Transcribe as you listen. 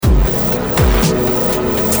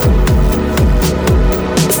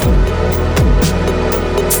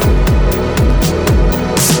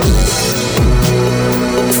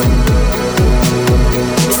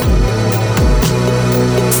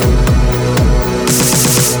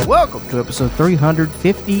welcome to episode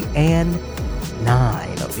 359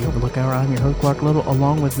 of the Overlook Hour. I'm your host, Clark Little.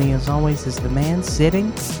 Along with me, as always, is the man sitting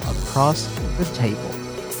across the table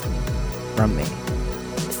from me.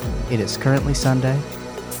 It is currently Sunday.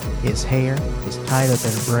 His hair is tied up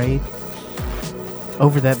in a braid.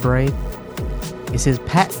 Over that braid is his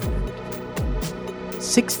patented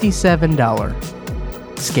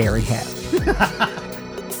 $67 scary hat.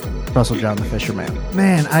 Russell John the Fisherman.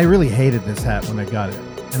 Man, I really hated this hat when I got it.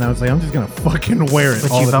 And I was like, I'm just going to fucking wear it.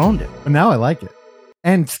 But you've owned it. But now I like it.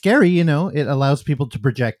 And scary, it allows people to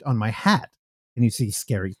project on my hat. And you see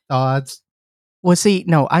scary thoughts. Well, see,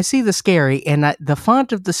 no, I see the scary, and the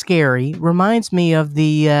font of the scary reminds me of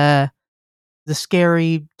the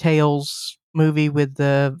Scary Tales movie with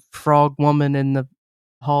the frog woman in the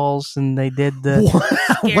halls, and they did the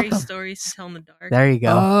Scary Stories to Tell in the Dark. There you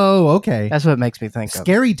go. Oh, okay. That's what it makes me think of.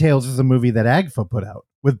 Scary Tales is a movie that Agfa put out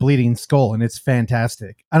with Bleeding Skull, and it's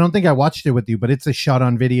fantastic. I don't think I watched it with you, but it's a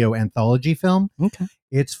shot-on-video anthology film. Okay.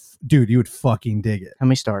 Dude, you would fucking dig it. How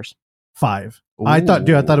many stars? 5. I thought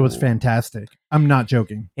it was fantastic. I'm not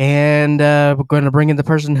joking. And we're going to bring in the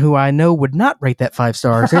person who I know would not rate that 5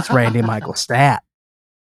 stars. It's Randy Michael Stat.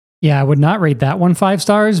 Yeah, I would not rate that one 5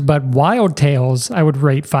 stars, but Wild Tales, I would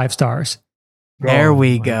rate 5 stars. There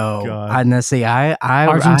we my go. God. I know. See,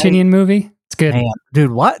 Argentinian movie. It's good. Man,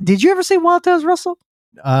 dude, what? Did you ever see Wild Tales, Russell?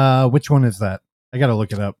 Which one is that? I got to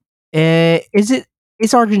look it up. It's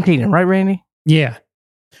Argentinian, right, Randy? Yeah.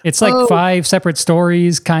 It's like 5 separate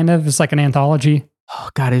stories, kind of. It's like an anthology. Oh,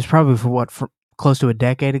 God, it was probably for close to a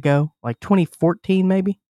decade ago, like 2014,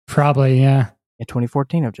 maybe? Probably, yeah. Yeah,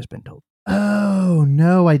 2014, I've just been told. Oh,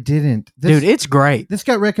 no, I didn't. Dude, it's great. This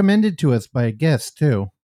got recommended to us by a guest, too.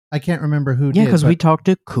 I can't remember who did. Yeah, because we talked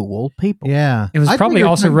to cool people. Yeah. It was probably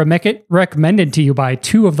also recommended to you by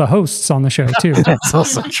 2 of the hosts on the show, too. That's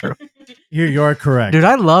also true. You are correct. Dude,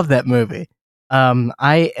 I love that movie.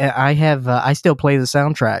 I still play the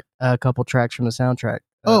soundtrack, a couple tracks from the soundtrack.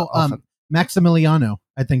 Maximiliano,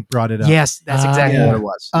 I think, brought it up. Yes, that's exactly yeah. what it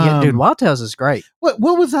was. Yeah, dude, Wild Tales is great. What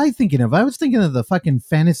was I thinking of? I was thinking of the fucking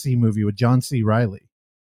fantasy movie with John C. Reilly.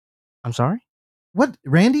 I'm sorry? What?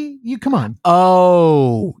 Randy? You come on.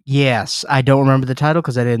 Oh, yes. I don't remember the title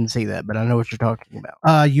because I didn't see that, but I know what you're talking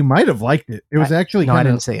about. You might have liked it. It was actually I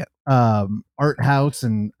didn't see it. Art house,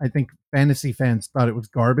 and I think fantasy fans thought it was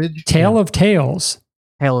garbage. Tale of Tales.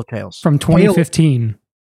 Tale of Tales. From 2015.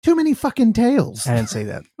 Too many fucking tales. I didn't see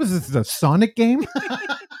that. Was this a Sonic game?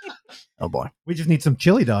 Oh, boy. We just need some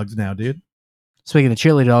chili dogs now, dude. Speaking of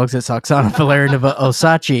chili dogs, it's Oksana Valerianova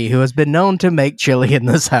Osachi, who has been known to make chili in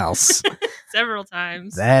this house. Several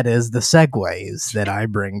times. That is the segues that I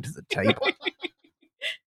bring to the table.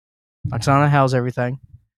 Oksana, how's everything?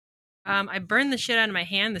 I burned the shit out of my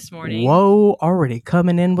hand this morning. Whoa, already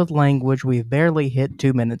coming in with language. We've barely hit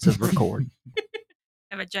 2 minutes of record.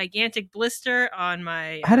 I have a gigantic blister on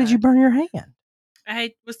my... How did you burn your hand?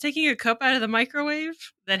 I was taking a cup out of the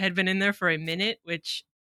microwave that had been in there for a minute, which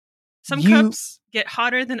some You- cups get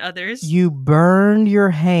hotter than others. You burned your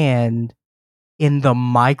hand in the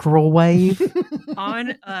microwave?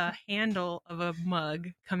 On a handle of a mug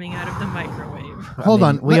coming out of the microwave. Hold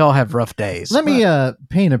on. We all have rough days. Let me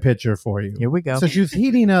paint a picture for you. Here we go. So she was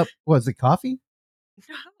heating up, was it coffee?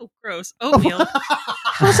 Oh, gross. Oatmeal.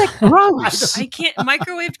 How's that gross? I can't...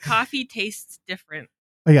 Microwaved coffee tastes different.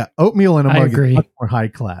 Oh, yeah, oatmeal in a I mug agree. is much more high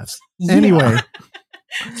class. Yeah. Anyway,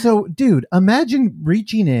 so, dude, imagine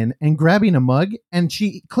reaching in and grabbing a mug, and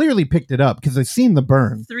she clearly picked it up because I've seen the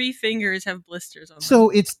burn. 3 fingers have blisters on them. So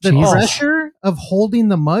it's the Jesus. pressure of holding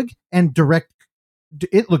the mug and direct.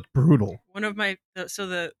 It looked brutal. One of my... So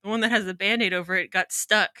the one that has the Band-Aid over it got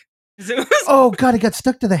stuck. 'Cause it was Oh, God, it got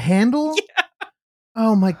stuck to the handle? Yeah.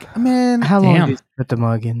 Oh, my man. How long Damn. did you put the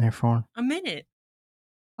mug in there for? a minute.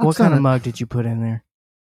 What kind of Oksana, mug did you put in there?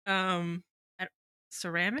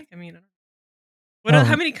 Ceramic? I mean, I don't know. Oh.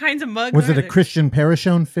 How many kinds of mugs Was are it a there? Christian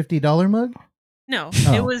Parashone $50 mug? No,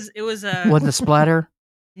 Oh. it was a What, the splatter?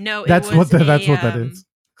 no. That's it was what that a, is.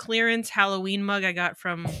 Clearance Halloween mug I got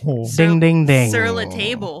from Oh. Ding, ding, ding. Sur La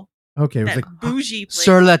Table. Okay, it was That like, bougie place.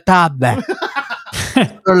 Sur la table.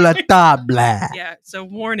 Sur la table. Yeah. So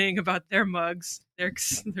warning about their mugs. They're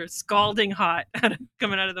scalding hot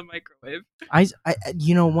coming out of the microwave.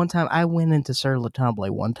 One time I went into Sur la table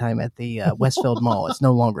one time at the Westfield Mall. It's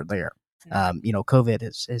no longer there. COVID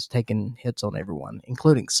has taken hits on everyone,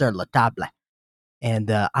 including Sur la table.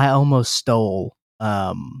 And I almost stole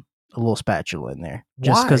a little spatula in there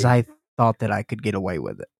just because Why? I thought that I could get away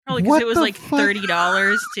with it. Probably because What it was the like fuck?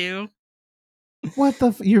 $30 too. what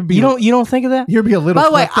the? You don't think of that? You'd be a little. By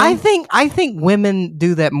the way, fucked up. I think women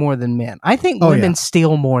do that more than men. I think Oh, women yeah.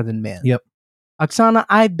 steal more than men. Yep. Oksana,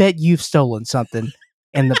 I bet you've stolen something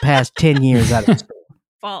in the past 10 years out of the store.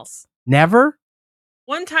 False. Never?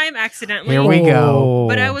 One time accidentally. Here we go.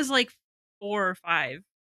 But I was like 4 or 5.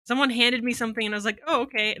 Someone handed me something and I was like, oh,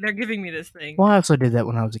 okay, they're giving me this thing. Well, I also did that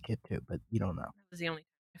when I was a kid too, but you don't know. That was the only time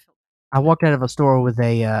I felt. I walked out of a store with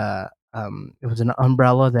a, it was an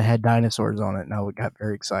umbrella that had dinosaurs on it, and I got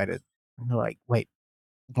very excited. And they're like, wait,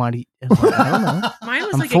 why do you? I was like, I don't know. Mine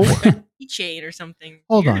was I'm like 4. a keychain or something.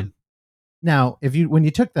 Hold weird. on. Now, when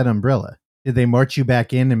you took that umbrella, did they march you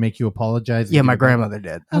back in and make you apologize? and Yeah, give my it back? grandmother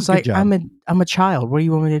did. I Oh, was good like, job. I'm a child. What do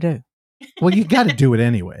you want me to do? Well, you got to do it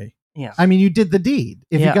anyway. Yeah. I mean, you did the deed.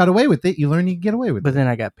 If Yeah. you got away with it, you learn you can get away with But it. then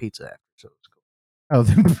I got pizza after, so it was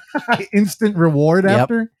cool. Oh, the instant reward Yep.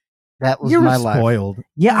 after? That was You were my life. spoiled.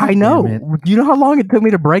 Yeah, God I know. damn it. Do you know how long it took me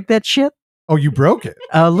to break that shit? Oh, you broke it.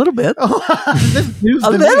 A little bit. This news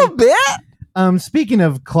A to little me. bit. Speaking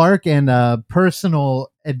of Clark and personal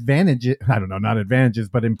advantages, I don't know, not advantages,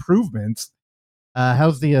 but improvements.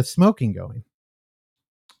 How's the smoking going?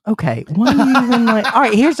 Okay. What do you even like? All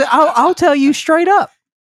right, I'll tell you straight up.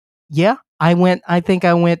 Yeah, I think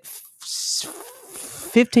I went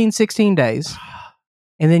 15, 16 days.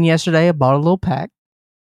 And then yesterday I bought a little pack.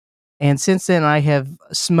 And since then I have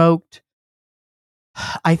smoked,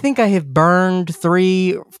 I think I have burned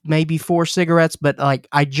 3, maybe 4 cigarettes, but like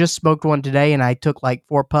I just smoked one today and I took like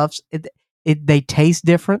 4 puffs. They taste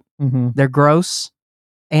different. Mm-hmm. They're gross.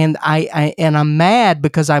 And I'm mad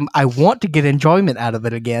because I want to get enjoyment out of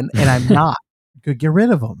it again, and I'm not. Could get rid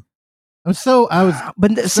of them. But see, so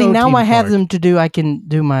now Team I have Clark. them to do. I can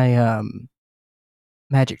do my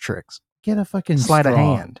magic tricks. Get a fucking Sleight of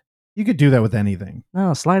straw. hand. You could do that with anything.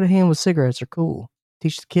 No, sleight of hand with cigarettes are cool.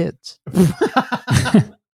 Teach the kids.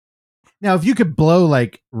 Now, if you could blow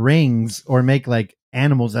like rings or make like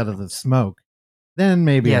animals out of the smoke, then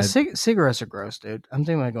maybe Yeah, I'd- cigarettes are gross, dude. I'm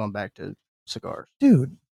thinking about going back to cigars.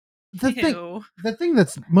 dude. The thing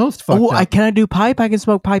that's most fucked Oh, up. can I do pipe? I can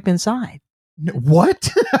smoke pipe inside. What?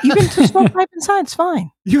 You can smoke pipe inside. It's fine.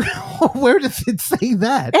 Where does it say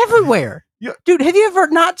that? Everywhere. Yeah. Dude, have you ever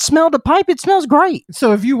not smelled a pipe? It smells great.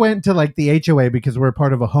 So if you went to like the HOA because we're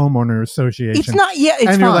part of a homeowner association, It's not. Yeah, it's and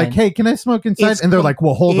fine. you're like, "Hey, can I smoke inside?" It's and they're like,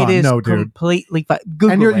 "Well, hold It on, is no, dude." completely fine.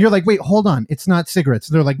 Google And it. you're like, "Wait, hold on, it's not cigarettes."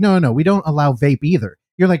 And they're like, "No, we don't allow vape either."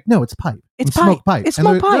 You're like, "No, it's pipe. It's We smoke pipe." It's And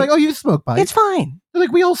they're smoke pipe. like, "Oh, you smoke pipe?" It's fine. They're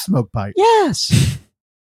like, "We all smoke pipe." Yes.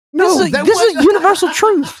 No, this is universal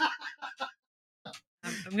truth.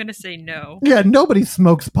 I'm going to say no. Yeah, nobody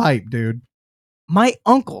smokes pipe, dude. My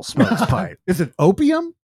uncle smokes pipe. Is it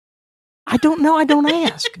opium? I don't know. I don't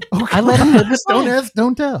ask. Okay. I let him live his Don't life. ask,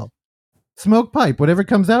 don't tell. Smoke pipe. Whatever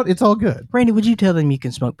comes out, it's all good. Randy, would you tell them you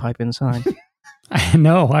can smoke pipe inside?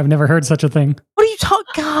 No, I've never heard such a thing. What are you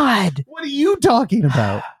talking? God. What are you talking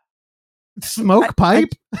about? Smoke pipe?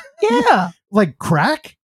 Yeah. Like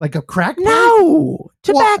crack? Like a crack pipe? No.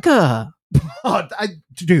 Tobacco. Oh,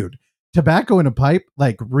 dude, tobacco in a pipe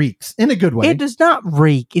like reeks in a good way. It does not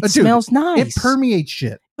reek. It Dude, smells nice. It permeates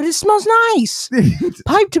shit. but it smells nice. It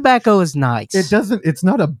Pipe tobacco is nice. doesn't. It's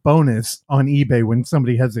not a bonus on eBay when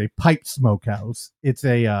somebody has a pipe smokehouse. It's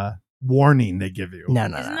a warning they give you. No.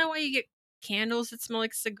 Isn't that why you get candles that smell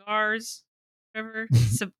like cigars? Whatever.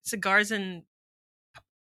 Cigars and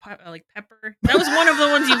like pepper. That was one of the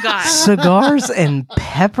ones you got. Cigars and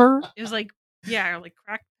pepper? It was like, yeah, like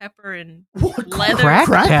cracked pepper and What? leather. Crack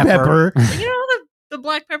pepper? You know the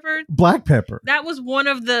black pepper? Black pepper. That was one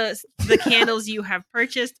of the candles you have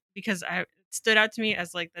purchased because it stood out to me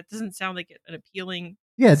as like, that doesn't sound like an appealing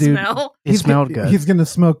Yeah, dude. smell. It smelled good. He's gonna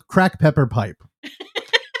smoke crack pepper pipe.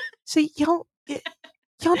 See, y'all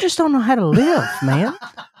just don't know how to live, man.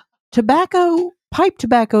 Pipe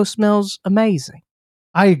tobacco smells amazing.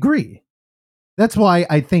 I agree. That's why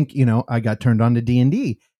I think, I got turned on to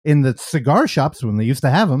D&D. In the cigar shops, when they used to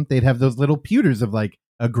have them, they'd have those little pewters of like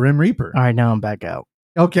a Grim Reaper. All right, now I'm back out.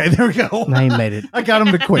 Okay, there we go. Now you made it. I got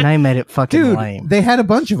him to quit. Now you made it fucking Dude, lame. they had a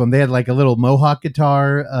bunch of them. They had like a little Mohawk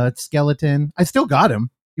guitar skeleton. I still got him.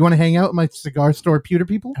 You want to hang out with my cigar store pewter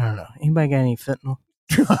people? I don't know. Anybody got any fentanyl?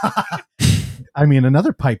 I mean,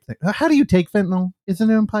 another pipe thing. How do you take fentanyl? Isn't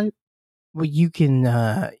it in pipe? Well, you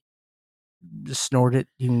can snort it.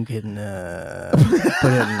 You can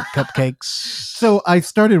put it in cupcakes. So I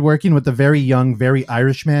started working with a very young, very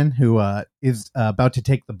Irish man who is about to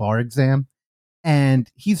take the bar exam. And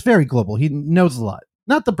he's very global. He knows a lot.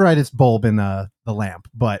 Not the brightest bulb in the lamp,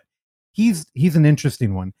 but he's an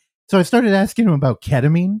interesting one. So I started asking him about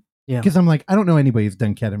ketamine. Yeah. Because I'm like, I don't know anybody who's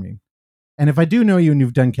done ketamine. And if I do know you and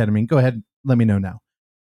you've done ketamine, go ahead, let me know now.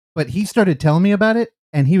 But he started telling me about it,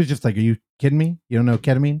 and he was just like, are you kidding me? You don't know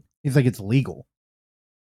ketamine? He's like, it's legal.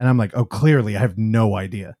 And I'm like, oh, clearly I have no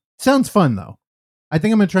idea. Sounds fun, though. I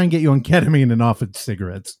think I'm gonna try and get you on ketamine and off of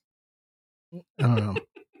cigarettes. I don't know.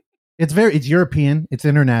 It's European. It's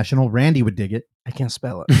international. Randy would dig it. I can't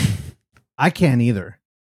spell it. I can't either.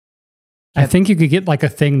 I think you could get like a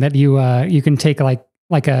thing that you can take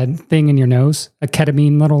like a thing in your nose, a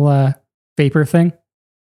ketamine little vapor thing.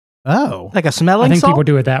 Oh, Like a smelling I think salt? people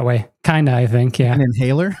do it that way. Kinda, I think, yeah. an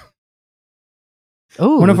inhaler.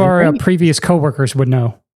 Oh, One of our previous coworkers would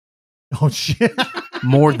know. Oh shit!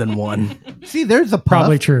 more than one. See, there's a puff,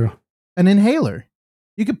 Probably true. an inhaler.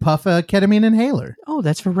 You could puff a ketamine inhaler. Oh,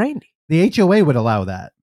 that's for Randy. The HOA would allow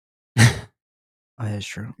that. Oh, that's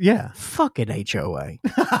true. Yeah. Fucking HOA.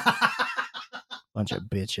 Bunch of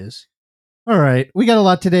bitches. All right, we got a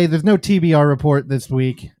lot today. There's no TBR report this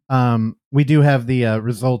week. We do have the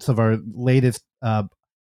results of our latest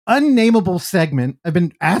unnameable segment. I've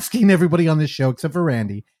been asking everybody on this show, except for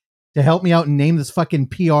Randy, to help me out and name this fucking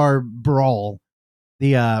PR brawl,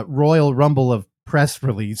 the Royal Rumble of press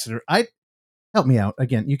release. Help me out.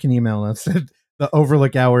 Again, you can email us at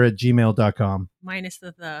theoverlookhour@gmail.com. Minus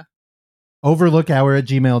the.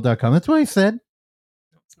 Overlookhour@gmail.com. That's what I said.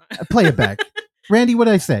 No, it's not. Play it back. Randy, what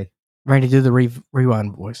did I say? Randy, do the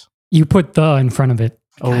rewind voice. You put the in front of it.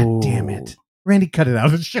 God damn it. Randy, cut it out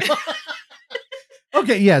of the show.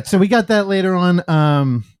 Okay, yeah, so we got that later on.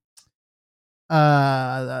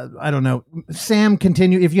 I don't know. Sam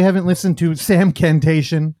continue. If you haven't listened to Sam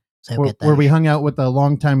Cantation, where we hung out with a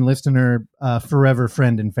longtime listener, forever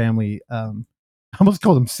friend and family, I almost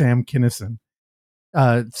called him Sam Kinnison.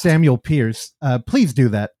 Samuel Pierce. Please do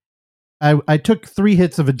that. I took 3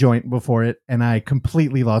 hits of a joint before it, and I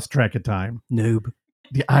completely lost track of time. Noob.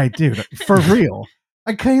 Yeah, I do. For real.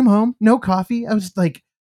 I came home, no coffee. I was like,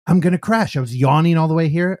 I'm going to crash. I was yawning all the way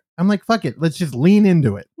here. I'm like, fuck it. Let's just lean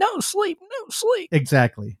into it. No sleep. No sleep.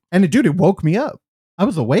 Exactly. And dude, it woke me up. I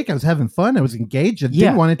was awake. I was having fun. I was engaged. I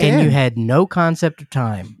didn't want it to and end. you had no concept of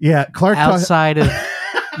time. Yeah, Clark. Outside of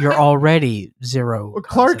you're already zero.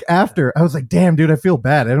 Clark, after, I was like, damn, dude, I feel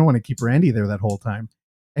bad. I don't want to keep Randy there that whole time.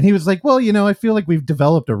 And he was like, well, I feel like we've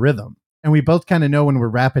developed a rhythm. And we both kind of know when we're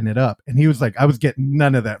wrapping it up. And he was like, I was getting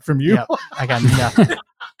none of that from you. Yep, I got nothing.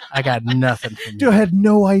 I got nothing from you. Dude, I had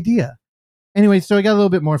no idea. Anyway, so I got a little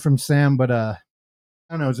bit more from Sam, but I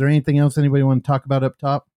don't know. Is there anything else anybody want to talk about up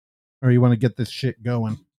top? Or you want to get this shit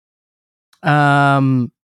going?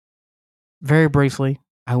 Very briefly,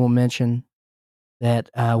 I will mention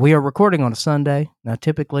that we are recording on a Sunday. Now,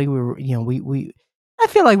 typically, I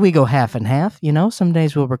feel like we go half and half. Some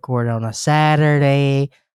days we'll record on a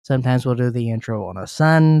Saturday. Sometimes we'll do the intro on a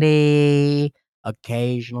Sunday.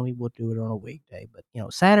 Occasionally, we'll do it on a weekday. But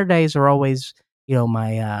Saturdays are always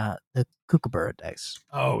my the kookaburra days.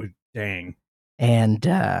 Oh, dang! And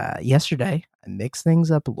yesterday, I mixed things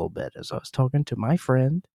up a little bit as I was talking to my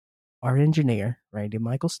friend, our engineer, Randy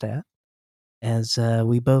Michael Statt, as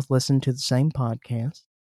we both listened to the same podcast,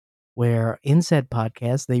 where in said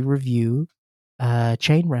podcast, they review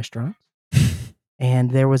chain restaurants. And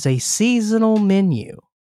there was a seasonal menu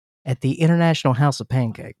at the International House of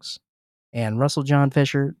Pancakes. And Russell John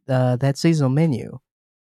Fisher, that seasonal menu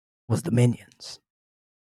was the Minions.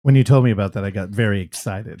 When you told me about that, I got very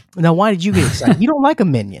excited. Now, why did you get excited? You don't like a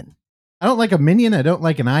Minion. I don't like a Minion. I don't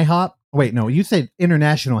like an IHOP. Wait, no, you said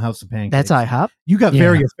International House of Pancakes. That's IHOP? You got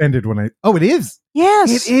very offended when Oh, it is?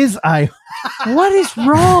 Yes. It is IHOP. What is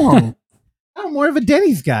wrong? I'm more of a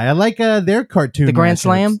Denny's guy. I like their cartoon. The Grand matchups.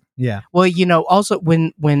 Slam? Yeah. Well, also,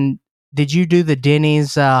 when did you do the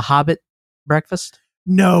Denny's Hobbit breakfast?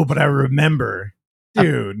 No, but I remember.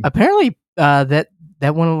 Dude. Apparently, that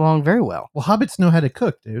went along very well. Well, hobbits know how to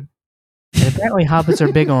cook, dude. And apparently, hobbits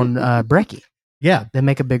are big on brekkie. Yeah. They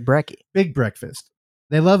make a big brekkie. Big breakfast.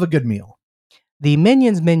 They love a good meal. The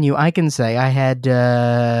Minions menu, I can say, I had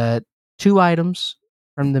 2 items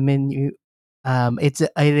from the menu. It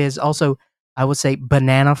is also, I would say,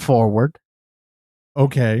 banana forward.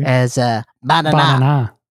 Okay. As banana.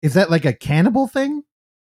 Banana. Is that like a cannibal thing?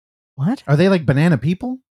 What? Are they like banana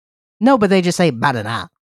people? No, but they just say banana.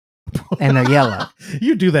 And they're yellow.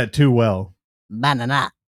 You do that too well.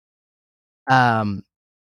 Banana.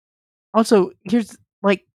 Also, here's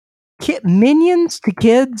Minions to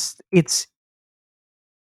kids. It's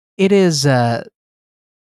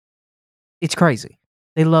crazy.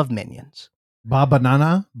 They love Minions. Baba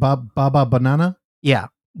banana. Yeah,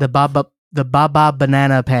 the Baba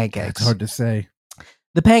banana pancakes. It's hard to say.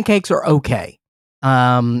 The pancakes are okay.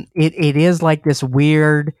 It is like this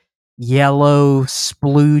weird yellow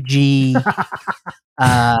sploogy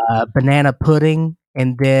banana pudding,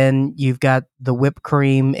 and then you've got the whipped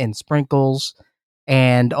cream and sprinkles,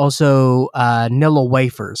 and also Nilla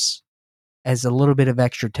wafers as a little bit of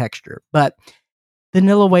extra texture. But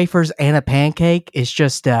vanilla wafers and a pancake is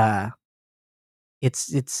just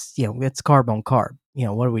it's it's carb on carb.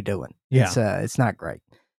 What are we doing? It's not great.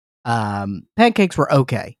 Pancakes were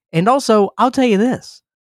okay. And also, I'll tell you this.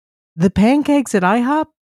 The pancakes at IHOP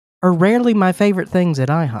are rarely my favorite things at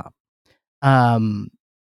IHOP.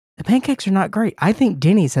 The pancakes are not great. I think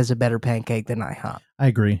Denny's has a better pancake than IHOP. I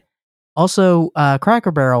agree. Also,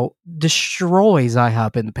 Cracker Barrel destroys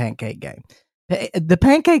IHOP in the pancake game. The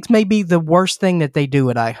pancakes may be the worst thing that they do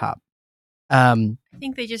at IHOP. I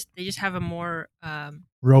think they just have a more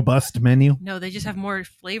Robust menu. no, they just have more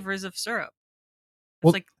flavors of syrup. That's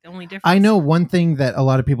Well, like the only difference. I know one thing that a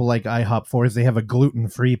lot of people like IHOP for is they have a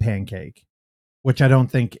gluten-free pancake, which I don't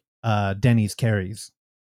think Denny's carries.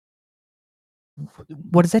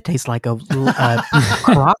 What does that taste like? A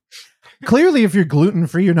crock? Clearly, if you're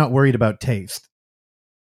gluten-free, you're not worried about taste.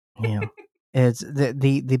 Yeah, it's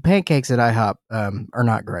the pancakes at IHOP are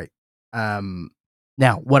not great.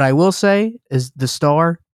 Now, what I will say is the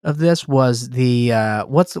star of this was the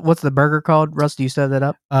what's the burger called? Russ, do you set that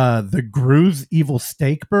up? The Gru's Evil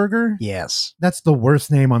Steak Burger. Yes, That's the worst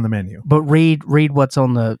name on the menu. but read what's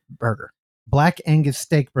on the burger. Black Angus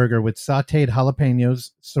steak burger with sauteed jalapenos,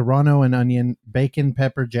 serrano and onion, bacon,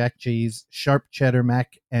 pepper, jack cheese, sharp cheddar,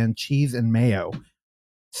 mac and cheese, and mayo.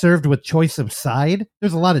 Served with choice of side.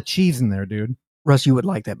 There's a lot of cheese in there, dude. Russ, you would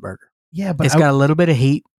like that burger. Yeah, but It's got a little bit of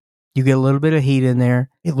heat. You get a little bit of heat in there.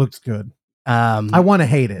 it looks good. I want to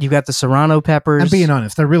hate it. You got the serrano peppers. I'm being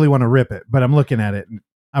honest. I really want to rip it, but I'm looking at it and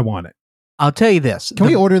I want it. I'll tell you this. Can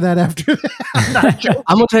we order that after that? I'm not joking.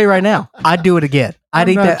 I'm gonna tell you right now. I'd do it again. I'd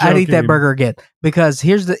eat that joking. burger again because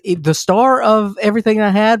here's the star of everything I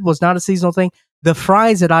had was not a seasonal thing. The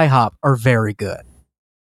fries at IHOP are very good.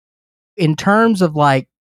 In terms of like,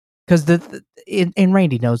 because and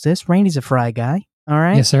Randy knows this. Randy's a fry guy. All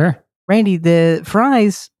right. Yes, sir. Randy, the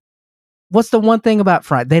fries. What's the one thing about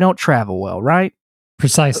fries? They don't travel well, right?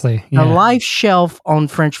 Precisely. A life shelf on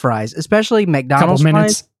French fries, especially McDonald's Couple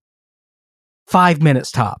minutes. fries, 5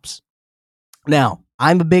 minutes tops. Now,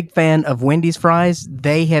 I'm a big fan of Wendy's fries.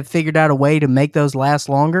 They have figured out a way to make those last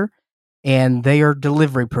longer, and they are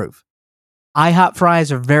delivery proof. IHOP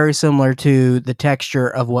fries are very similar to the texture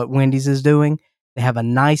of what Wendy's is doing. They have a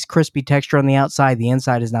nice crispy texture on the outside. The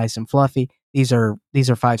inside is nice and fluffy. These are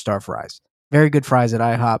 5-star fries. Very good fries at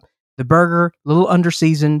IHOP. The burger, a little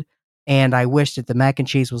under-seasoned, and I wish that the mac and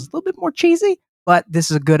cheese was a little bit more cheesy, but this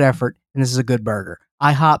is a good effort, and this is a good burger.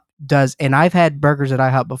 IHOP does, and I've had burgers at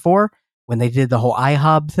IHOP before. When they did the whole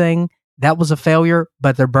IHOB thing, that was a failure,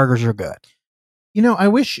 but their burgers are good. You know, I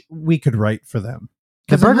wish we could write for them.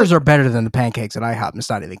 The burgers are better than the pancakes at IHOP. It's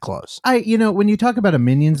not even close. When you talk about a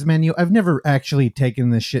Minions menu, I've never actually taken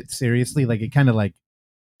this shit seriously. Like, it kind of like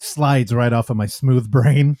slides right off of my smooth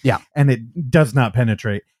brain. Yeah. And it does not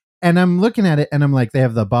penetrate. And I'm looking at it and I'm like, they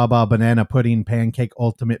have the Baba Banana Pudding Pancake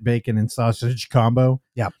Ultimate Bacon and Sausage Combo.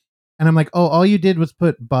 Yeah. And I'm like, oh, all you did was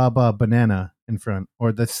put Baba Banana in front,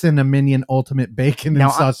 or the Cinnaminion Ultimate Bacon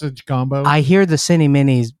and Sausage Combo. I hear the Cinny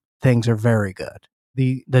Minis things are very good.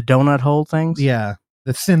 The donut hole things? Yeah.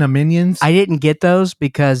 The Cinnaminions. I didn't get those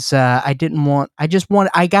because I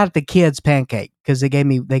got the kids' pancake because they gave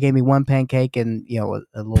me one pancake and a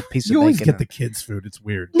little piece of bacon. You always get the kids' food. It's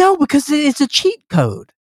weird. No, because it's a cheat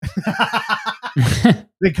code.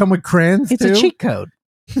 They come with crayons. It's too? a cheat code.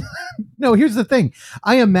 No, here's the thing.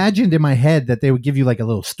 I imagined in my head that they would give you like a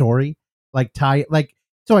little story,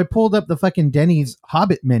 so I pulled up the fucking Denny's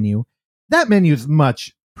Hobbit menu. That menu's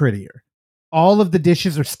much prettier. All of the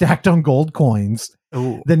dishes are stacked on gold coins.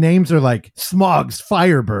 Ooh. The names are like Smog's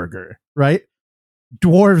Fire Burger, right?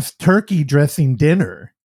 Dwarves Turkey Dressing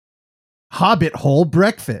Dinner. Hobbit Hole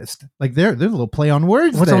Breakfast. Like there's a little play on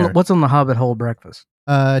words there. What's on the Hobbit Hole breakfast?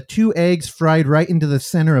 2 eggs fried right into the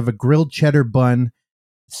center of a grilled cheddar bun,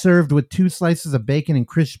 served with 2 slices of bacon and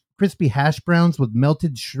crispy hash browns with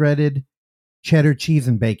melted shredded cheddar cheese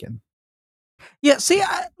and bacon. Yeah, see,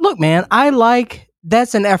 look, man,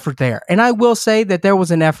 that's an effort there. And I will say that there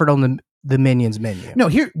was an effort on the Minions menu. No,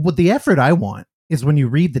 what the effort I want is when you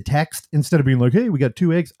read the text, instead of being like, hey, we got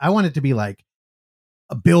 2 eggs, I want it to be like,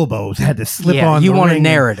 Bilbo's had to slip on. You want a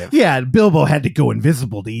narrative. Bilbo had to go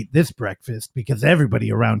invisible to eat this breakfast because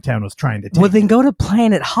everybody around town was trying to take then go to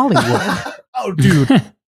Planet Hollywood. Oh, dude.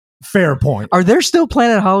 Fair point. Are there still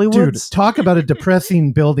Planet Hollywood? Dude, talk about a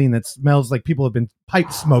depressing building that smells like people have been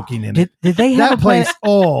pipe smoking in it. Did they have that place?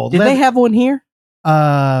 Did they have one here?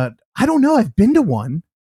 I don't know. I've been to one.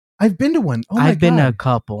 Oh I've been to a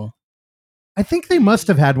couple. I think they must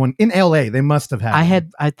have had one in LA. They must have had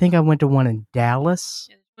one. I think I went to one in Dallas.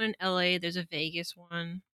 Yeah, there's one in LA. There's a Vegas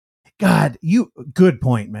one. God, good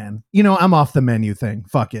point, man. I'm off the menu thing.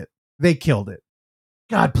 Fuck it. They killed it.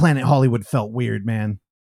 God, Planet Hollywood felt weird, man.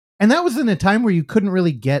 And that was in a time where you couldn't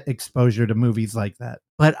really get exposure to movies like that.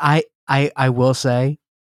 But I will say,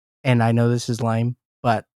 and I know this is lame,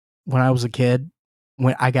 but when I was a kid,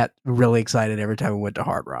 when I got really excited every time we went to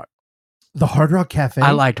Hard Rock. The Hard Rock Cafe?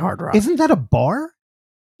 I liked Hard Rock. Isn't that a bar?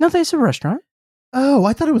 No, it's a restaurant. Oh,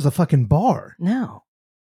 I thought it was a fucking bar. No.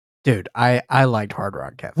 Dude, I liked Hard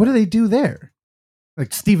Rock Cafe. What do they do there?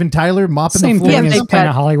 Like Steven Tyler mopping Same the floor? thing Yeah, as they Planet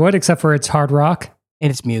got- Hollywood, except for it's hard rock. And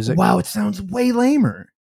it's music. Wow, it sounds way lamer.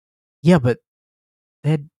 Yeah, but they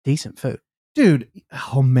had decent food. Dude,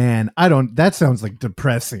 oh man, that sounds like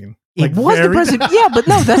depressing. It Like was very- depressing. Yeah, but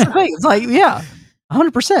no, that's the thing. It's like, yeah,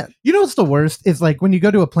 100%. You know what's the worst? Is like when you go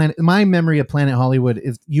to my memory of Planet Hollywood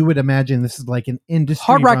is you would imagine this is like an industry.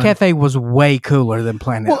 Hard Rock run- Cafe was way cooler than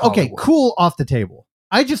Planet Well, okay, Hollywood. cool off the table.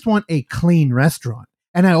 I just want a clean restaurant.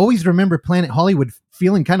 And I always remember Planet Hollywood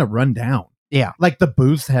feeling kind of run down. Yeah. Like the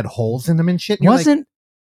booths had holes in them and shit. And you're like,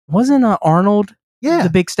 Wasn't Arnold yeah. the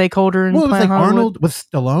big stakeholder in Well, it was Planet like Hollywood? Arnold was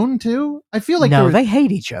Stallone too. I feel like no, there was, they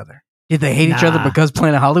hate each other. Did they hate each other Nah. because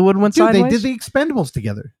Planet Hollywood went dude, sideways? they did the Expendables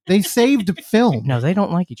together. They saved film. No, they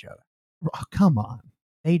don't like each other. Oh, come on.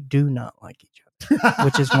 They do not like each other,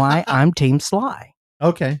 which is why I'm Team Sly.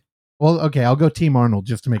 Okay. Well, okay, I'll go Team Arnold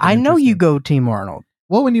just to make it I know you interesting. go Team Arnold.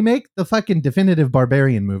 Well, when you make the fucking definitive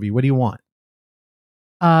Barbarian movie, what do you want?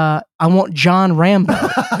 I want John Rambo.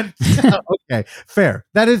 Okay, fair.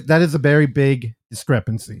 That is a very big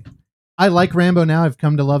discrepancy. I like Rambo now. I've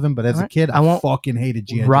come to love him, but as a Alright. kid, I I want fucking hated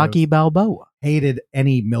G.I. Rocky Joes. Balboa. Hated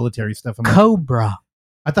any military stuff. I'm like, Cobra.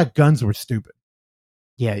 I thought guns were stupid.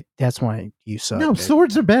 Yeah, that's why you suck. No, dude.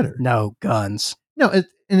 swords are better. No, guns. No,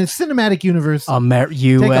 in a cinematic universe,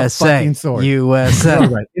 USA. fucking sword. you're USA.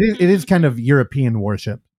 right. It is kind of European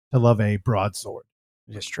worship to love a broadsword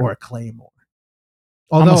That's true. or a claymore.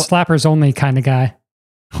 I'm Although, a slappers only kind of guy.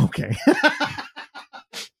 okay.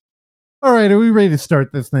 All right, are we ready to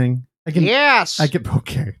start this thing? Yes.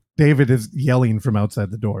 Okay. David is yelling from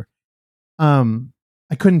outside the door.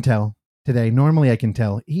 I couldn't tell today. Normally I can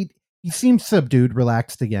tell. He seems subdued,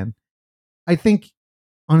 relaxed again. I think,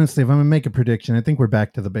 honestly, if I'm gonna make a prediction, I think we're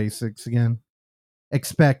back to the basics again.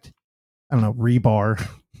 Expect, I don't know, rebar,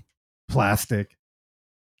 plastic.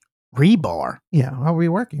 Rebar. Yeah, how are we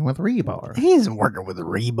working with rebar? He isn't working with a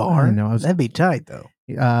rebar. I know, That'd be tight, though.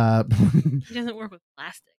 He doesn't work with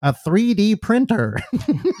plastic. A 3D printer.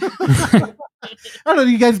 I don't know.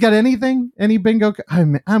 You guys got anything? Any bingo?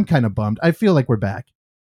 I'm kind of bummed. I feel like we're back.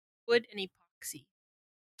 Wood and epoxy.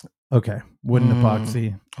 Okay, wooden Mm.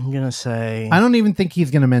 epoxy. I'm gonna say. I don't even think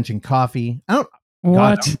he's going to mention coffee.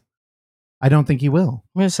 What? I don't think he will.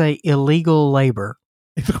 I'm gonna say illegal labor.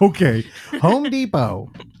 It's okay. Home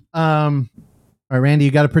Depot. All right, Randy,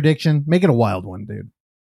 you got a prediction? Make it a wild one, dude.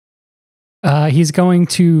 He's going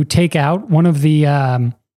to take out one of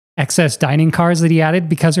the excess dining cars that he added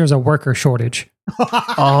because there's a worker shortage.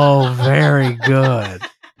 Oh, very good.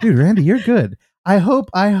 Dude, Randy, you're good. I hope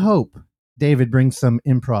David brings some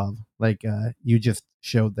improv like you just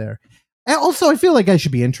showed there. And also, I feel like I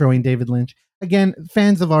should be introing David Lynch. Again,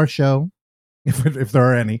 fans of our show, if there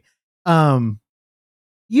are any,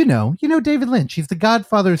 you know David Lynch. He's the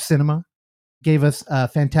godfather of cinema. Gave us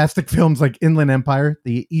fantastic films like Inland Empire,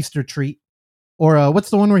 The Easter Treat, or what's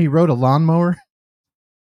the one where he rode a lawnmower?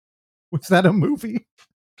 Was that a movie?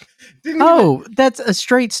 Didn't Oh, that's a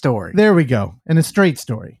straight story. there we go. And a straight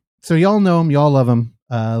story. So y'all know him, y'all love him.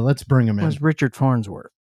 Let's bring him It in. was Richard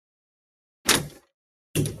Farnsworth.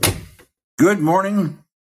 Good morning.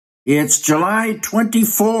 It's July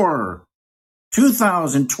 24,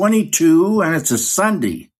 2022, and it's a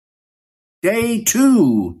Sunday. Day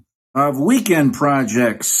 2 of weekend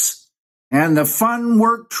projects, and the fun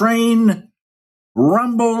work train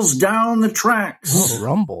rumbles down the tracks. Oh,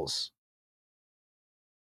 rumbles.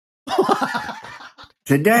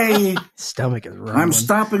 Today, Stomach is rumbling. I'm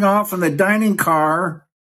stopping off in the dining car,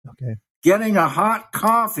 Okay. getting a hot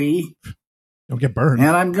coffee, Don't get burned. and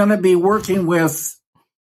I'm going to be working with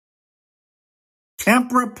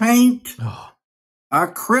tempera paint, Oh,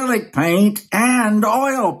 acrylic paint, and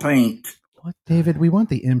oil paint, what, David? We want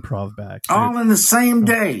the improv back. dude. all in the same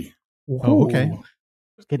day. Oh, okay. Ooh,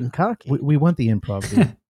 getting cocky. We want the improv.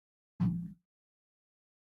 Dude.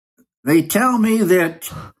 They tell me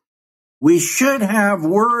that we should have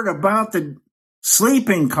word about the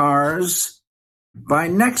sleeping cars by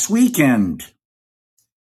next weekend.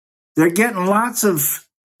 They're getting lots of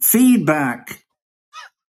feedback.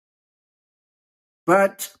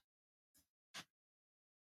 But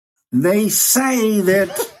they say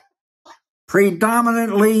that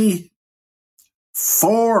predominantly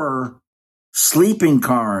 4 sleeping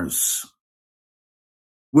cars.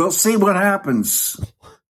 We'll see what happens.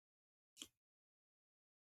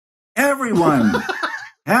 Everyone,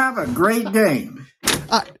 have a great day.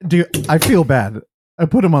 Dude, I feel bad. I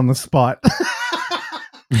put him on the spot.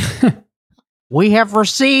 We have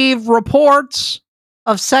received reports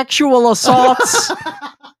of sexual assaults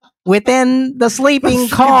within the sleeping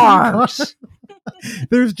cars.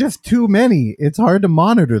 There's just too many. It's hard to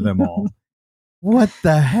monitor them all. What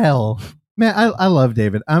the hell, man? I love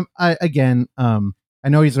David. I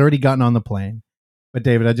know he's already gotten on the plane, but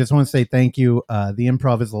David, I just want to say thank you. The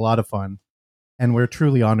improv is a lot of fun, and we're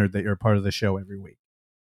truly honored that you're a part of the show every week.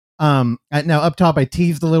 Now up top, I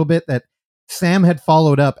teased a little bit that Sam had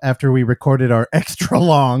followed up after we recorded our extra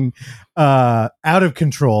long, out of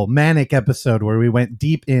control, manic episode where we went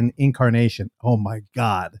deep in incarnation. Oh my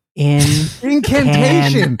God.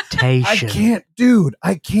 Incantation. I can't, dude.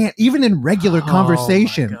 I can't. Even in regular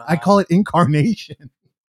conversation, I call it incarnation.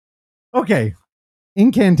 Okay.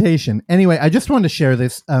 Incantation. Anyway, I just wanted to share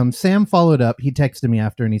this. Sam followed up. He texted me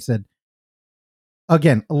after and he said,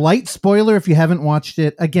 again, light spoiler if you haven't watched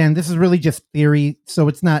it. Again, this is really just theory, so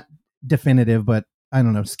it's not definitive, but I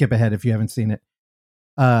don't know, skip ahead if you haven't seen it.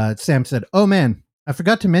 Sam said, "Oh man, I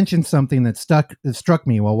forgot to mention something that struck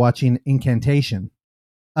me while watching Incantation.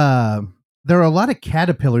 There are a lot of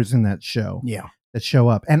caterpillars in that show. Yeah. That show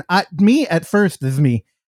up. And I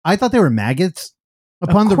thought they were maggots. Of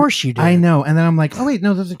course you did. I know. And then I'm like, oh wait,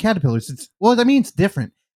 no, those are caterpillars. It's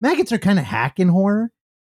different. Maggots are kind of hack in horror.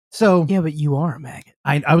 So yeah, but you are a maggot.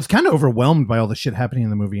 I was kind of overwhelmed by all the shit happening in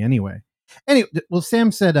the movie anyway. Anyway, well, Sam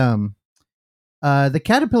said, the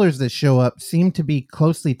caterpillars that show up seem to be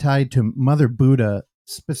closely tied to Mother Buddha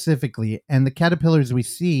specifically, and the caterpillars we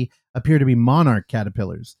see appear to be monarch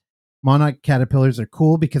caterpillars. Monarch caterpillars are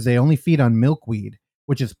cool because they only feed on milkweed,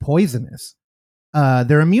 which is poisonous.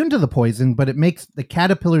 They're immune to the poison, but it makes the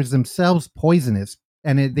caterpillars themselves poisonous,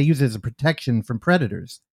 and they use it as a protection from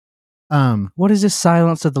predators. What is this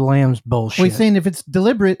Silence of the Lambs bullshit? Well, he's saying if it's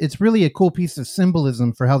deliberate, it's really a cool piece of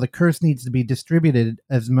symbolism for how the curse needs to be distributed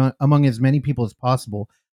among as many people as possible,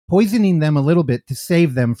 poisoning them a little bit to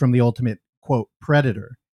save them from the ultimate, quote,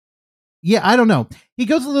 predator. Yeah, I don't know. He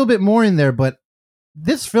goes a little bit more in there, but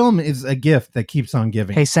this film is a gift that keeps on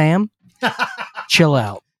giving. Hey, Sam, chill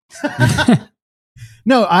out.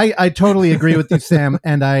 No, I totally agree with you, Sam.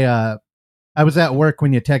 And I was at work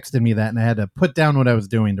when you texted me that, and I had to put down what I was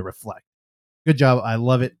doing to reflect. Good job. I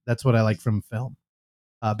love it. That's what I like from film.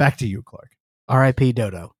 Back to you, Clark. R.I.P.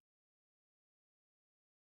 Dodo.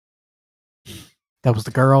 That was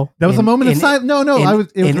the girl. That was a moment of silence. No, it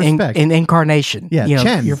was respect. In Incarnation. Yeah,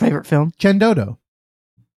 Chen. Your favorite film? Chen Dodo.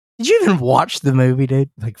 Did you even watch the movie,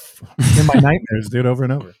 dude? Like in my nightmares, dude, over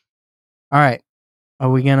and over. All right.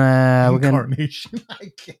 Are we gonna Incarnation?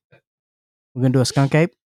 I can't. We're gonna do a skunk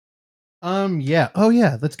ape? Yeah. Oh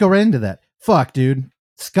yeah. Let's go right into that. Fuck, dude.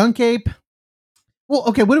 Skunk ape. Well,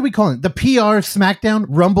 okay. What are we calling it? The PR Smackdown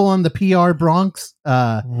Rumble on the PR Bronx.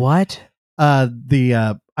 What? I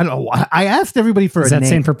don't know. I asked everybody for Is a that name.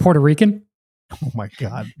 saying for Puerto Rican? Oh my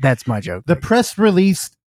God. That's my joke. The press release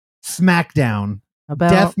Smackdown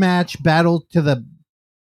About deathmatch battle to the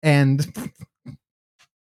end.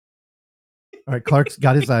 All right. Clark's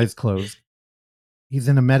got his eyes closed. He's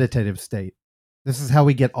in a meditative state. This is how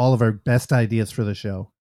we get all of our best ideas for the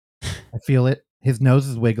show. I feel it. His nose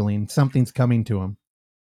is wiggling. Something's coming to him.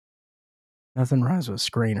 Nothing rhymes with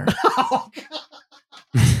screener.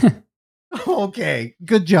 Okay,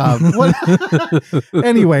 good job.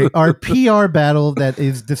 Anyway, our PR battle that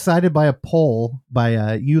is decided by a poll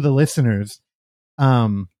by you, the listeners.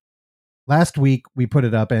 Last week we put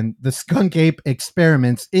it up, and the Skunk Ape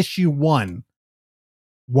Experiments issue 1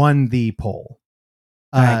 won the poll.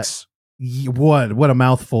 Thanks. What a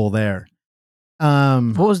mouthful there.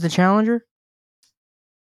 What was the challenger?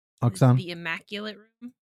 Oxon? The Immaculate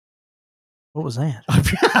Room. What was that?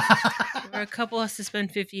 Where a couple has to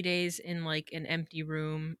spend 50 days in like an empty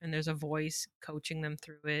room, and there's a voice coaching them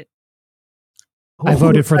through it. I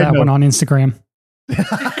voted for that one on Instagram.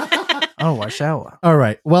 Oh, I shall. All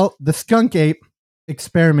right. Well, the Skunk Ape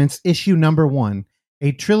Experiments issue number 1,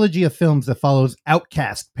 a trilogy of films that follows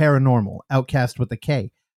Outcast Paranormal, Outcast with a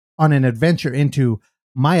K, on an adventure into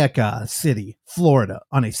Mayaca City, Florida,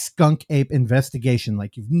 on a skunk ape investigation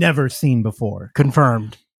like you've never seen before.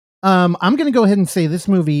 Confirmed. I'm going to go ahead and say this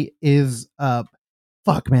movie is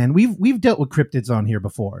fuck, man. We've dealt with cryptids on here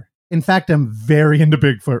before. In fact, I'm very into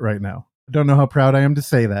Bigfoot right now. I don't know how proud I am to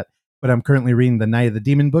say that, but I'm currently reading The Night of the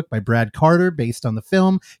Demon book by Brad Carter, based on the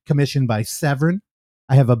film, commissioned by Severin.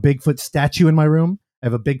 I have a Bigfoot statue in my room. I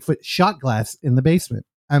have a Bigfoot shot glass in the basement.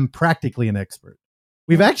 I'm practically an expert.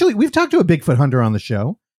 We've talked to a Bigfoot hunter on the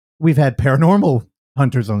show. We've had paranormal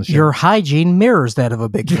hunters on the show. Your hygiene mirrors that of a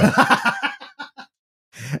Bigfoot.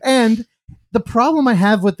 And the problem I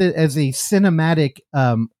have with it as a cinematic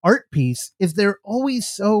art piece is they've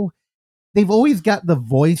always got the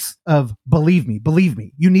voice of believe me,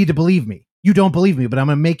 you need to believe me. You don't believe me, but I'm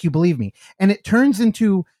going to make you believe me. And it turns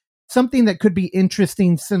into something that could be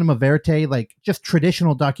interesting cinema verite, like just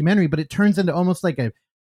traditional documentary, but it turns into almost like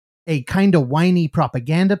a kind of whiny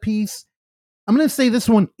propaganda piece. I'm going to say this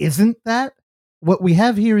one isn't that. What we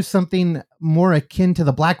have here is something more akin to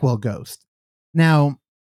the Blackwell Ghost. Now,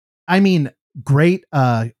 I mean, great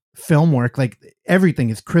film work. Like everything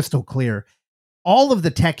is crystal clear. All of the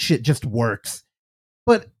tech shit just works.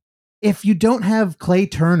 But if you don't have Clay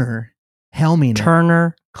Turner helming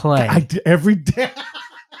Turner Clay. Every day.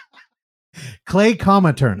 Clay,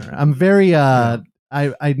 Turner. I'm very I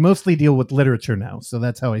mostly deal with literature now, so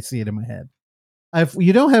that's how I see it in my head. If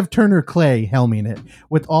you don't have Turner Clay helming it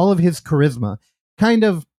with all of his charisma, kind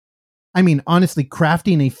of, I mean, honestly,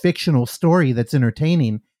 crafting a fictional story that's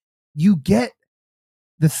entertaining, you get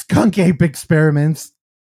the Skunk Ape Experiments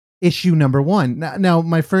issue number 1. Now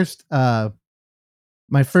my first note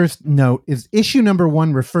is issue number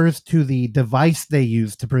 1 refers to the device they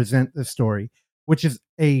use to present the story, which is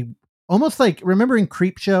almost like, remember in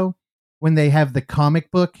Creepshow when they have the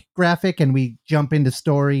comic book graphic and we jump into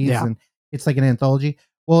stories and it's like an anthology.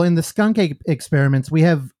 Well, in the Skunk Ape Experiments, we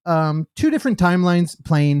have 2 different timelines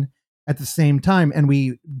playing at the same time, and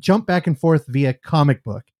we jump back and forth via comic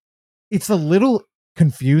book. It's a little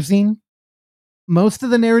confusing. Most of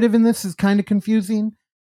the narrative in this is kind of confusing.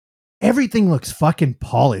 Everything looks fucking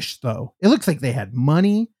polished, though. It looks like they had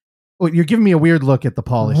money. Oh, you're giving me a weird look at the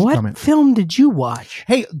polish comment. What film did you watch?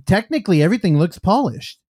 Hey, technically, everything looks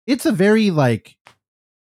polished. It's a very,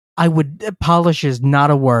 polish is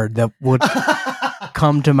not a word that would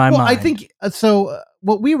come to my mind. I think,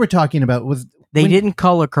 what we were talking about was... They didn't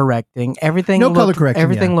color correcting. Everything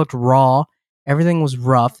looked raw. Everything was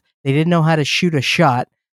rough. They didn't know how to shoot a shot.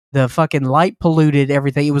 The fucking light polluted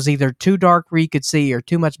everything. It was either too dark where you could see or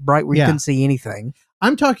too much bright where you couldn't see anything.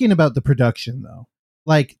 I'm talking about the production, though.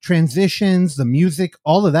 Like, transitions, the music,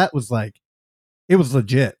 all of that was it was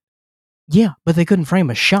legit. Yeah, but they couldn't frame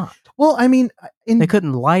a shot. Well, I mean... they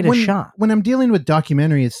couldn't light a shot. When I'm dealing with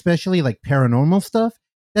documentary, especially like paranormal stuff,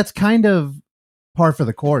 that's kind of par for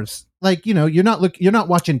the course. Like, you're not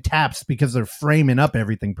watching taps because they're framing up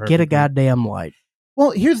everything perfectly. Get a goddamn light. Well,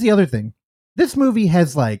 here's the other thing. This movie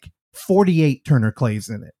has 48 Turner Clays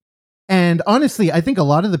in it. And honestly, I think a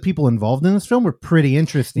lot of the people involved in this film were pretty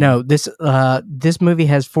interesting. No, this movie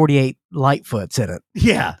has 48 Lightfoots in it.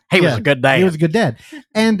 Yeah. He was a good dad. He was a good dad.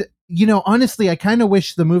 And, honestly, I kind of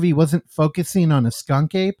wish the movie wasn't focusing on a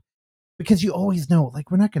skunk ape, because you always know,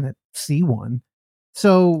 we're not going to see one.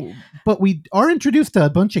 So, but we are introduced to a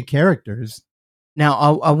bunch of characters.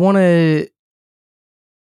 Now, I want to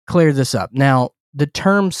clear this up. Now, the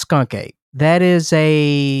term skunk ape, that is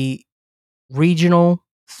a regional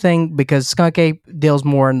thing, because skunk ape deals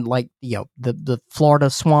more in the Florida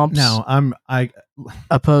swamps. No,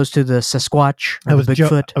 opposed to the Sasquatch or the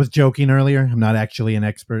Bigfoot. I was joking earlier. I'm not actually an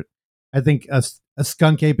expert. I think a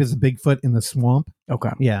skunk ape is a Bigfoot in the swamp.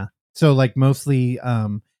 Okay. Yeah. So mostly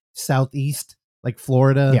southeast, like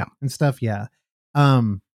Florida and stuff. Yeah.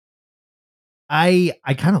 I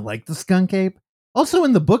kind of like the skunk ape. Also,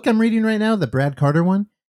 in the book I'm reading right now, the Brad Carter one,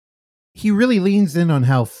 he really leans in on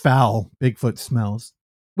how foul Bigfoot smells.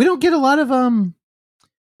 We don't get a lot of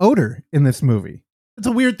odor in this movie. It's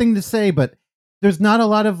a weird thing to say, but there's not a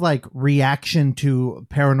lot of reaction to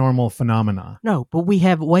paranormal phenomena. No, but we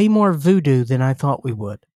have way more voodoo than I thought we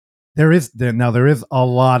would. There is a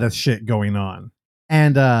lot of shit going on.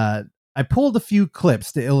 And I pulled a few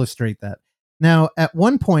clips to illustrate that. Now, at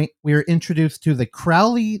one point, we are introduced to the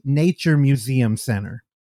Crowley Nature Museum Center.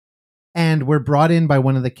 And we're brought in by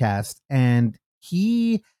one of the cast. And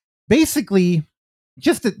he basically,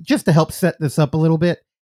 just to help set this up a little bit,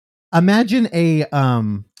 imagine a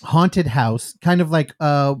haunted house, kind of like,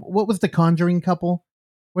 what was the Conjuring couple?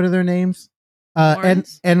 What are their names? Ed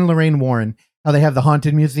and Lorraine Warren. How they have the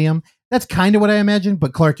haunted museum. That's kind of what I imagined.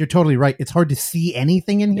 But Clark, you're totally right. It's hard to see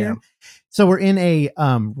anything in here. Yeah. So we're in a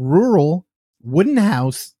rural wooden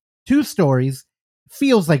house, 2 stories,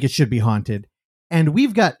 feels like it should be haunted. And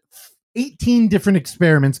we've got 18 different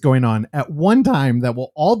experiments going on at one time that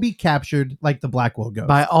will all be captured like the Blackwell Ghost.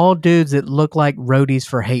 By all dudes that look like roadies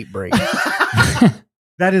for Hatebreed.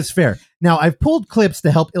 That is fair. Now, I've pulled clips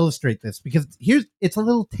to help illustrate this, because it's a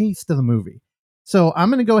little taste of the movie. So I'm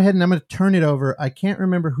going to go ahead and I'm going to turn it over. I can't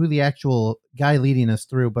remember who the actual guy leading us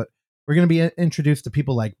through, but we're going to be introduced to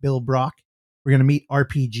people like Bill Brock. We're going to meet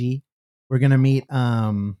RPG. We're going to meet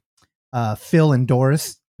Phil and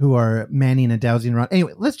Doris, who are manning and dowsing around.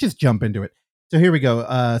 Anyway, let's just jump into it. So here we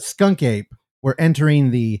go. Skunk Ape. We're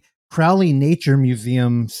entering the Crowley Nature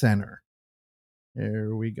Museum Center.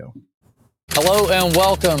 There we go. Hello and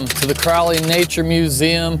welcome to the Crowley Nature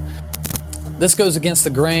Museum. This goes against the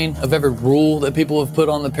grain of every rule that people have put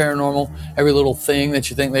on the paranormal, every little thing that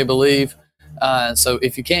you think they believe. So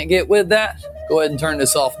if you can't get with that, go ahead and turn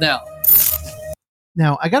this off now.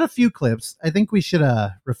 Now, I got a few clips. I think we should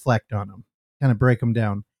reflect on them, kind of break them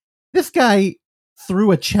down. This guy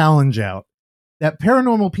threw a challenge out that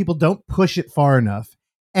paranormal people don't push it far enough.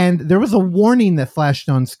 And there was a warning that flashed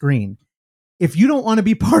on screen. If you don't want to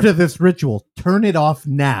be part of this ritual, turn it off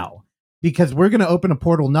now, because we're going to open a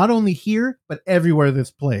portal not only here, but everywhere this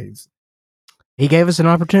plays. He gave us an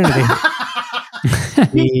opportunity.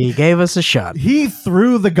 He gave us a shot. He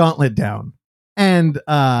threw the gauntlet down. And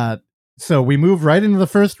so we move right into the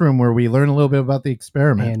first room where we learn a little bit about the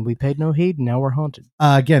experiment. And we paid no heed, and now we're haunted.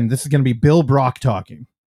 Again, this is going to be Bill Brock talking.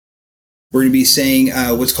 We're going to be saying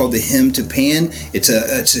what's called the hymn to Pan. It's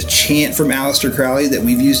a chant from Aleister Crowley that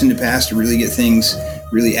we've used in the past to really get things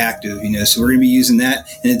really active, So we're going to be using that.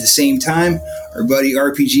 And at the same time, our buddy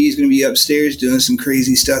RPG is going to be upstairs doing some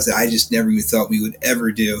crazy stuff that I just never even thought we would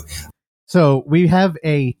ever do. So we have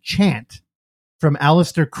a chant from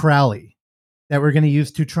Aleister Crowley that we're going to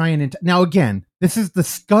use to try and... Now, again, this is the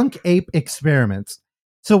Skunk Ape experiments.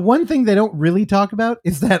 So one thing they don't really talk about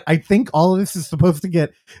is that I think all of this is supposed to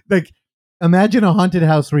get... Imagine a haunted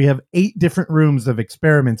house where you have 8 different rooms of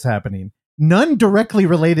experiments happening, none directly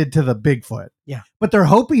related to the Bigfoot. Yeah. But they're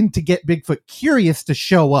hoping to get Bigfoot curious to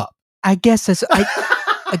show up. I guess that's...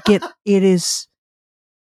 Again, it is...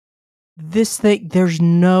 This thing, there's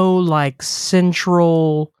no,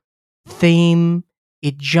 central theme.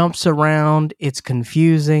 It jumps around. It's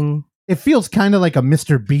confusing. It feels kind of like a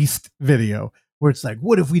Mr. Beast video, where it's like,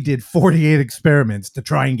 what if we did 48 experiments to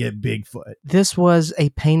try and get Bigfoot? This was a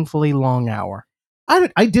painfully long hour.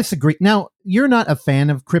 I disagree. Now, you're not a fan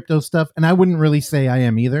of crypto stuff, and I wouldn't really say I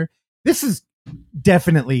am either. This is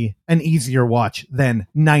definitely an easier watch than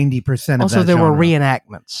 90% of Also, that there genre. were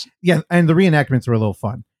reenactments. Yeah, and the reenactments were a little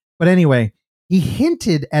fun. But anyway, he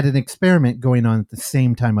hinted at an experiment going on at the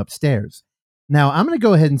same time upstairs. Now, I'm going to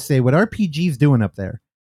go ahead and say what RPG's doing up there,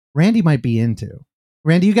 Randy might be into.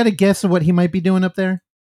 Randy, you got a guess of what he might be doing up there?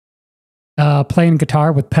 Playing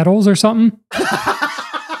guitar with pedals or something?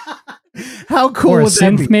 How cool Or a would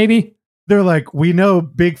that be? synth, maybe? They're like, we know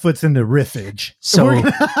Bigfoot's into riffage. So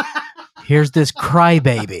here's this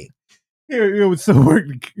crybaby.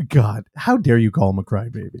 God, how dare you call him a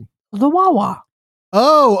crybaby? The Wawa.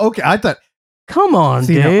 Oh, okay. I thought Come on,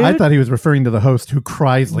 See, dude. no, I thought he was referring to the host who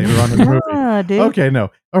cries later on in the movie. Nah, dude. Okay, no.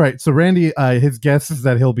 All right, so Randy, his guess is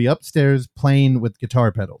that he'll be upstairs playing with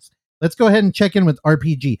guitar pedals. Let's go ahead and check in with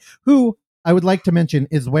RPG, who I would like to mention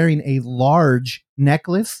is wearing a large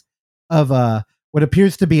necklace of what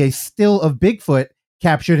appears to be a still of Bigfoot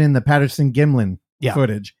captured in the Patterson-Gimlin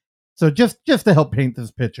footage. So just to help paint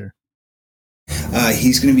this picture.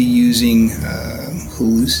 He's going to be using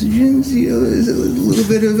hallucinogens, a little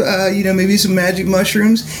bit of, maybe some magic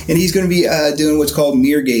mushrooms, and he's going to be doing what's called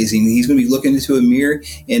mirror gazing. He's going to be looking into a mirror,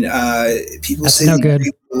 and people That's say no that good.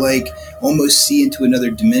 people, almost see into another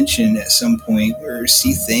dimension at some point, or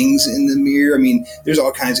see things in the mirror. I mean, there's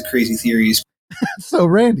all kinds of crazy theories. So,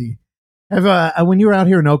 Randy, have when you were out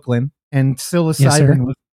here in Oakland and psilocybin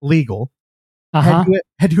was legal,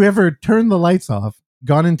 had you ever turned the lights off,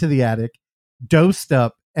 gone into the attic, dosed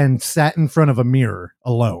up, and sat in front of a mirror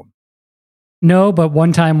alone? No, but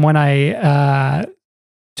one time when I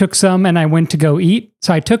took some and I went to go eat,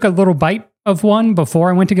 so I took a little bite of one before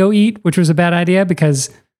I went to go eat, which was a bad idea because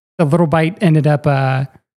the little bite ended up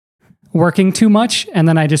working too much. And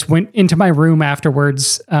then I just went into my room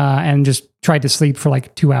afterwards and just tried to sleep for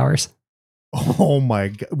like 2 hours. Oh my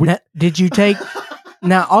God. Did you take...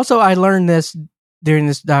 Now, also, I learned this during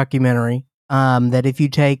this documentary, that if you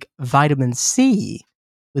take vitamin C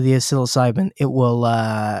with the psilocybin, it will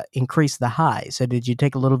increase the high. So did you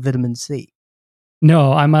take a little vitamin C?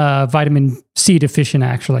 No, I'm a vitamin C deficient,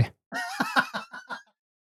 actually.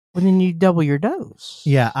 Well, then you double your dose.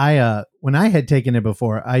 Yeah, I when I had taken it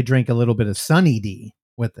before, I drank a little bit of Sunny D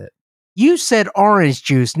with it. You said orange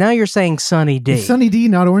juice. Now you're saying Sunny D. Is Sunny D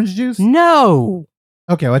not orange juice? No.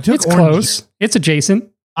 Okay, well, I took It's orange close. juice. It's adjacent.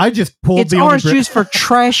 I just pulled It's the orange only juice for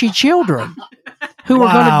trashy children who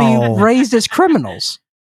are going to be raised as criminals.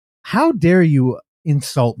 How dare you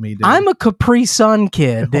insult me, dude? I'm a Capri Sun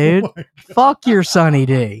kid, dude. Oh my Fuck your Sunny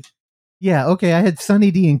D. Yeah, okay, I had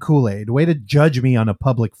Sunny D and Kool-Aid. Way to judge me on a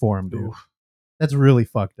public forum, dude. That's really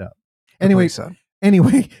fucked up. Anyway, Capri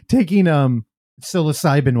Sun. taking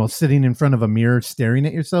psilocybin while sitting in front of a mirror staring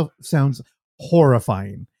at yourself sounds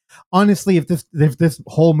horrifying. Honestly, if this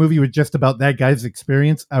whole movie was just about that guy's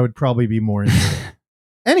experience, I would probably be more into it.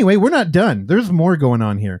 Anyway, we're not done. There's more going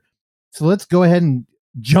on here. So let's go ahead and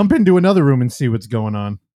jump into another room and see what's going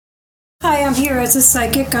on. Hi, I'm here as a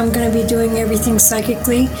psychic. I'm going to be doing everything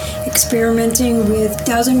psychically, experimenting with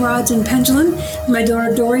dowsing rods and pendulum. My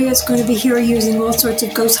daughter Doria is going to be here using all sorts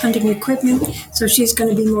of ghost hunting equipment, so she's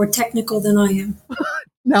going to be more technical than I am.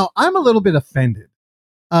 Now, I'm a little bit offended.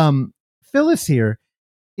 Phyllis here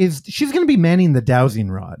she's going to be manning the dowsing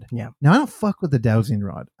rod. Yeah. Now, I don't fuck with the dowsing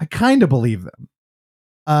rod. I kind of believe them.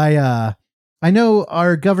 I know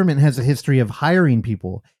our government has a history of hiring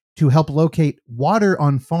people to help locate water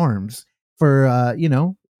on farms for,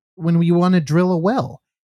 when we want to drill a well.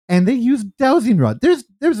 And they use dowsing rod. There's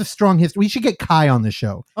a strong history. We should get Kai on the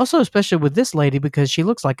show. Also, especially with this lady, because she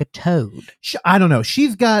looks like a toad. I don't know.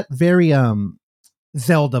 She's got very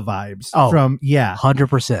Zelda vibes. Oh, from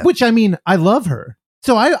 100%. Which, I mean, I love her.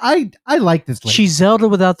 So I like this lady. She's Zelda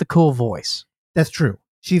without the cool voice. That's true.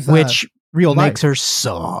 She's which real makes life. her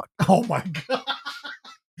suck. Oh my god.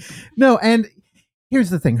 No, and here's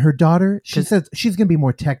the thing. Her daughter, she says she's going to be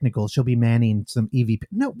more technical. She'll be manning some EVP.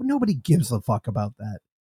 No, nobody gives a fuck about that.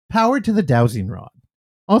 Power to the dowsing rod.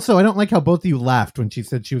 Also, I don't like how both of you laughed when she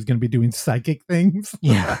said she was going to be doing psychic things.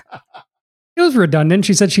 Yeah. It was redundant.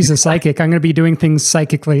 She said she's a psychic. I'm going to be doing things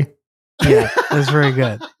psychically. Yeah, that's very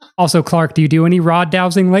good. Also, Clark, do you do any rod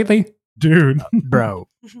dowsing lately? Dude. Bro.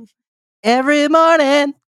 Every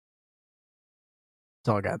morning. That's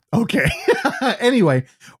all I got. Okay. Anyway,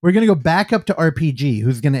 we're going to go back up to RPG,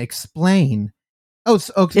 who's going to explain. Oh,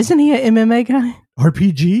 so, okay. Isn't he an MMA guy?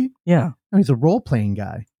 RPG? Yeah. No, he's a role-playing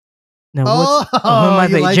guy. No, what am I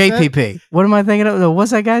thinking? like JPP. that? What am I thinking of?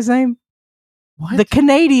 What's that guy's name? What? The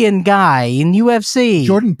Canadian guy in UFC.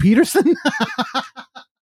 Jordan Peterson?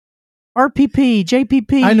 RPP,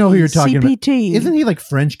 JPP. I know who you're talking about. CPT. Isn't he like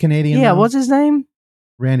French Canadian? Yeah, though? what's his name?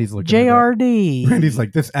 Randy's looking it up. JRD. Randy's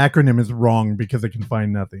like, this acronym is wrong because I can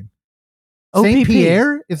find nothing. OPP. Saint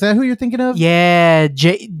Pierre? Is that who you're thinking of? Yeah,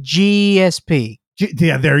 GSP.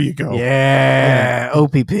 Yeah, there you go. Yeah,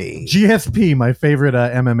 OPP. GSP, my favorite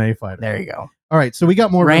MMA fighter. There you go. All right, so we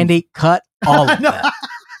got more. Randy, cut all of No.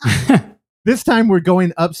 that. This time we're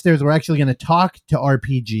going upstairs. We're actually going to talk to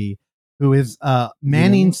RPG, who is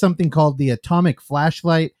manning something called the Atomic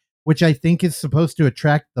Flashlight, which I think is supposed to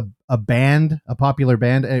attract a popular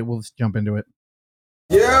band. Hey, we'll just jump into it.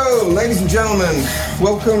 Yo, ladies and gentlemen,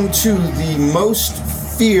 welcome to the most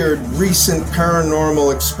feared recent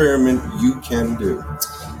paranormal experiment you can do.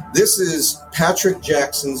 This is Patrick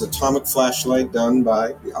Jackson's Atomic Flashlight done by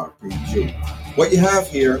the RPG. What you have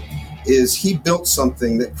here is he built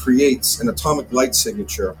something that creates an atomic light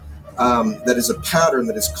signature that is a pattern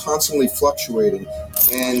that is constantly fluctuating.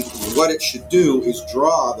 And what it should do is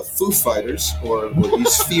draw the Foo Fighters or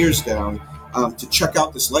these spheres down to check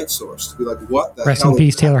out this light source. To be like, what the Rest hell in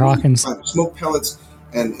peace, Taylor Hawkins. Smoke pellets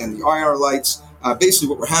and the IR lights. Basically,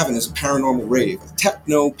 what we're having is a paranormal rave, a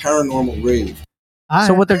techno paranormal rave.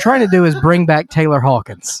 So what they're trying to do is bring back Taylor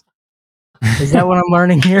Hawkins. Is that what I'm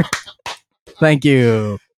learning here? Thank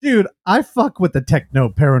you. Dude, I fuck with the techno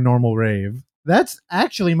paranormal rave. That's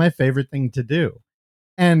actually my favorite thing to do.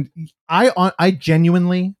 And I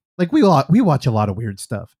genuinely, like, we watch a lot of weird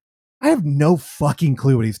stuff. I have no fucking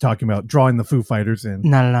clue what he's talking about, drawing the Foo Fighters in.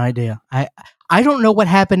 Not an idea. I don't know what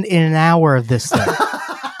happened in an hour of this thing.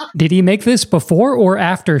 Did he make this before or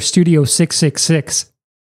after Studio 666?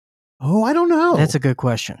 Oh, I don't know. That's a good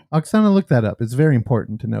question. Oksana, look that up. It's very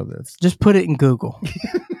important to know this. Just put it in Google.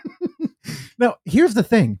 Now, here's the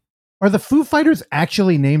thing. Are the Foo Fighters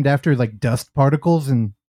actually named after, like, dust particles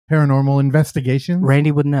and paranormal investigations?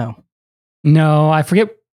 Randy would know. No, I forget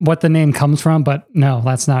what the name comes from, but no,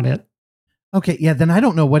 that's not it. Okay, yeah, then I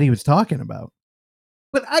don't know what he was talking about.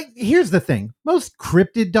 But here's the thing. Most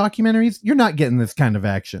cryptid documentaries, you're not getting this kind of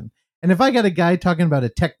action. And if I got a guy talking about a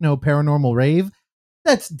techno paranormal rave,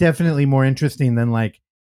 that's definitely more interesting than, like,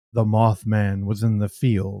 the Mothman was in the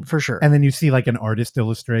field. For sure. And then you see, like, an artist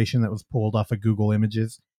illustration that was pulled off of Google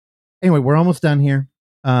Images. Anyway, we're almost done here.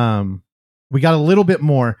 We got a little bit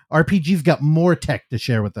more. RPG's got more tech to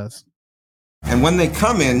share with us. And when they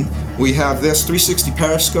come in, we have this 360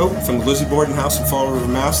 periscope from the Lizzie Borden House in Fall River,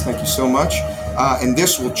 Mass. Thank you so much. And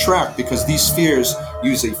this will track because these spheres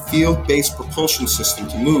use a field-based propulsion system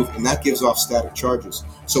to move, and that gives off static charges.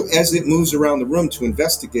 So as it moves around the room to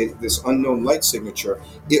investigate this unknown light signature,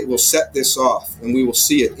 it will set this off, and we will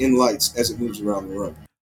see it in lights as it moves around the room.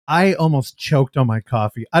 I almost choked on my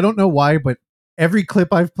coffee. I don't know why, but every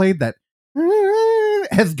clip I've played that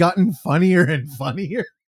has gotten funnier and funnier.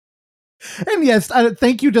 And yes,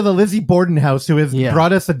 thank you to the Lizzie Borden house who has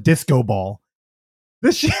brought us a disco ball.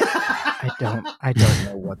 This I don't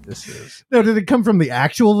know what this is. No, did it come from the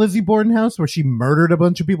actual Lizzie Borden house where she murdered a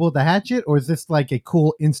bunch of people with a hatchet, or is this like a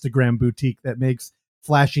cool Instagram boutique that makes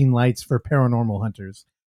flashing lights for paranormal hunters?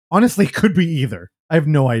 Honestly, it could be either. I have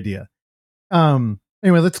no idea.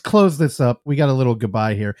 Anyway, let's close this up. We got a little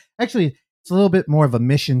goodbye here. Actually, it's a little bit more of a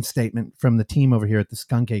mission statement from the team over here at the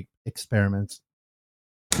Skunk Ape Experiments.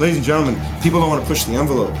 Ladies and gentlemen, people don't want to push the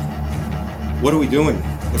envelope. What are we doing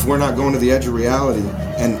if we're not going to the edge of reality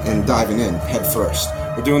and diving in head first?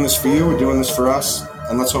 We're doing this for you, we're doing this for us,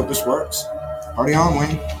 and let's hope this works. Party on,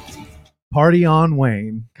 Wayne. Party on,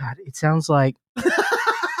 Wayne. God, it sounds like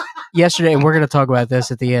yesterday, and we're going to talk about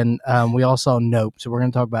this at the end. We all saw Nope, so we're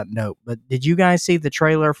going to talk about Nope. But did you guys see the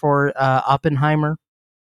trailer for Oppenheimer?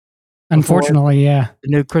 Unfortunately, yeah. The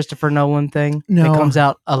new Christopher Nolan thing? No. It comes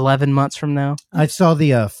out 11 months from now. I saw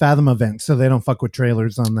the Fathom event, so they don't fuck with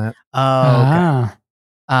trailers on that. Oh,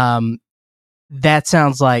 okay. That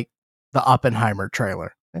sounds like the Oppenheimer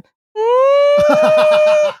trailer.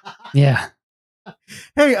 Yeah.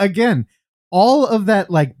 Hey, again, all of that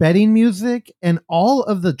like betting music and all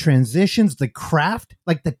of the transitions, the craft,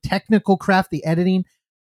 like the technical craft, the editing,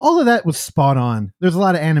 all of that was spot on. There's a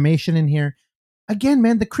lot of animation in here. Again,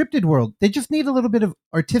 man, the cryptid world, they just need a little bit of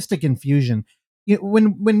artistic infusion. You know,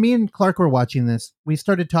 when me and Clark were watching this, we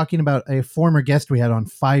started talking about a former guest we had on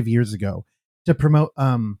 5 years ago to promote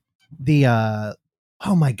the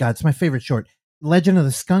oh my god, it's my favorite short, Legend of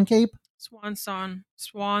the Skunk Ape. Swan song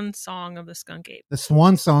of the Skunk Ape. The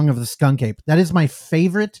Swan Song of the Skunk Ape. That is my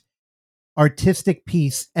favorite artistic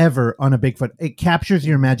piece ever on a Bigfoot. It captures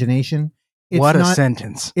your imagination. What a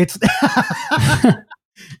sentence. It's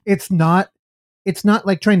it's not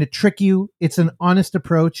like trying to trick you. It's an honest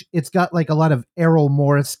approach. It's got like a lot of Errol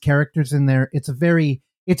Morris characters in there. It's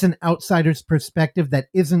an outsider's perspective that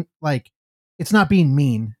isn't like, it's not being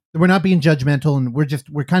mean. We're not being judgmental, and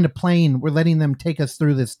we're kind of playing, we're letting them take us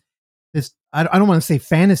through this I don't want to say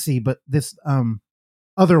fantasy, but this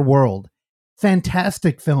other world.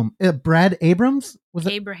 Fantastic film. Brad Abrams? Was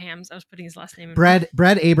it? Abrahams. I was putting his last name in.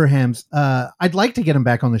 Brad Abrahams. I'd like to get him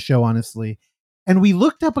back on the show, honestly. And we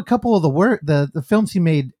looked up a couple of the films he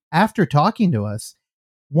made after talking to us.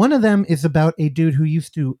 One of them is about a dude who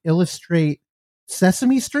used to illustrate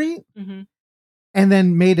Sesame Street and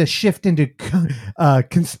then made a shift into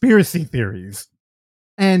conspiracy theories.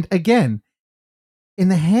 And again, in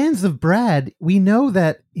the hands of Brad, we know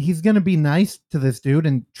that he's going to be nice to this dude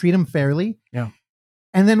and treat him fairly. Yeah.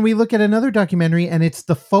 And then we look at another documentary, and it's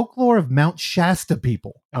the folklore of Mount Shasta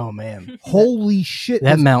people. Oh, man. Holy shit.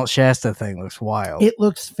 That Mount Shasta thing looks wild. It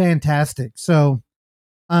looks fantastic. So,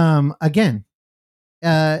 again,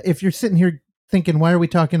 if you're sitting here thinking, why are we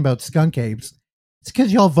talking about skunk apes? It's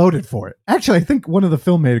because y'all voted for it. Actually, I think one of the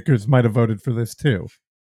filmmakers might have voted for this too.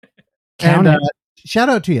 Count And it. shout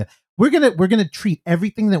out to you. We're gonna treat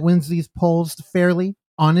everything that wins these polls fairly,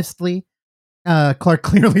 honestly. Clark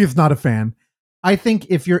clearly is not a fan. I think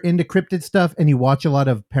if you're into cryptid stuff and you watch a lot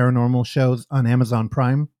of paranormal shows on Amazon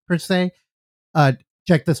Prime per se,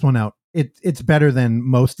 check this one out. It's better than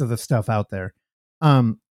most of the stuff out there.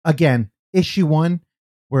 Again, issue 1,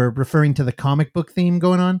 we're referring to the comic book theme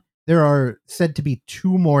going on. There are said to be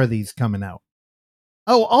 2 more of these coming out.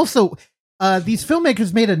 Oh, also, these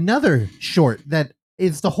filmmakers made another short that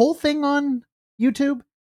is the whole thing on YouTube.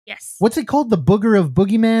 Yes. What's it called? The Booger of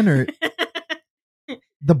Boogeyman, or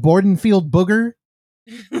the Bordenfield Booger?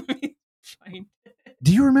 Fine.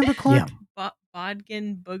 Do you remember, Clark? Yeah.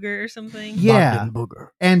 Bodkin Booger or something? Yeah. Booger.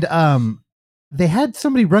 And they had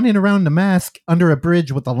somebody running around a mask under a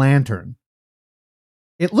bridge with a lantern.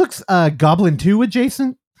 It looks Goblin 2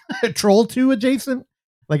 adjacent, Troll 2 adjacent,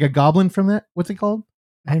 like a goblin from that. What's it called?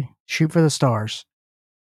 Hey, shoot for the stars.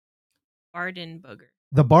 Barden Booger.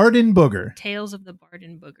 The Barden Booger, Tales of the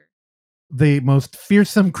Barden Booger. the most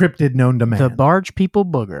fearsome cryptid known to man. The Barge People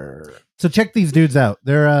Booger. So check these dudes out.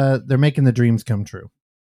 They're making the dreams come true.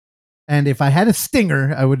 And if I had a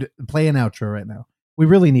stinger, I would play an outro right now. We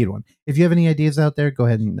really need one. If you have any ideas out there, go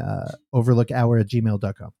ahead and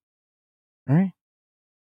overlookhour@gmail.com. All right.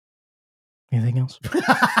 Anything else?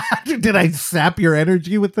 Did I sap your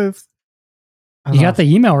energy with this? You got the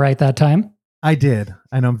email right that time. I did,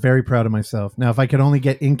 and I'm very proud of myself. Now, if I could only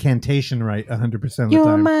get incantation right 100% of the You're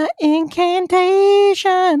time. my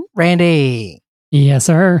incantation. Randy. Yes,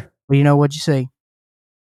 sir. Well, you know what'd you say?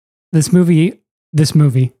 This week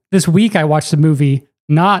I watched a movie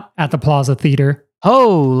not at the Plaza Theater.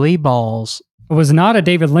 Holy balls. It was not a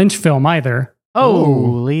David Lynch film either.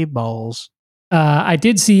 Holy balls. I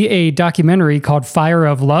did see a documentary called Fire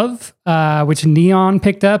of Love, which Neon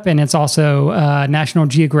picked up, and it's also a National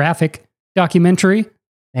Geographic documentary.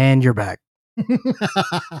 And you're back.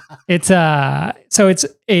 It's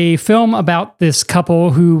a film about this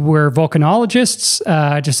couple who were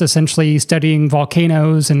volcanologists, just essentially studying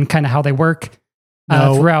volcanoes and kind of how they work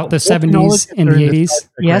throughout the 70s and the 80s.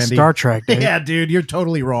 Yeah, Star Trek. Dude. Yeah, dude, you're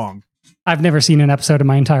totally wrong. I've never seen an episode in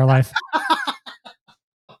my entire life.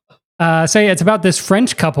 It's about this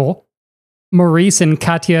French couple, Maurice and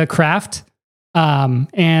Katia Kraft,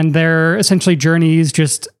 and their essentially journeys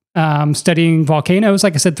just studying volcanoes,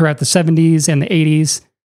 like I said, throughout the 70s and the 80s.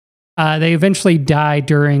 They eventually died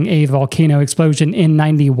during a volcano explosion in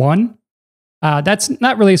 91. That's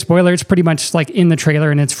not really a spoiler. It's pretty much like in the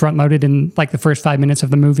trailer, and it's front loaded in like the first 5 minutes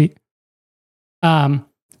of the movie.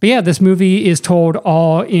 But yeah, this movie is told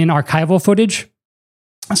all in archival footage.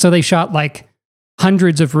 So they shot like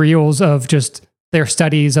hundreds of reels of just their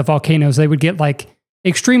studies of volcanoes. They would get like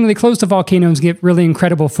extremely close to volcanoes, get really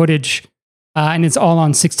incredible footage. And it's all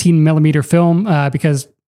on 16 millimeter film because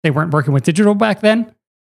they weren't working with digital back then.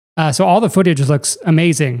 So all the footage looks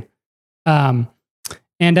amazing.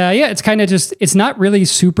 It's kind of just, it's not really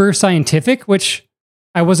super scientific, which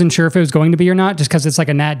I wasn't sure if it was going to be or not, just because it's like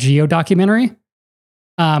a Nat Geo documentary.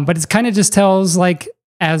 But it kind of just tells, like,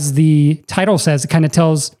 as the title says, it kind of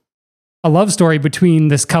tells a love story between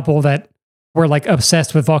this couple that were like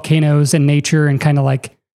obsessed with volcanoes and nature and kind of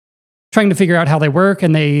like trying to figure out how they work.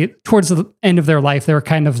 And they, towards the end of their life, they were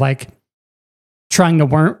kind of like trying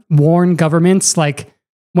to warn governments, like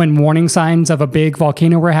when warning signs of a big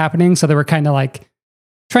volcano were happening. So they were kind of like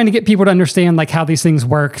trying to get people to understand like how these things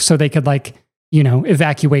work so they could like, you know,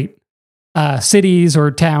 evacuate cities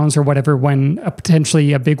or towns or whatever when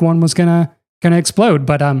potentially a big one was gonna explode.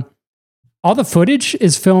 But all the footage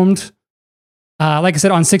is filmed, like I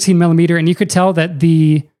said, on 16 millimeter, and you could tell that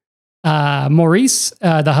the Maurice,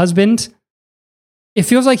 the husband, it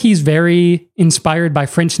feels like he's very inspired by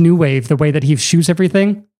French New Wave, the way that he shoots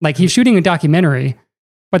everything. Like he's shooting a documentary,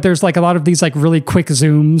 but there's like a lot of these like really quick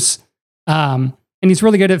zooms, and he's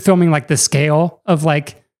really good at filming like the scale of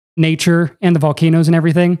like nature and the volcanoes and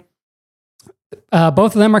everything.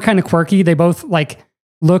 Both of them are kind of quirky. They both like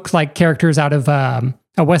look like characters out of a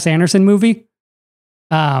Wes Anderson movie.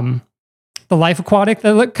 The Life Aquatic,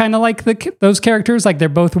 they look kind of like those characters. Like they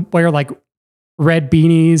both wear like red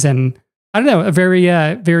beanies, and I don't know, a very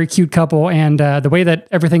very cute couple. And the way that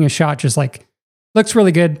everything is shot just like looks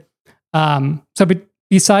really good.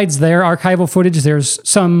 Besides their archival footage, there's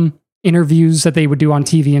some interviews that they would do on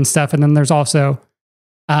TV and stuff, and then there's also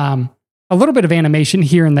a little bit of animation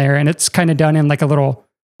here and there, and it's kind of done in like a little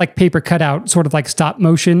like paper cutout, sort of like stop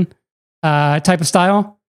motion type of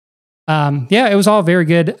style. It was all very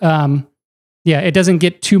good. It doesn't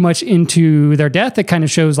get too much into their death. It kind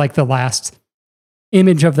of shows like the last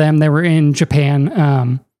image of them. They were in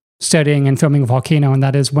Japan studying and filming a volcano, and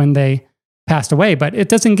that is when they passed away. But it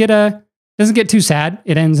doesn't get too sad.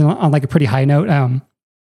 It ends on like a pretty high note.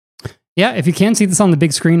 If you can see this on the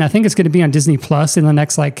big screen, I think it's going to be on Disney Plus in the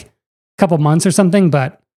next like couple months or something.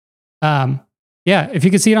 But if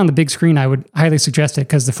you could see it on the big screen, I would highly suggest it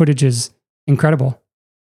because the footage is incredible.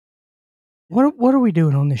 What are we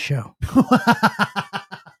doing on this show?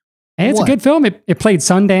 Hey, it's a good film. It played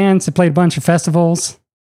Sundance. It played a bunch of festivals.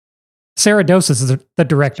 Sarah Doses is the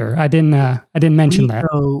director. I didn't mention that.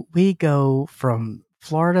 We go from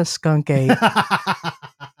Florida Skunk Ape,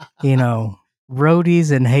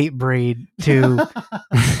 roadies and hate breed to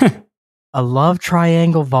a love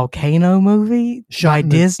triangle volcano movie by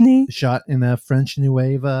Disney. Shot in a French New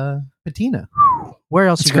Wave patina. Where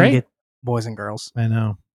else are you going to get boys and girls? I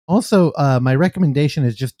know. Also, my recommendation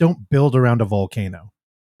is just don't build around a volcano.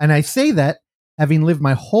 And I say that having lived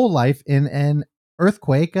my whole life in an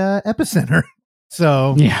earthquake epicenter.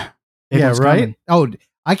 So yeah, right. Coming. Oh,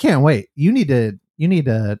 I can't wait. You need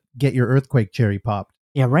to get your earthquake cherry popped.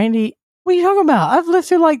 Yeah, Randy, what are you talking about? I've lived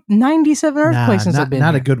through like 97 earthquakes since I've been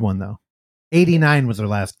Not here. a good one though. 89 was our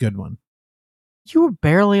last good one. You were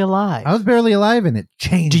barely alive. I was barely alive and it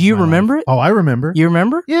changed. Do you remember it? Oh, I remember. You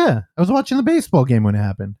remember? Yeah. I was watching the baseball game when it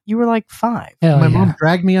happened. You were like 5. My mom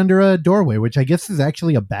dragged me under a doorway, which I guess is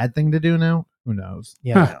actually a bad thing to do now. Who knows?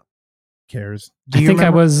 Yeah. Who cares? I think I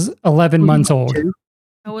was 11 months old.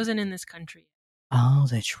 I wasn't in this country. Oh,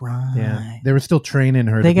 that's right. Yeah. They were still training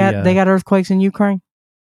her. They got earthquakes in Ukraine?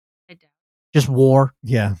 I doubt. Just war.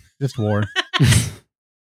 Yeah. Just war.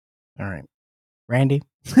 All right. Randy?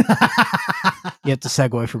 You have to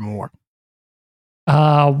segue from war.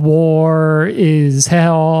 War is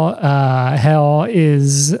hell. Hell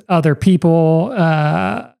is other people.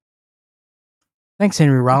 Thanks,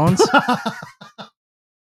 Henry Rollins.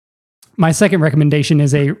 My second recommendation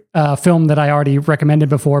is a film that I already recommended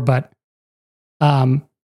before, but I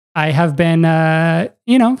have been,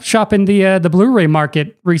 shopping the Blu-ray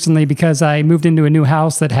market recently because I moved into a new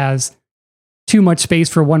house that has too much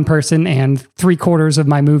space for one person, and 3/4 of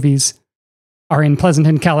my movies are in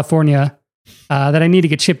Pleasanton, California, that I need to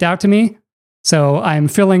get shipped out to me. So I'm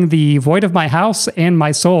filling the void of my house and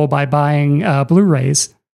my soul by buying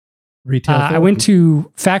Blu-rays. Retail. I went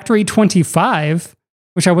to Factory 25,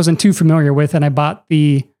 which I wasn't too familiar with, and I bought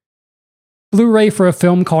the Blu-ray for a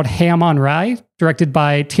film called Ham on Rye, directed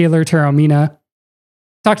by Taylor Taormina.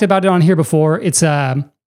 Talked about it on here before. It's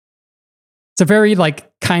a very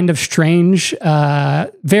like kind of strange,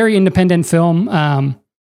 very independent film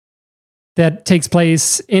that takes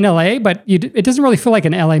place in LA, but it doesn't really feel like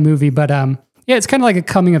an LA movie. But yeah, it's kind of like a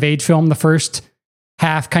coming of age film. The first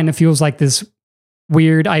half kind of feels like this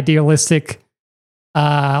weird, idealistic,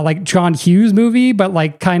 like John Hughes movie, but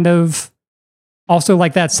like kind of also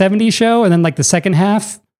like that 70s show. And then like the second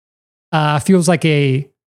half feels like a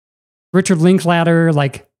Richard Linklater,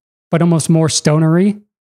 like, but almost more stonery.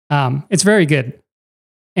 It's very good.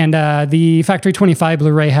 And the Factory 25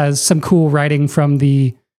 Blu-ray has some cool writing from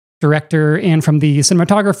the director and from the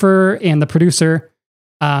cinematographer and the producer.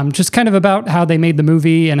 Just kind of about how they made the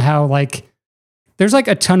movie and how like there's like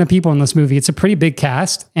a ton of people in this movie. It's a pretty big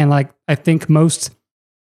cast. And like, I think most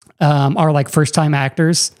are like first time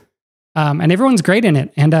actors. And everyone's great in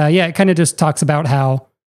it. And yeah, it kind of just talks about how,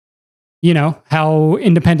 how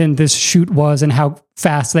independent this shoot was and how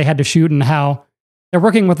fast they had to shoot and how they're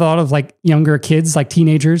working with a lot of like younger kids, like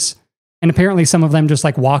teenagers. And apparently some of them just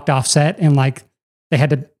like walked off set and like they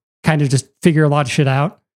had to kind of just figure a lot of shit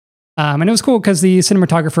out. And it was cool because the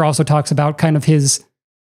cinematographer also talks about kind of his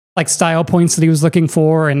like style points that he was looking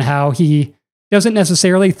for and how he doesn't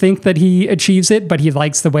necessarily think that he achieves it, but he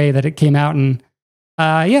likes the way that it came out. And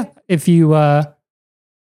yeah, if you, I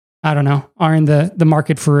don't know, are in the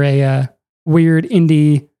market for a weird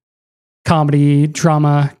indie comedy,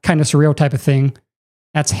 drama, kind of surreal type of thing,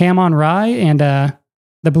 that's Ham on Rye. And the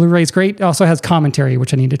Blu-ray is great. It also has commentary,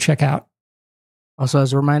 which I need to check out. Also,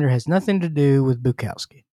 as a reminder, has nothing to do with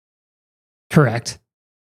Bukowski. Correct.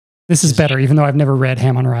 This is better, even though I've never read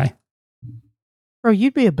Ham on Rye. Bro,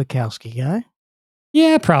 you'd be a Bukowski guy.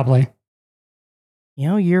 Yeah, probably.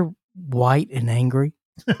 You're white and angry.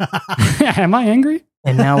 Am I angry?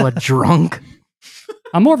 And now a drunk.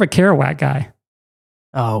 I'm more of a Kerouac guy.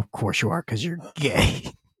 Oh, of course you are, because you're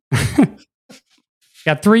gay.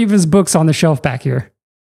 Got 3 of his books on the shelf back here.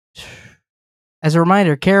 As a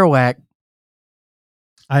reminder, Kerouac.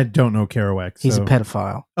 I don't know Kerouac. He's a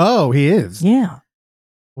pedophile. Oh, he is? Yeah.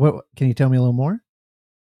 What? Can you tell me a little more?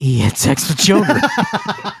 He had sex with children.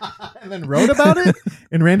 And then wrote about it?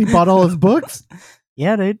 And Randy bought all his books?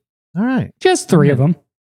 Yeah, dude. All right. Just 3 of them.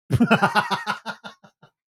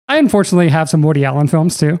 I unfortunately have some Woody Allen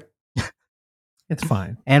films too. It's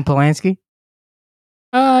fine. And Polanski?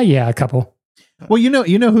 Yeah, a couple. Well, you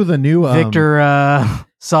know who the new Victor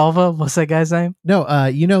Salva, what's that guy's name? No,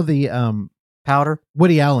 the Powder?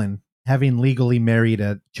 Woody Allen having legally married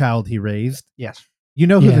a child he raised. Yes. You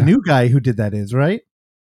know who the new guy who did that is, right?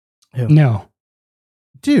 Who? No.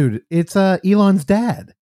 Dude, it's Elon's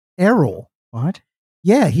dad, Errol. What?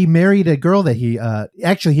 Yeah, he married a girl that he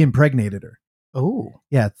he impregnated her. Oh.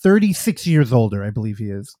 Yeah, 36 years older, I believe he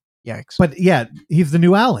is. Yikes. But yeah, he's the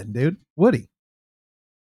new Allen, dude. Woody.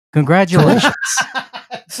 Congratulations.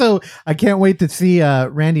 So I can't wait to see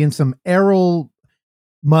Randy in some Errol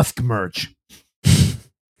Musk merch.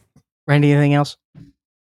 Randy, anything else?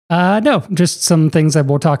 No, just some things that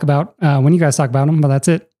we'll talk about when you guys talk about them, but that's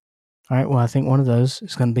it. All right, well, I think one of those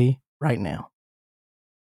is going to be right now.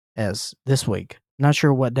 As this week. Not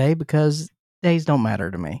sure what day, because days don't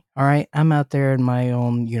matter to me. All right, I'm out there in my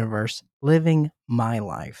own universe, living my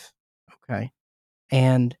life. Okay.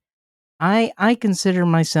 And I consider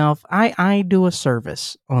myself, I do a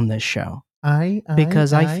service on this show.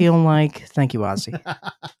 Because I feel like, thank you, Ozzy.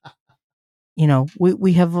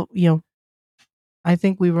 We have, I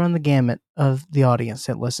think we run the gamut of the audience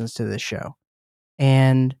that listens to this show.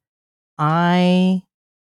 And I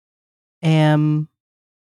am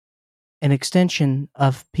an extension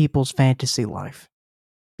of people's fantasy life.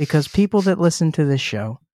 Because people that listen to this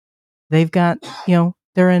show, they've got,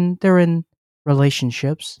 they're in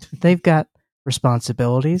relationships. They've got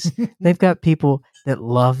responsibilities. They've got people that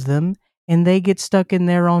love them, and they get stuck in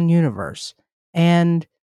their own universe. And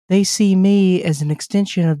they see me as an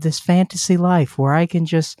extension of this fantasy life where I can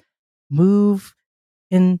just move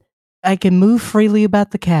freely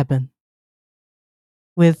about the cabin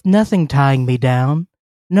with nothing tying me down,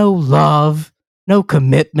 no love, no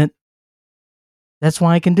commitment. That's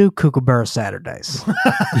why I can do Kookaburra Saturdays.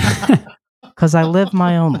 Because I live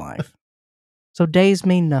my own life. So days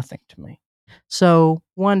mean nothing to me. So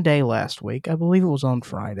one day last week, I believe it was on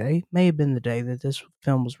Friday, may have been the day that this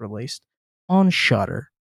film was released, on Shudder,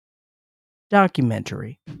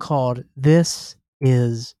 documentary called This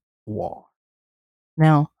Is Gwar.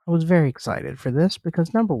 Now, I was very excited for this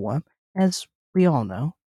because number one, as we all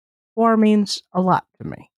know, Gwar means a lot to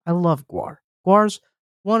me. I love Gwar. Gwar's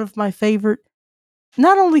one of my favorite,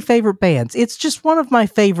 not only favorite bands, it's just one of my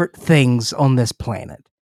favorite things on this planet.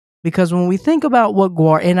 Because when we think about what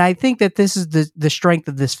Gwar, and I think that this is the strength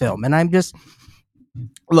of this film, and I'm just,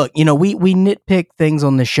 look, we nitpick things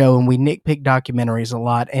on the show and we nitpick documentaries a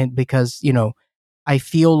lot, and because, I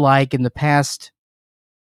feel like in the past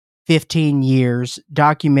 15 years,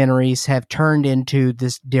 documentaries have turned into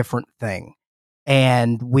this different thing.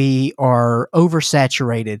 And we are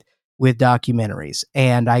oversaturated with documentaries.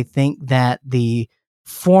 And I think that the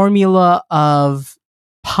formula of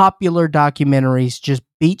popular documentaries just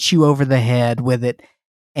beats you over the head with it,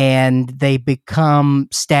 and they become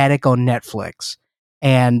static on Netflix.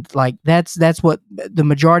 And like that's what the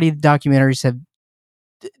majority of the documentaries have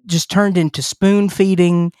just turned into, spoon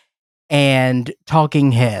feeding and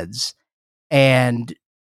talking heads. And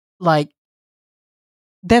like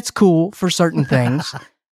that's cool for certain things.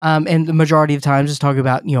 And the majority of times is talking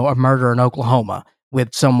about, a murder in Oklahoma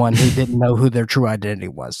with someone who didn't know who their true identity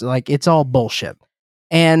was. Like, it's all bullshit.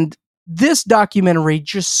 And this documentary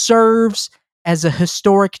just serves as a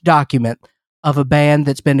historic document of a band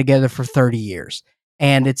that's been together for 30 years.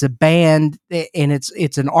 And it's a band, and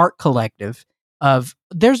it's an art collective of,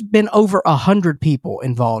 there's been over 100 people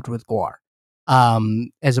involved with Gwar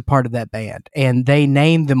as a part of that band. And they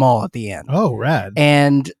named them all at the end. Oh, rad.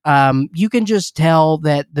 And you can just tell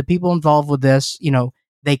that the people involved with this,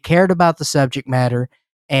 they cared about the subject matter,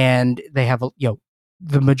 and they have,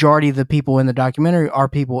 the majority of the people in the documentary are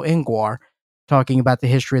people in Gwar talking about the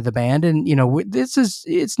history of the band. And,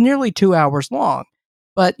 it's nearly 2 hours long,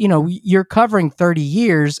 but, you're covering 30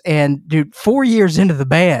 years, and dude, 4 years into the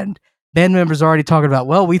band members are already talking about,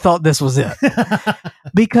 well, we thought this was it.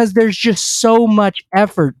 Because there's just so much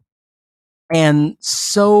effort, and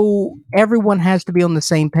so everyone has to be on the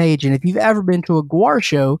same page. And if you've ever been to a Gwar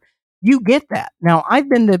show, you get that. Now, I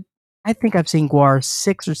think I've seen Gwar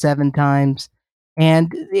 6 or 7 times.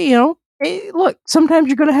 And, look, sometimes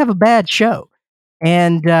you're going to have a bad show.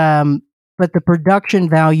 And, but the production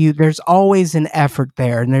value, there's always an effort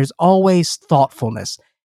there, and there's always thoughtfulness.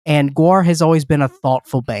 And Gwar has always been a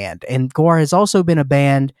thoughtful band. And Gwar has also been a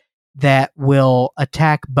band that will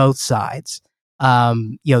attack both sides.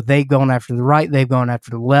 They've gone after the right, they've gone after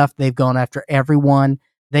the left, they've gone after everyone.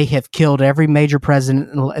 They have killed every major president.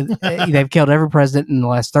 They've killed every president in the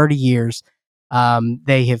last 30 years.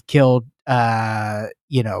 They have killed,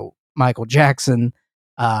 Michael Jackson,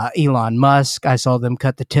 Elon Musk. I saw them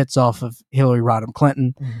cut the tits off of Hillary Rodham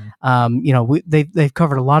Clinton. Mm-hmm. They've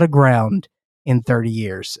covered a lot of ground in 30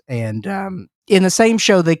 years. And in the same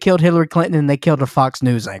show, they killed Hillary Clinton and they killed a Fox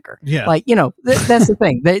News anchor. Yeah. Like, that's the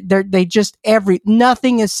thing. They just,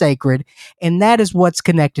 nothing is sacred. And that is what's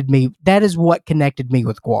connected me. That is what connected me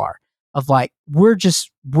with Gwar. Of like, we're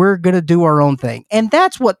going to do our own thing. And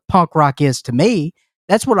that's what punk rock is to me.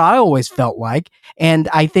 That's what I always felt like. And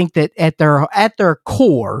I think that at their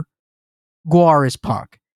core, Gwar is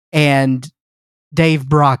punk. And Dave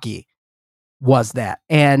Brockie was that.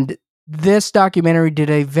 And this documentary did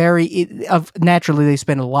naturally they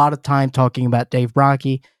spent a lot of time talking about Dave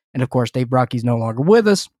Brockie, and of course Dave Brockie's no longer with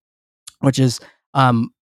us, which is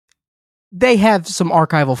they have some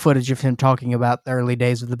archival footage of him talking about the early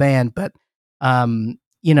days of the band, but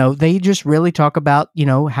they just really talk about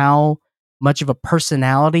how much of a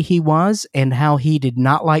personality he was and how he did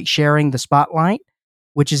not like sharing the spotlight,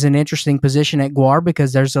 which is an interesting position at Gwar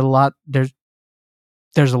because there's a lot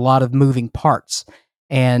of moving parts.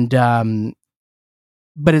 And,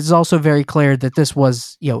 but it's also very clear that this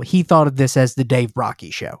was, he thought of this as the Dave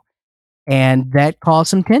Brockie show. And that caused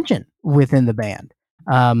some tension within the band,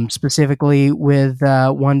 specifically with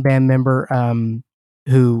one band member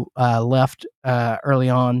who left early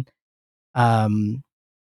on,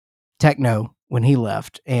 Techno, when he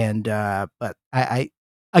left. And, but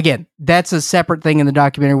again, that's a separate thing in the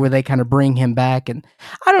documentary where they kind of bring him back. And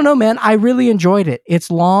I don't know, man, I really enjoyed it.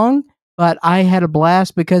 It's long, but I had a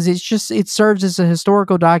blast because it serves as a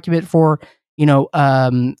historical document for,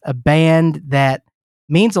 a band that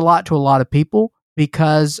means a lot to a lot of people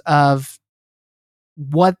because of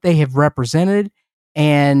what they have represented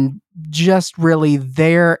and just really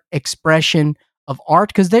their expression of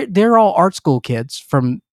art. Cause they're all art school kids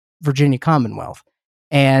from Virginia Commonwealth.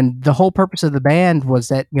 And the whole purpose of the band was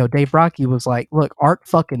that, Dave Rocky was like, look, art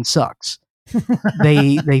fucking sucks.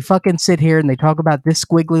 They fucking sit here and they talk about this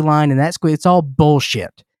squiggly line and that squiggly. It's all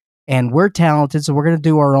bullshit. And we're talented, so we're going to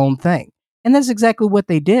do our own thing. And that's exactly what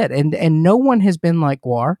they did. And no one has been like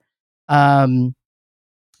Gwar.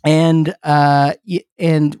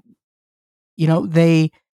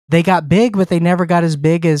 They got big, but they never got as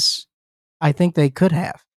big as I think they could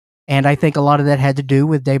have. And I think a lot of that had to do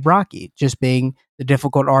with Dave Rocky just being the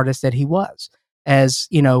difficult artist that he was. As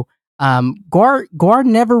Gwar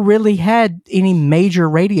never really had any major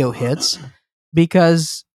radio hits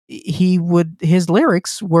because his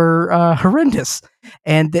lyrics were horrendous,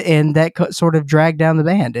 and that sort of dragged down the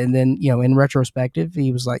band. And then in retrospective,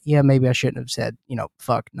 he was like, yeah, maybe I shouldn't have said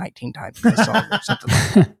fuck 19 times in the song or something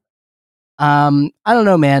like that. I don't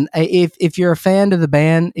know, man. If you're a fan of the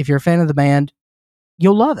band,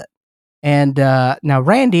 you'll love it. And now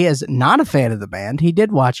Randy is not a fan of the band. He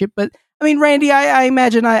did watch it, but I mean, Randy, I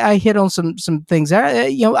imagine I hit on some things there.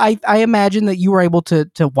 I imagine that you were able to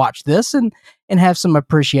watch this and have some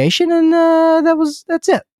appreciation, and that's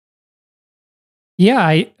it. Yeah,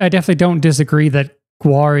 I definitely don't disagree that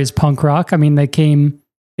Gwar is punk rock. I mean, they came,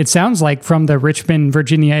 it sounds like, from the Richmond,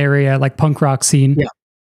 Virginia area, like punk rock scene. Yeah.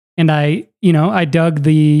 And I dug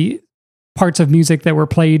the parts of music that were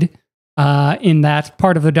played in that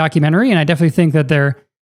part of the documentary. And I definitely think that their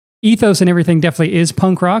ethos and everything definitely is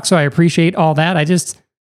punk rock. So I appreciate all that. I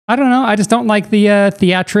don't know. I just don't like the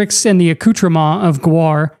theatrics and the accoutrement of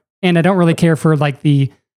Gwar. And I don't really care for like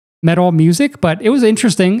the metal music, but it was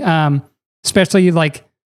interesting. Especially like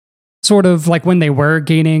sort of like when they were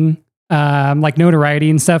gaining like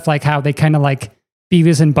notoriety and stuff, like how they kind of like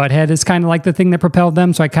Beavis and Butthead is kind of like the thing that propelled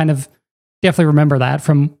them. So I kind of definitely remember that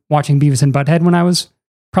from watching Beavis and Butthead when I was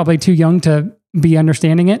probably too young to be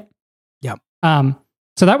understanding it. Yeah.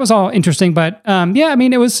 So that was all interesting, but yeah, I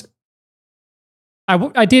mean, it was,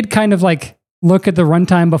 I did kind of like look at the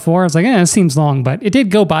runtime before. I was like, it seems long, but it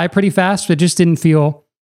did go by pretty fast. It just didn't feel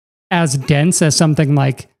as dense as something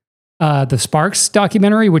like the Sparks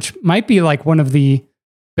documentary, which might be like one of the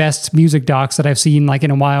best music docs that I've seen like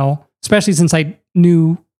in a while, especially since I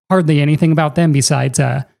knew hardly anything about them besides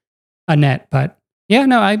Annette. But yeah,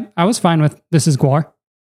 no, I was fine with This Is Gwar.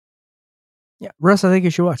 Yeah, Russ, I think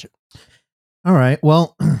you should watch it. All right.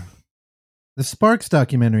 Well, the Sparks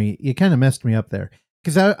documentary, you kind of messed me up there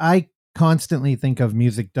because I constantly think of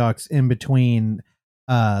music docs in between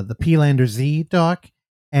the P-Lander Z doc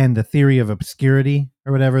and the Theory of Obscurity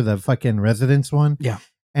or whatever, the fucking Residence one. Yeah.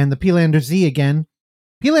 And the P-Lander Z again.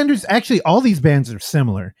 P-Landers, actually, all these bands are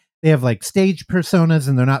similar. They have like stage personas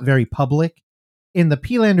and they're not very public. In the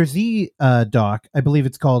P-Lander Z doc, I believe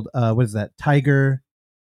it's called, what is that? Tiger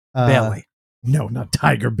Belly. No, not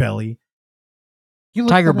Tiger Belly.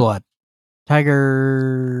 Tiger Blood.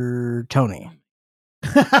 Tiger Tony.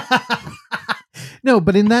 No,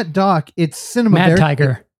 but in that doc, it's Cinema Mad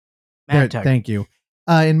Tiger. Mad Tiger. Thank you.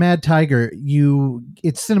 In Mad Tiger,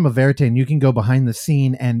 it's Cinema Verite, and you can go behind the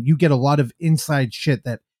scene, and you get a lot of inside shit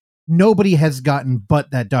that nobody has gotten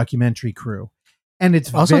but that documentary crew. And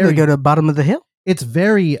it's also they go to Bottom of the Hill. It's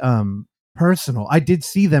very personal. I did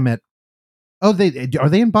see them at. Oh, are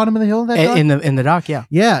they in Bottom of the Hill? That doc? In the doc, yeah.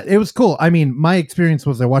 Yeah, it was cool. I mean, my experience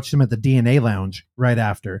was I watched them at the DNA Lounge right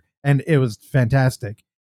after, and it was fantastic.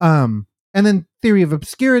 And then Theory of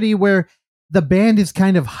Obscurity, where the band is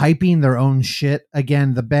kind of hyping their own shit.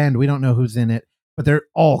 Again, the band, we don't know who's in it, but they're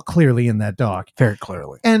all clearly in that doc. Very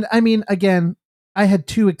clearly. And I mean, again, I had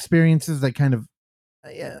two experiences that kind of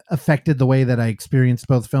affected the way that I experienced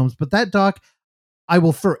both films. But that doc, I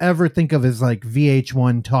will forever think of as like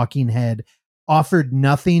VH1 talking head, offered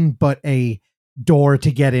nothing but a door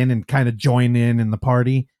to get in and kind of join in the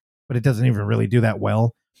party, but it doesn't even really do that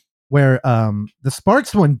well. Where the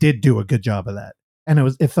Sparks one did do a good job of that, and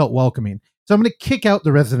it felt welcoming. So I'm going to kick out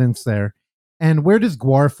the Residents there. And where does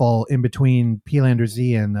Gwar fall in between P-Lander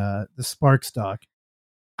Z and the Sparks doc?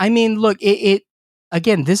 I mean, look, it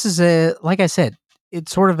again, this is like I said,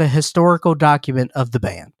 it's sort of a historical document of the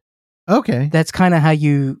band. Okay. That's kind of how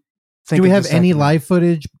you think. Do we of have the any segment. live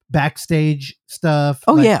footage, backstage stuff?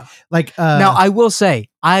 Oh, yeah. Like now, I will say,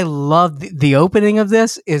 I love the opening of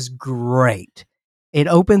this is great. It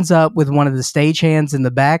opens up with one of the stagehands in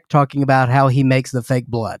the back talking about how he makes the fake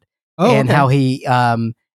blood. And okay. how he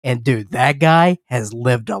and dude, that guy has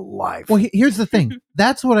lived a life. Well, here's the thing.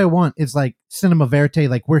 That's what I want is like Cinema Verite.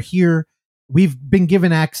 Like, we're here. We've been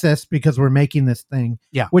given access because we're making this thing.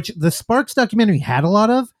 Yeah. Which the Sparks documentary had a lot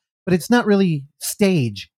of, but it's not really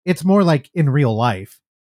stage. It's more like in real life,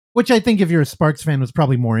 which I think if you're a Sparks fan was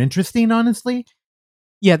probably more interesting, honestly.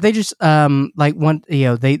 Yeah, they just like one.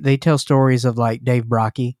 They tell stories of like Dave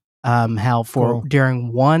Brockie, how for Cool.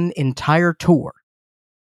 during one entire tour.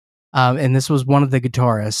 And this was one of the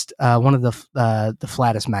guitarists, one of the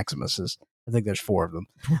Flatus Maximuses. I think there's 4 of them.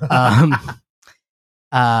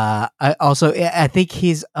 I think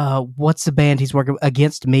he's what's the band he's working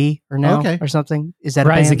Against Me or now Okay. or something? Is that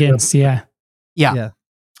Rise a band? Against, yeah. Yeah.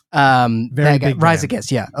 Very that guy, big Rise band.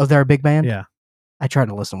 Against. Yeah. Oh, they're a big band. Yeah. I tried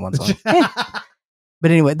to listen once. But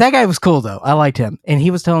anyway, that guy was cool though. I liked him, and he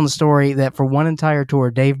was telling the story that for one entire tour,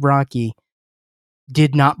 Dave Brockie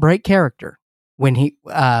did not break character when he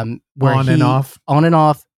On and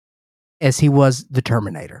off. as he was the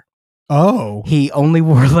Terminator. Oh. He only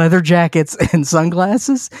wore leather jackets and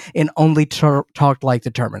sunglasses, and only talked like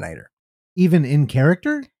the Terminator. Even in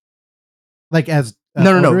character? Like as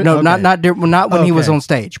No, Okay. not when he was Okay. on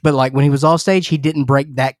stage, but like when he was off stage, he didn't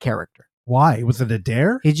break that character. Why? Was it a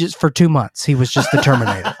dare? He just for 2 months he was just the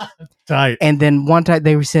Terminator. Tight. And then one time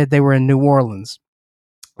they said they were in New Orleans,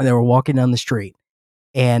 and they were walking down the street,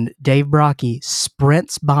 and Dave Brockie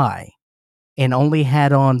sprints by, and only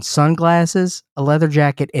had on sunglasses, a leather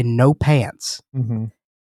jacket, and no pants, Mm-hmm.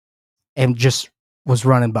 and just was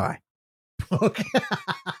running by. Okay.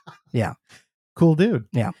 Yeah. Cool dude.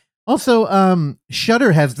 Yeah. Also,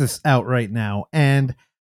 Shudder has this out right now, and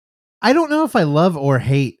I don't know if I love or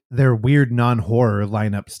hate their weird non-horror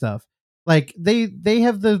lineup stuff. Like they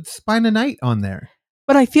have the Spine of Night on there.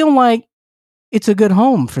 But I feel like it's a good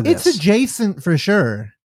home for this. It's adjacent for sure.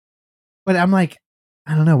 But I'm like,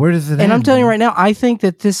 I don't know, where does it end? And I'm telling you right now, I think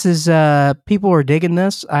that this is people are digging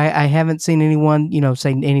this. I haven't seen anyone,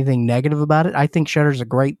 saying anything negative about it. I think Shudder's a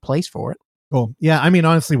great place for it. Cool. Yeah, I mean,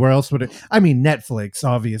 honestly, where else would it? I mean, Netflix,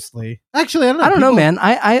 obviously. Actually, I don't know. I don't know, man.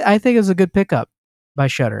 I think it's a good pickup by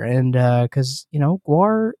Shudder, and because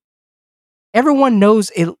Gwar, everyone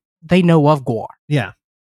knows it. They know of Gwar. Yeah.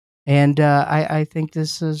 And I think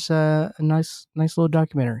this is a nice little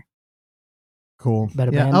documentary. Cool. About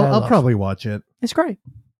a Yeah, band I I'll love. probably watch it. It's great.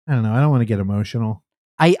 I don't know. I don't want to get emotional.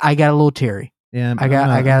 I got a little teary. Yeah, I got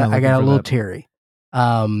a little teary.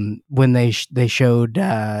 When they showed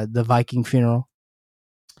the Viking funeral,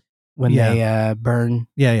 when they burn.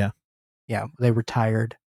 Yeah. They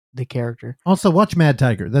retired the character. Also, watch Mad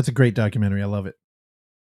Tiger. That's a great documentary. I love it.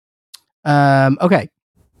 Okay.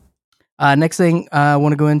 Next thing I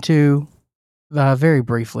want to go into very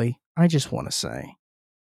briefly. I just want to say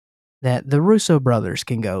that the Russo brothers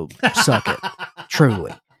can go suck it.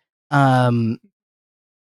 Truly.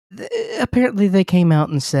 Apparently they came out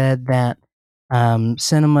and said that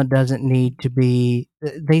cinema doesn't need to be.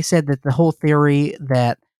 They said that the whole theory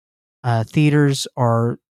that theaters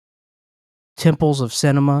are temples of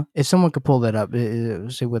cinema. If someone could pull that up,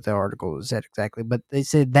 see what the article said exactly. But they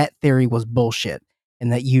said that theory was bullshit,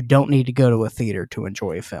 and that you don't need to go to a theater to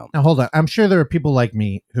enjoy a film. Now, hold on. I'm sure there are people like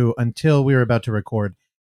me who, until we were about to record,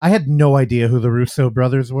 I had no idea who the Russo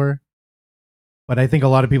brothers were. But I think a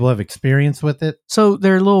lot of people have experience with it. So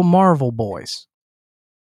they're little Marvel boys.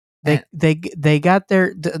 They got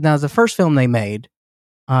their now the first film they made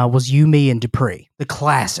was You, Me, and Dupree, the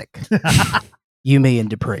classic You, Me, and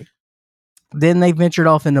Dupree. Then they ventured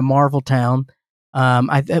off into Marvel Town.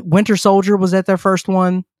 Winter Soldier was that their first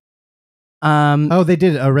one. They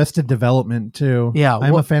did Arrested Development too. Yeah,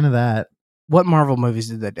 I'm a fan of that. What Marvel movies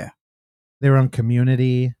did they do? They were on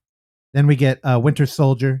Community. Then we get Winter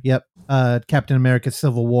Soldier. Yep. Captain America: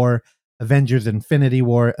 Civil War, Avengers: Infinity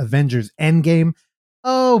War, Avengers: Endgame.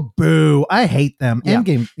 Oh, boo! I hate them. Yeah.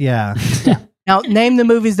 Endgame. Yeah. Now name the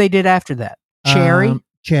movies they did after that. Cherry.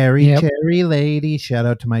 Cherry Lady. Shout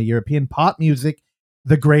out to my European pop music.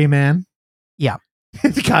 The Gray Man. Yeah.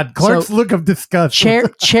 God, Clark's look of disgust.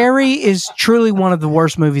 Cherry is truly one of the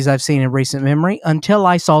worst movies I've seen in recent memory until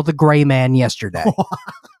I saw The Gray Man yesterday.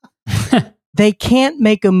 They can't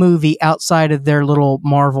make a movie outside of their little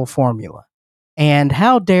Marvel formula. And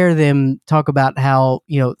how dare them talk about how,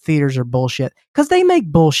 theaters are bullshit. Because they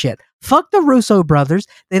make bullshit. Fuck the Russo brothers.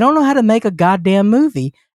 They don't know how to make a goddamn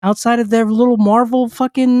movie outside of their little Marvel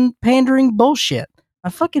fucking pandering bullshit. I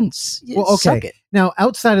fucking suck it. Now,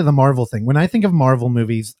 outside of the Marvel thing, when I think of Marvel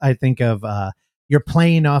movies, I think of you're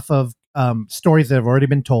playing off of stories that have already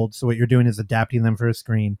been told. So what you're doing is adapting them for a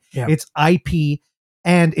screen. Yeah. It's IP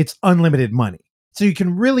and it's unlimited money. So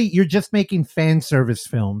you're just making fan service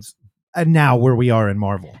films now where we are in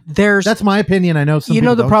Marvel. That's my opinion. I know some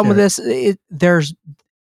people the don't problem with share this,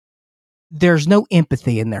 there's no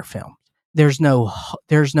empathy in their films. There's no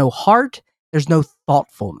heart. There's no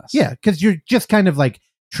thoughtfulness. Yeah, because you're just kind of like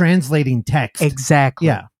translating text. Exactly.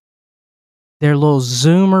 Yeah. They're little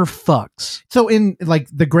Zoomer fucks. So in like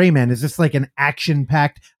The Gray Man, is this like an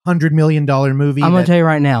action-packed $100 million movie? I'm going to tell you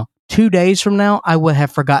right now, 2 days from now, I would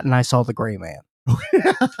have forgotten I saw The Gray Man.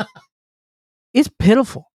 It's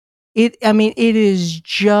pitiful. It is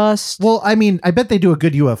just Well, I mean, I bet they do a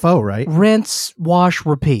good UFO, right? rinse, wash,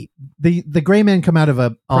 repeat. The Gray Man come out of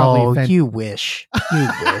a probably You wish. You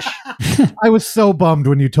wish. I was so bummed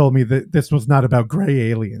when you told me that this was not about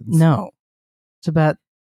gray aliens. No. It's about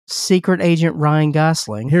secret agent Ryan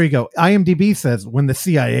Gosling. Here you go. IMDb says when the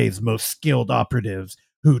CIA's most skilled operatives,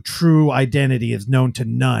 who true identity is known to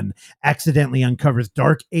none, accidentally uncovers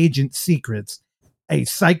dark agent secrets, a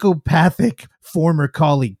psychopathic former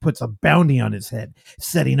colleague puts a bounty on his head,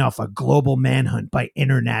 setting off a global manhunt by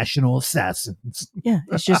international assassins. Yeah,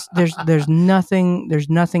 it's just there's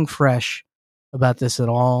nothing fresh about this at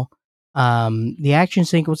all. The action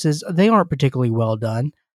sequences, they aren't particularly well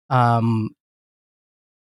done.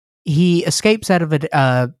 He escapes out of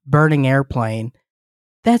a burning airplane.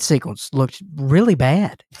 That sequence looked really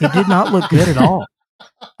bad. It did not look good at all.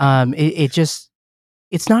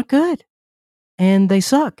 It's not good. And they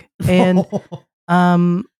suck. And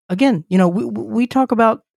again, we talk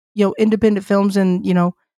about independent films, and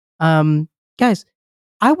guys,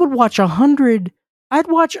 I would watch 100. I'd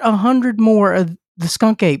watch 100 more of the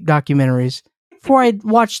Skunk Ape documentaries before I'd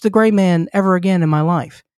watch The Gray Man ever again in my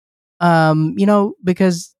life.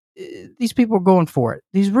 Because these people are going for it.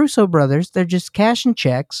 These Russo brothers, they're just cashing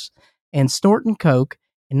checks and snorting coke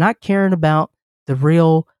and not caring about the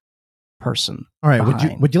real person. All right,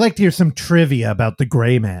 behind. would you like to hear some trivia about The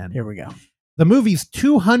Gray Man? Here we go. The movie's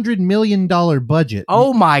 $200 million budget.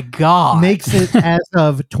 Oh my God. Makes it, as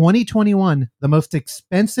of 2021, the most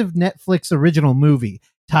expensive Netflix original movie,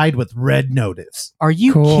 tied with Red Notice. Are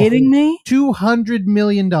you kidding me? $200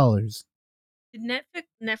 million. Did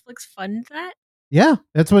Netflix fund that? Yeah,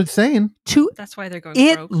 that's what it's saying. That's why they're going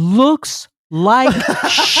It broke. looks like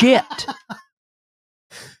shit.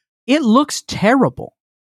 It looks terrible.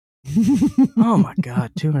 Oh my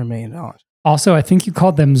God, $200 million. Also, I think you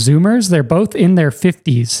called them Zoomers. They're both in their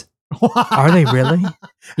 50s. Are they really?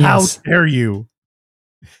 Yes. How dare you?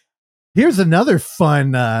 Here's another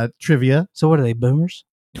fun trivia. So what are they, boomers?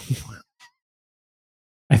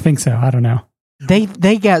 I think so. I don't know. They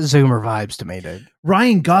got Zoomer vibes to me, dude.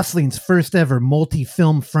 Ryan Gosling's first ever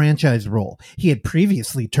multi-film franchise role. He had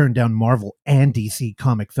previously turned down Marvel and DC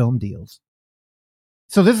comic film deals.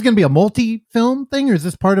 So this is going to be a multi-film thing, or is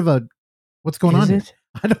this part of a... What's going on here?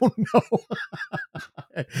 I don't know.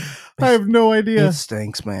 I have no idea. It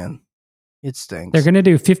stinks, man. It stinks. They're going to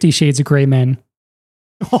do 50 Shades of Grey Men.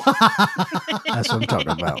 That's what I'm talking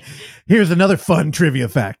about. Here's another fun trivia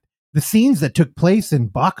fact. The scenes that took place in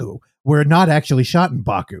Baku were not actually shot in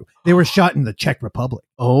Baku. They were shot in the Czech Republic.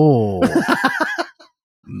 Oh,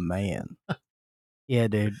 man. Yeah,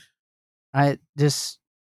 dude. I just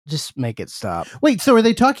make it stop. Wait, so are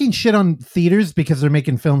they talking shit on theaters because they're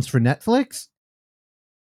making films for Netflix?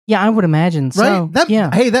 Yeah, I would imagine so. Right? Yeah.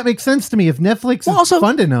 Hey, that makes sense to me. If Netflix is also,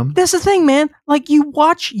 funding them. That's the thing, man. Like, you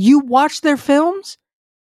watch their films,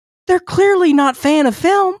 they're clearly not fan of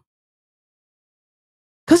film.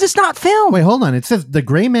 Because it's not film. Wait, hold on. It says The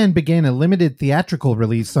Gray Man began a limited theatrical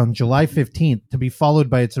release on July 15th to be followed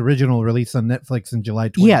by its original release on Netflix in July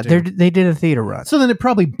 22. Yeah, they did a theater run. So then it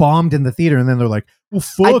probably bombed in the theater, and then they're like, well,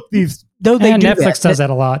 fuck these. Though they do Netflix does that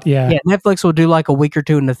a lot, yeah. Yeah, Netflix will do like a week or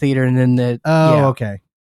two in the theater, and then okay.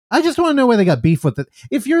 I just want to know why they got beef with it.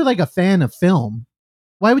 If you're like a fan of film,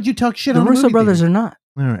 why would you talk shit on the Russo brothers are not.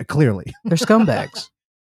 All right, clearly. They're scumbags.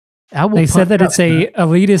 They said that it's a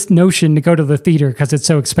elitist notion to go to the theater because it's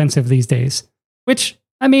so expensive these days. Which,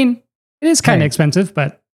 I mean, it is kind of expensive,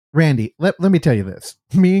 but... Randy, let me tell you this.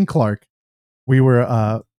 Me and Clark, we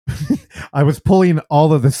were... I was pulling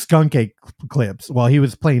all of the Skunk Ape clips while he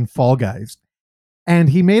was playing Fall Guys. And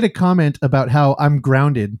he made a comment about how I'm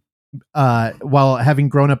grounded while having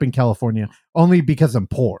grown up in California, only because I'm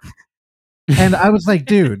poor. And I was like,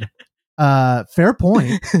 dude, fair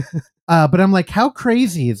point. But I'm like, how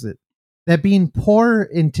crazy is it that being poor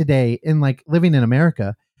in today and like living in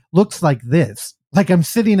America looks like this? Like I'm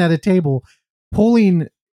sitting at a table pulling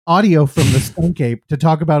audio from the Skunk Ape to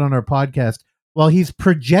talk about on our podcast while he's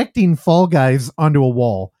projecting Fall Guys onto a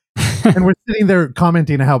wall. And we're sitting there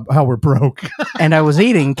commenting how we're broke. And I was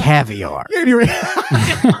eating caviar. Anyway.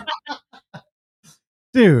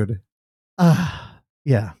 Dude.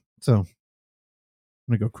 Yeah. So I'm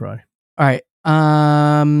going to go cry. All right.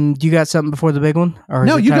 Do you got something before the big one? Or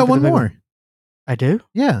No, you got one more. I do?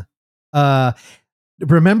 Yeah.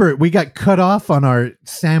 Remember, we got cut off on our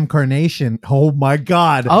Sam Carnation. Oh my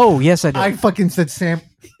God. Oh, yes, I did. I fucking said Sam.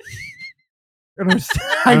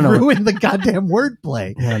 I don't know. ruined the goddamn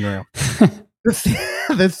wordplay. Unreal.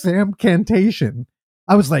 The Sam Cantation.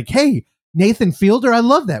 I was like, hey, Nathan Fielder, I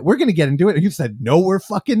love that. We're going to get into it. And you said, no, we're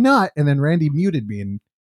fucking not. And then Randy muted me. And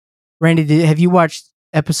Randy, have you watched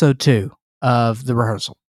episode 2 of The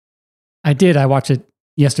Rehearsal? I did. I watched it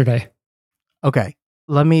yesterday. Okay.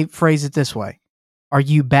 Let me phrase it this way. Are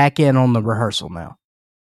you back in on The Rehearsal now?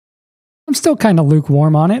 I'm still kind of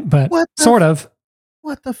lukewarm on it, but What the sort of.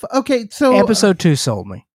 what the fuck? Okay, so Episode 2 sold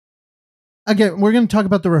me. again, we're going to talk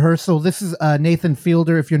about The Rehearsal. This is Nathan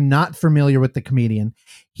Fielder. If you're not familiar with the comedian,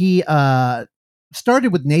 he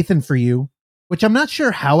started with Nathan For You, which I'm not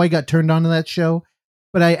sure how I got turned on to that show,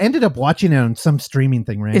 but I ended up watching it on some streaming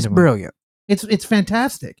thing randomly. It's brilliant. It's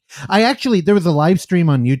fantastic. There was a live stream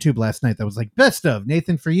on YouTube last night that was like best of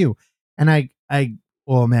Nathan For You, and I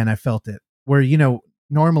oh man, I felt it. Where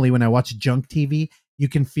normally when I watch junk TV, you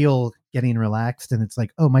can feel getting relaxed, and it's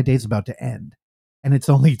like, oh, my day's about to end, and it's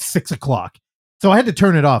only 6:00, so I had to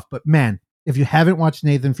turn it off. But man, if you haven't watched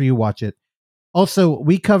Nathan For You, watch it. Also,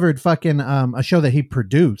 we covered fucking a show that he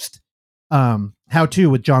produced, How To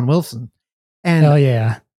with John Wilson, and Hell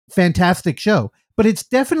yeah. fantastic show. But it's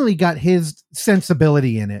definitely got his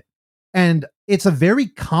sensibility in it. And it's a very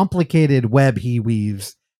complicated web he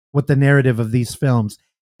weaves with the narrative of these films.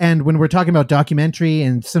 And when we're talking about documentary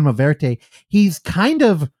and cinema verite, he's kind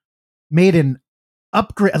of made an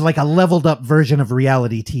upgrade, like a leveled up version of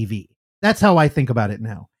reality TV. That's how I think about it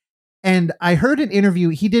now. And I heard an interview,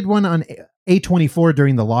 he did one on A24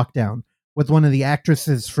 during the lockdown with one of the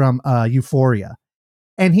actresses from Euphoria.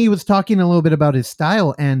 And he was talking a little bit about his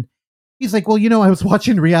style, and he's like, well, I was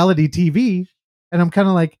watching reality TV, and I'm kind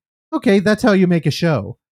of like, okay, that's how you make a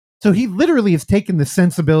show. So he literally has taken the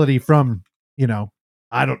sensibility from,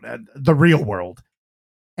 the real world,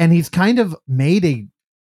 and he's kind of made a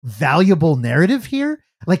valuable narrative here.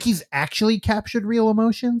 Like, he's actually captured real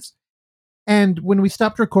emotions. And when we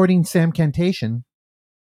stopped recording Sam Cantation,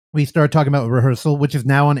 we started talking about Rehearsal, which is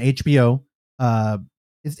now on HBO.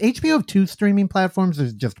 Is HBO of 2 streaming platforms, or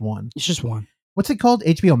is it just one? It's just one. What's it called?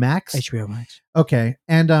 HBO Max? HBO Max. Okay.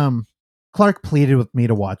 And Clark pleaded with me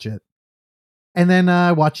to watch it. And then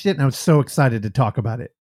I watched it, and I was so excited to talk about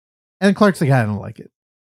it. And Clark's like, I don't like it.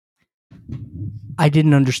 I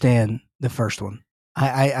didn't understand the first one.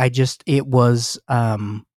 I just, it was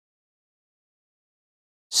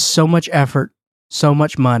so much effort, so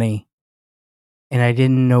much money, and I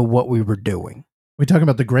didn't know what we were doing. We talking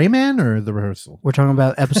about The Gray Man or The Rehearsal? We're talking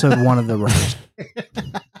about episode 1 of The Rehearsal.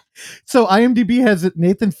 So IMDb has it,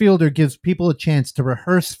 Nathan Fielder gives people a chance to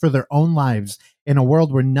rehearse for their own lives in a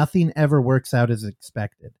world where nothing ever works out as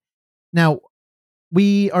expected. Now,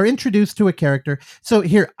 we are introduced to a character. So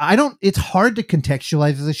here, it's hard to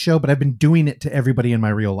contextualize this show, but I've been doing it to everybody in my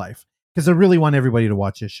real life because I really want everybody to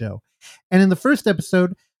watch this show. And in the first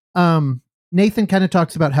episode, Nathan kind of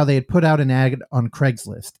talks about how they had put out an ad on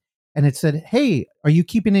Craigslist, and it said, hey, are you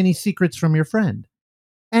keeping any secrets from your friend?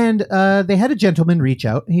 And they had a gentleman reach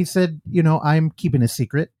out, and he said, I'm keeping a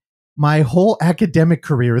secret. My whole academic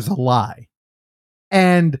career is a lie.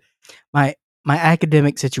 And My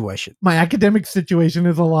academic situation. my academic situation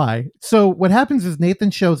is a lie. So what happens is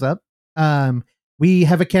Nathan shows up. We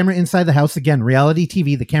have a camera inside the house. Again, reality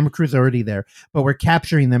TV. The camera crew's already there, but we're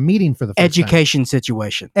capturing them meeting for the first Education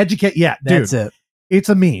situation. time. Yeah, dude. That's it. It's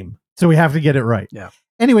a meme, so we have to get it right. Yeah.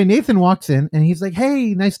 Anyway, Nathan walks in, and he's like,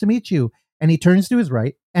 hey, nice to meet you. And he turns to his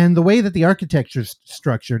right. And the way that the architecture is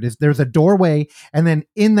structured is there's a doorway, and then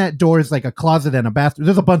in that door is like a closet and a bathroom.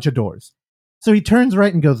 There's a bunch of doors. So he turns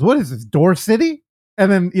right and goes, what is this, Door City?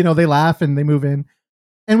 And then, they laugh and they move in.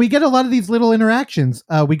 And we get a lot of these little interactions.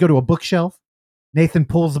 We go to a bookshelf. Nathan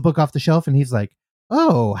pulls the book off the shelf, and he's like,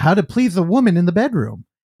 oh, How to Please a Woman in the Bedroom.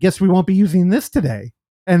 Guess we won't be using this today.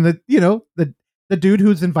 And the dude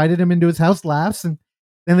who's invited him into his house laughs, and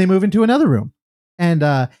then they move into another room.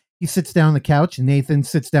 And he sits down on the couch, and Nathan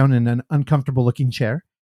sits down in an uncomfortable looking chair.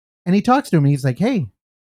 And he talks to him, and he's like, hey,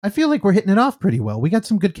 I feel like we're hitting it off pretty well. We got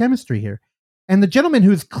some good chemistry here. And the gentleman,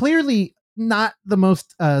 who's clearly not the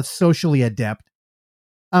most socially adept,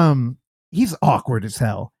 he's awkward as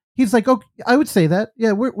hell. He's like, okay, I would say that.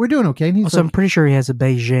 Yeah, we're doing okay. And he's Also, like, I'm pretty sure he has a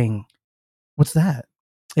Beijing. what's that?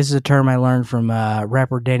 This is a term I learned from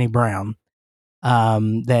rapper Danny Brown,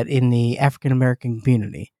 that in the African American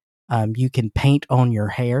community, you can paint on your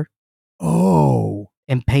hair. Oh.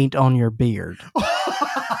 And paint on your beard.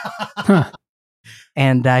 Huh.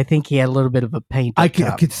 And And I think he had a little bit of a paint. I up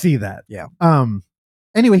top. could see that. Yeah.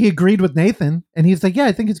 Anyway, he agreed with Nathan, and he's like, yeah,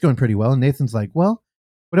 I think it's going pretty well. And Nathan's like, well,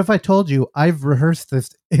 what if I told you I've rehearsed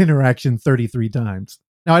this interaction 33 times?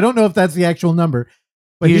 Now, I don't know if that's the actual number,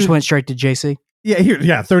 but You he just went straight to JC?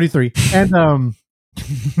 Yeah, 33. And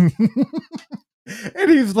and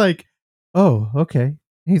he's like, "Oh, okay."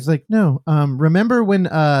 He's like, "No, remember when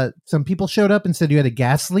some people showed up and said you had a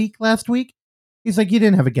gas leak last week?" He's like, "You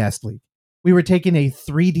didn't have a gas leak. We were taking a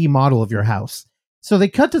 3D model of your house." So they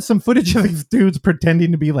cut to some footage of these dudes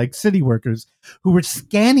pretending to be like city workers who were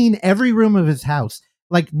scanning every room of his house,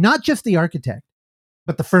 like not just the architect,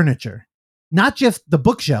 but the furniture, not just the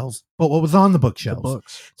bookshelves, but what was on the The bookshelves.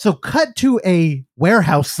 books. So cut to a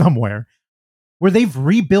warehouse somewhere where they've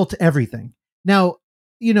rebuilt everything. Now,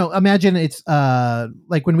 imagine it's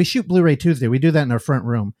like when we shoot Blu-ray Tuesday, we do that in our front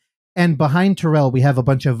room. And behind Terrell, we have a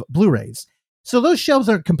bunch of Blu-rays. So those shelves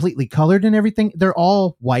aren't completely colored and everything. They're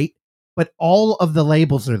all white, but all of the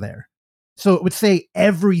labels are there. So it would say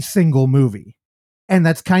every single movie. And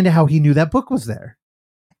that's kind of how he knew that book was there.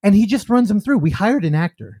 And he just runs them through. We hired an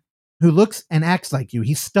actor who looks and acts like you.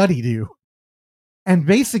 He studied you. And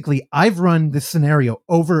basically, I've run this scenario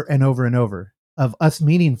over and over and over of us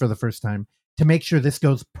meeting for the first time to make sure this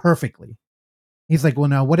goes perfectly. He's like, "Well,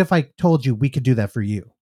 now, what if I told you we could do that for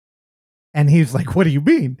you?" And he's like, "What do you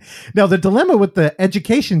mean?" Now, the dilemma with the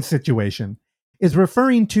education situation is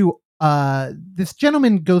referring to this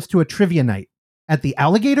gentleman goes to a trivia night at the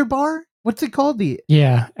Alligator Bar. What's it called?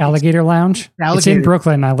 Yeah, Alligator Lounge. It's Alligator. in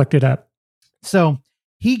Brooklyn. I looked it up. So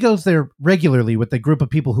he goes there regularly with a group of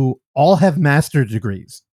people who all have master's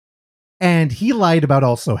degrees. And he lied about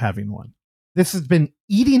also having one. This has been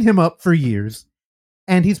eating him up for years.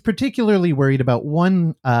 And he's particularly worried about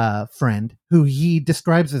one friend who he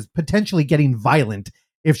describes as potentially getting violent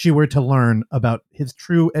if she were to learn about his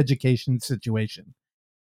true education situation.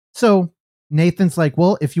 So Nathan's like,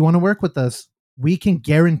 "Well, if you want to work with us, we can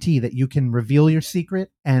guarantee that you can reveal your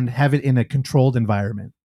secret and have it in a controlled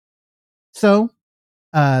environment." So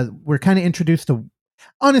we're kind of introduced to,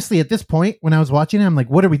 honestly, at this point, when I was watching it, I'm like,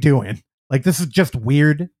 what are we doing? Like, this is just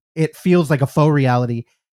weird. It feels like a faux reality.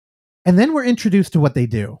 And then we're introduced to what they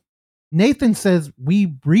do. Nathan says,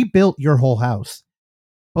 "We rebuilt your whole house,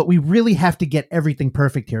 but we really have to get everything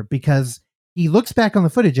perfect here," because he looks back on the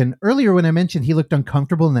footage. And earlier when I mentioned he looked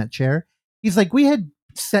uncomfortable in that chair, he's like, "We had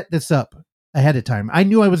set this up ahead of time. I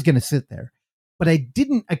knew I was going to sit there, but I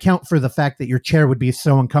didn't account for the fact that your chair would be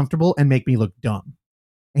so uncomfortable and make me look dumb."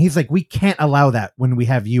 And he's like, "We can't allow that when we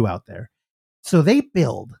have you out there." So they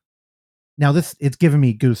build. Now it's giving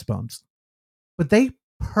me goosebumps, but they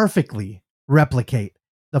perfectly replicate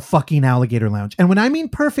the fucking Alligator Lounge. And when I mean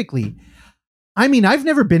perfectly, I mean, I've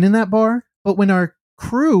never been in that bar, but when our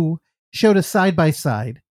crew showed us side by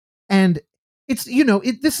side, and it's,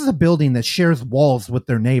 this is a building that shares walls with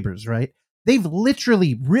their neighbors, right? They've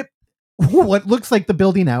literally ripped what looks like the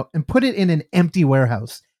building out and put it in an empty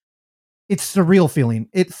warehouse. It's surreal feeling.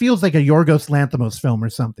 It feels like a Yorgos Lanthimos film or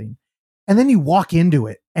something. And then you walk into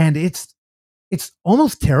it and it's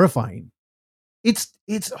almost terrifying.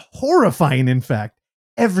 It's horrifying, in fact.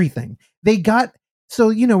 Everything. They got, so,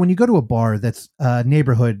 when you go to a bar that's a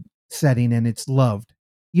neighborhood setting and it's loved,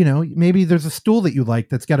 maybe there's a stool that you like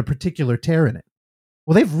that's got a particular tear in it.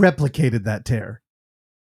 Well, they've replicated that tear.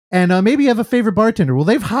 And maybe you have a favorite bartender. Well,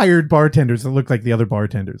 they've hired bartenders that look like the other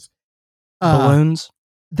bartenders. Balloons.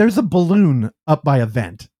 There's a balloon up by a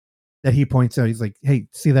vent that he points out. He's like, "Hey,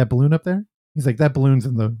 see that balloon up there?" He's like, "That balloon's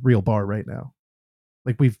in the real bar right now."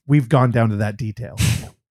 Like we've gone down to that detail.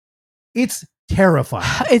 It's terrifying.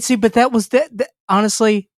 But that was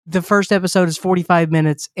honestly, the first episode is 45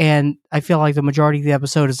 minutes, and I feel like the majority of the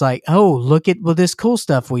episode is like, "Oh, look at this cool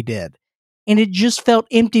stuff we did." And it just felt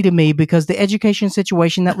empty to me because the education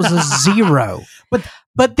situation, that was a zero.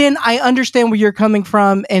 But then I understand where you're coming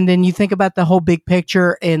from, and then you think about the whole big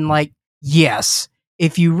picture, and like, yes,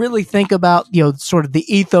 if you really think about, sort of the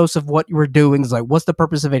ethos of what you were doing, is like, what's the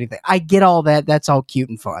purpose of anything? I get all that. That's all cute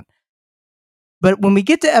and fun. But when we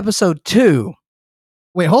get to episode 2,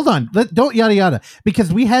 wait, hold on. Don't yada yada,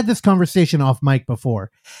 because we had this conversation off mic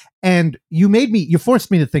before, and you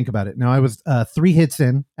forced me to think about it. Now I was 3 hits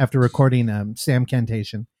in after recording Sam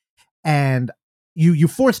Cantation, and you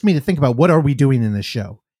forced me to think about what are we doing in this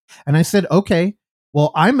show, and I said, okay,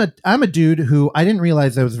 well, I'm a dude who I didn't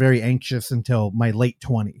realize I was very anxious until my late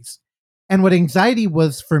 20s, and what anxiety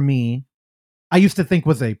was for me, I used to think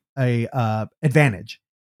was a advantage.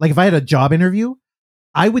 Like if I had a job interview,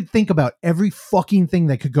 I would think about every fucking thing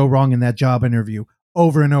that could go wrong in that job interview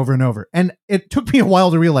over and over and over. And it took me a while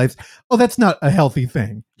to realize, oh, that's not a healthy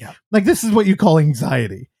thing. Yeah. Like this is what you call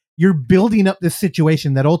anxiety. You're building up this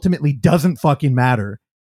situation that ultimately doesn't fucking matter.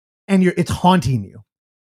 And it's haunting you.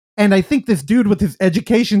 And I think this dude with his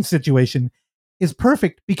education situation is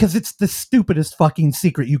perfect because it's the stupidest fucking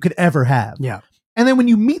secret you could ever have. Yeah. And then when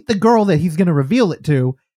you meet the girl that he's going to reveal it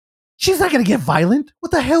to, she's not going to get violent.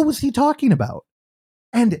 What the hell was he talking about?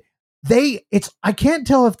 And I can't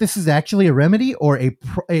tell if this is actually a remedy or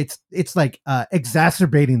it's like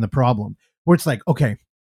exacerbating the problem, where it's like, okay,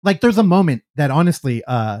 like there's a moment that honestly,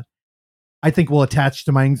 I think will attach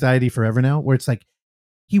to my anxiety forever now, where it's like,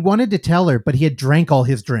 he wanted to tell her, but he had drank all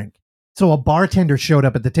his drink. So a bartender showed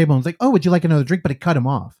up at the table and was like, oh, would you like another drink? But it cut him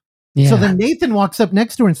off. Yeah. So then Nathan walks up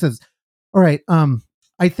next to her and says, all right,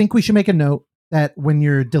 I think we should make a note that when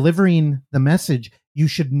you're delivering the message, you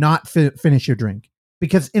should not finish your drink,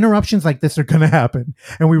 because interruptions like this are going to happen.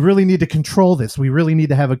 And we really need to control this. We really need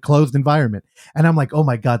to have a closed environment. And I'm like, oh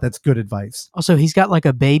my God, that's good advice. Also, he's got like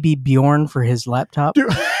a baby Bjorn for his laptop.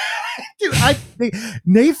 Dude,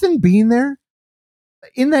 Nathan being there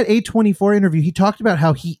in that A24 interview, he talked about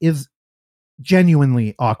how he is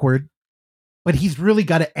genuinely awkward, but he's really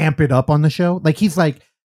got to amp it up on the show. Like, he's like,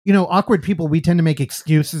 awkward people, we tend to make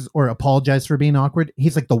excuses or apologize for being awkward.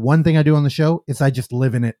 He's like, the one thing I do on the show is I just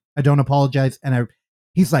live in it. I don't apologize. And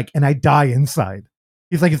he's like, and I die inside.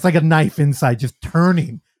 He's like, it's like a knife inside just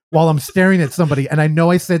turning while I'm staring at somebody. And I know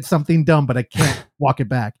I said something dumb, but I can't walk it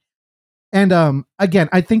back. And again,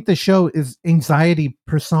 I think the show is anxiety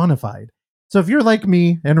personified. So if you're like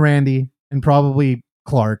me and Randy and probably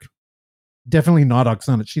Clark, definitely not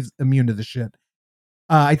Oksana, she's immune to the shit.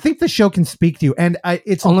 I think the show can speak to you, and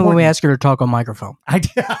it's only important. when we ask her to talk on microphone.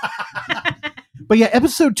 But yeah,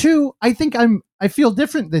 episode 2, I think I feel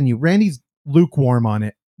different than you. Randy's lukewarm on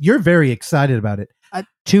it. You're very excited about it.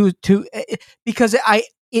 Because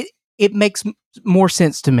it makes more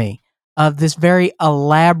sense to me of this very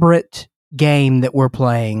elaborate game that we're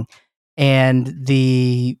playing, and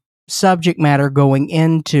the subject matter going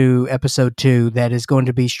into episode 2 that is going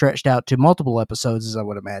to be stretched out to multiple episodes, as I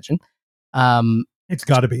would imagine. It's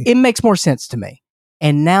got to be. It makes more sense to me.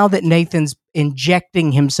 And now that Nathan's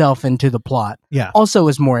injecting himself into the plot, also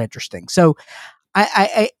is more interesting. So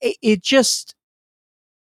it just,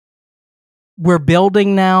 we're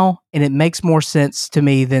building now, and it makes more sense to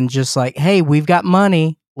me than just like, hey, we've got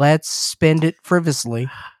money, let's spend it frivolously.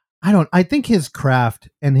 I think his craft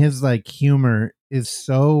and his like humor is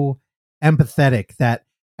so empathetic that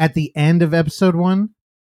at the end of episode 1,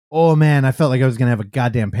 oh man, I felt like I was going to have a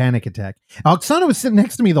goddamn panic attack. Oksana was sitting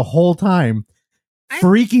next to me the whole time,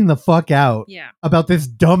 freaking the fuck out about this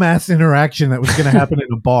dumbass interaction that was going to happen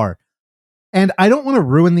in a bar. And I don't want to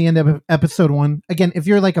ruin the end of episode 1. Again, if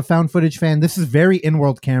you're like a found footage fan, this is very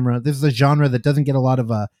in-world camera. This is a genre that doesn't get a lot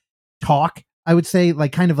of talk, I would say,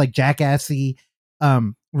 like kind of like Jackassy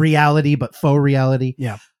reality, but faux reality.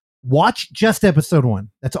 Yeah. Watch just episode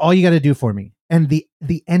 1. That's all you got to do for me. And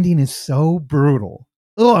the ending is so brutal.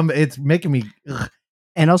 Oh, it's making me. Ugh.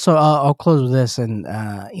 And also, I'll close with this, and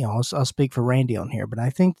I'll speak for Randy on here. But I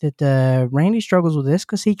think that Randy struggles with this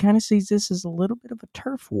because he kind of sees this as a little bit of a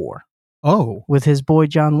turf war. Oh, with his boy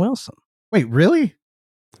John Wilson. Wait, really?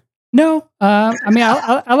 No, I mean,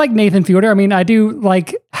 I like Nathan Fielder. I mean, I do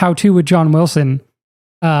like How To with John Wilson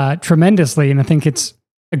tremendously, and I think it's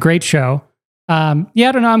a great show. I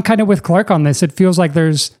don't know. I'm kind of with Clark on this. It feels like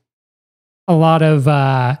there's a lot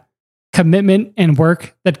of commitment and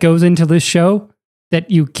work that goes into this show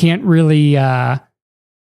that you can't really,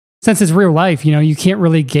 since it's real life, you can't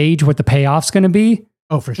really gauge what the payoff's going to be.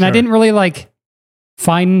 Oh, for sure. And I didn't really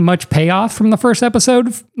find much payoff from the first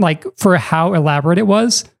episode, for how elaborate it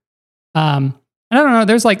was. And I don't know,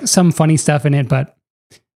 there's some funny stuff in it, but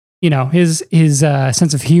his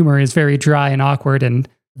sense of humor is very dry and awkward, and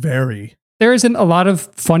there isn't a lot of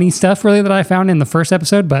funny stuff really that I found in the first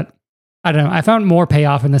episode, but I don't know. I found more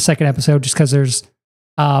payoff in the second episode just because there's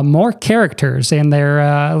more characters and they're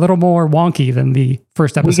a little more wonky than the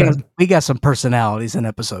first episode. We got some personalities in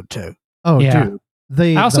episode 2. Oh, yeah.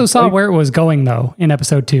 Dude. I also saw where it was going though in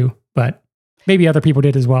episode 2, but maybe other people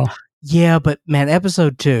did as well. Yeah, but man,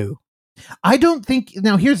 episode 2. I don't think.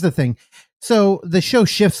 Now, here's the thing. So the show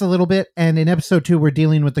shifts a little bit, and in episode 2, we're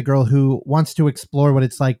dealing with the girl who wants to explore what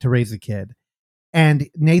it's like to raise a kid. And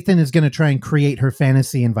Nathan is going to try and create her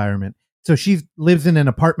fantasy environment. So she lives in an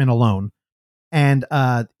apartment alone, and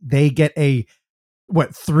they get a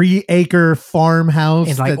 3-acre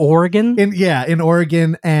farmhouse in Oregon. In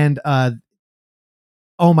Oregon, and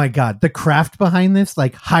oh my God, the craft behind this,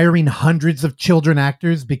 hiring hundreds of children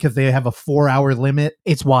actors because they have a 4-hour limit.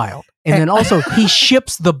 It's wild. And then also he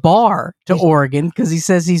ships the bar to Oregon because he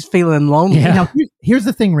says he's feeling lonely. Yeah. Now, here's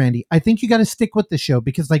the thing, Randy. I think you got to stick with the show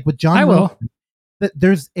because with John Wilson,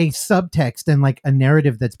 there's a subtext and a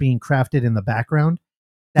narrative that's being crafted in the background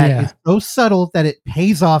that is so subtle that it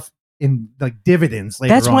pays off in dividends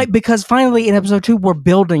later That's on. why, because finally in episode 2, we're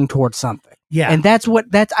building towards something. Yeah. And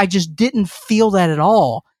I just didn't feel that at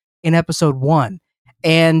all in episode 1.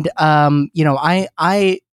 And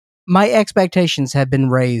my expectations have been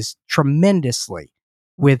raised tremendously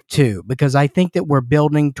with 2 because I think that we're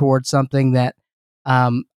building towards something that,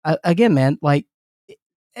 again, man, like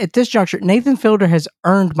at this juncture, Nathan Fielder has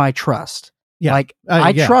earned my trust. Yeah. Like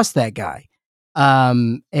I trust that guy.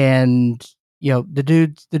 And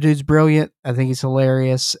the dude's brilliant. I think he's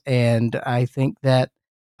hilarious, and I think that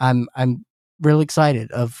I'm really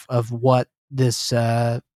excited of what this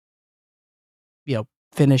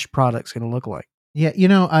finished product's going to look like.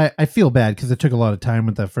 Yeah, I feel bad because it took a lot of time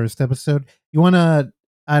with that first episode. You want to,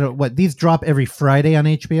 these drop every Friday on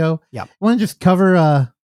HBO? Yeah. Want to just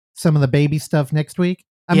cover some of the baby stuff next week?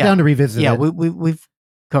 I'm down to revisit Yeah, it. we've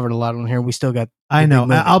covered a lot on here. We still got... I know.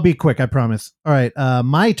 I'll be quick, I promise. All right,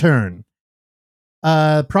 my turn.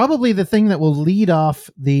 Probably the thing that will lead off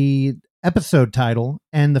the episode title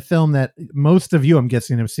and the film that most of you, I'm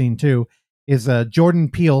guessing, have seen too, is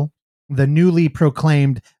Jordan Peele, the newly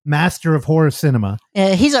proclaimed master of horror cinema.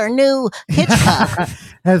 He's our new Hitchcock.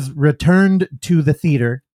 Has returned to the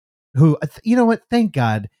theater. Who, you know what? Thank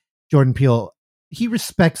God, Jordan Peele. He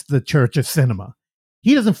respects the church of cinema.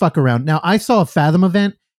 He doesn't fuck around. Now, I saw a Fathom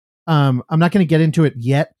event. I'm not going to get into it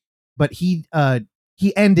yet, but he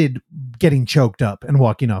ended getting choked up and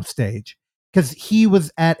walking off stage because he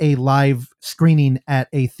was at a live screening at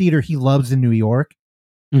a theater he loves in New York.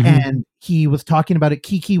 Mm-hmm. And he was talking about it.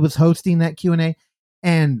 Kiki was hosting that Q&A,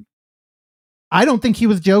 and I don't think he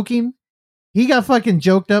was joking. He got fucking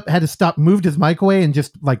joked up, had to stop, moved his mic away, and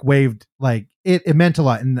just like waved. Like it meant a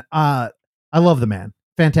lot. And I love the man.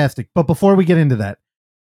 Fantastic. But before we get into that,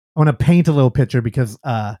 I want to paint a little picture because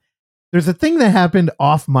there's a thing that happened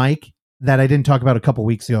off mic that I didn't talk about a couple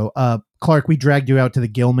weeks ago. Clark, we dragged you out to the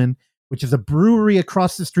Gilman, which is a brewery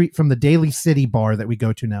across the street from the Daly City bar that we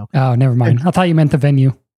go to now. Oh, never mind. I thought you meant the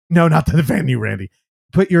venue. No, not the venue, Randy.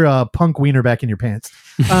 Put your punk wiener back in your pants.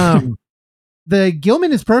 The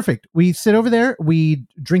Gilman is perfect. We sit over there. We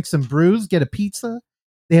drink some brews, get a pizza.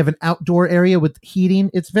 They have an outdoor area with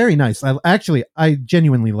heating. It's very nice. I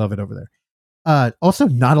genuinely love it over there. Also,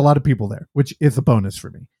 not a lot of people there, which is a bonus for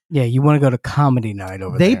me. Yeah, you want to go to comedy night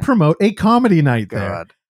over there. They promote a comedy night there.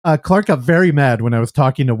 Clark got very mad when I was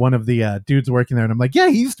talking to one of the dudes working there, and I'm like, yeah,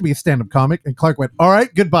 he used to be a stand-up comic. And Clark went, all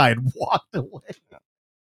right, goodbye, and walked away.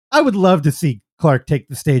 I would love to see Clark take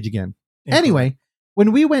the stage again. Yeah. Anyway,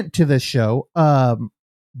 when we went to this show,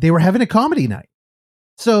 they were having a comedy night.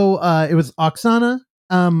 So it was Oksana,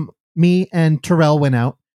 me, and Terrell went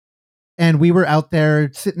out, and we were out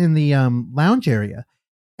there sitting in the lounge area.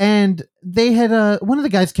 And they had one of the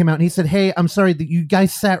guys came out and he said, hey, I'm sorry that you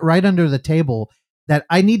guys sat right under the table that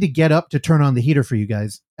I need to get up to turn on the heater for you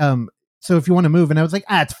guys. So if you want to move. And I was like,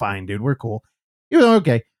 it's fine, dude. We're cool. You were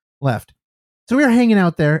okay. Left. So we were hanging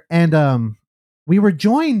out there, and we were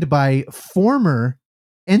joined by former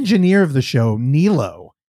engineer of the show,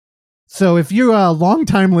 Nilo. So if you're a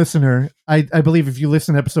longtime listener, I believe if you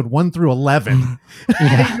listen to episode 1 through 11,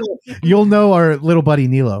 you'll know our little buddy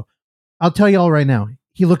Nilo. I'll tell you all right now,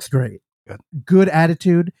 he looks great. Good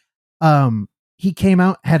attitude. He came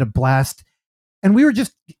out, had a blast, and we were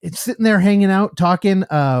just sitting there hanging out, talking.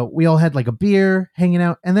 We all had like a beer, hanging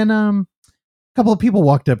out, and then a couple of people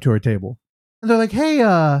walked up to our table. And they're like, hey,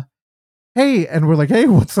 and we're like, hey,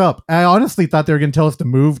 what's up? I honestly thought they were going to tell us to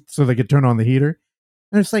move so they could turn on the heater.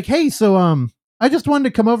 And it's like, hey, so I just wanted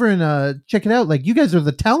to come over and check it out. Like, you guys are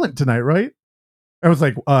the talent tonight, right? I was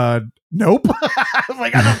like, nope. I was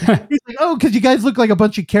like, I don't. He's like, oh, because you guys look like a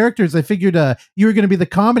bunch of characters. I figured you were going to be the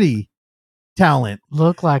comedy talent.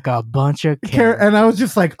 Look like a bunch of characters. And I was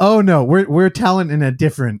just like, oh no, we're talent in a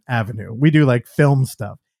different avenue. We do like film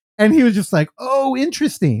stuff. And he was just like, oh,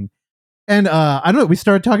 interesting. And I don't know. We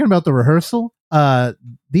started talking about the rehearsal.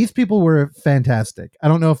 These people were fantastic. I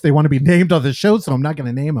don't know if they want to be named on the show, so I'm not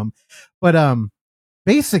going to name them. But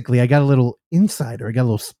basically, I got a little insider. I got a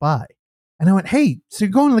little spy. And I went, hey, so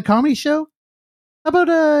you're going to the comedy show? How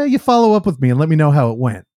about you follow up with me and let me know how it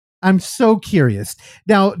went? I'm so curious.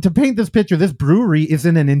 Now, to paint this picture, this brewery is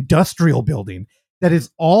in an industrial building that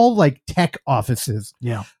is all like tech offices.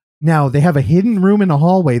 Yeah. Now, they have a hidden room in a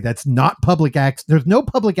hallway that's not public access. There's no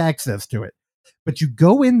public access to it. But you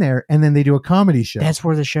go in there, and then they do a comedy show. That's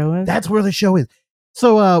where the show is? That's where the show is.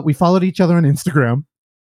 So we followed each other on Instagram,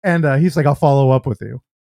 and he's like, I'll follow up with you.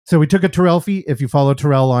 So we took a Terrell feed. If you follow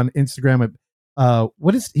Terrell on Instagram,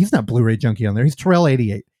 he's not Blu-ray Junkie on there. He's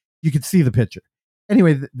Terrell88. You could see the picture.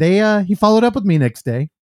 Anyway, he followed up with me next day.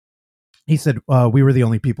 He said, we were the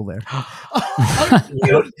only people there.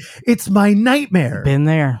 It's my nightmare. Been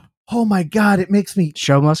there. Oh my God, it makes me...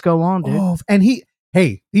 Show must go on, dude. Oh, and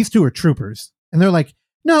these two are troopers. And they're like,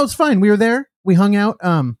 no, it's fine. We were there. We hung out.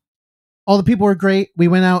 All the people were great. We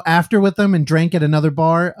went out after with them and drank at another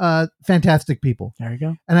bar. Fantastic people. There you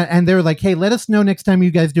go. And they were like, hey, let us know next time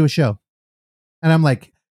you guys do a show. And I'm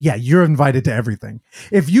like, yeah, you're invited to everything.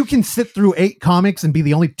 If you can sit through 8 comics and be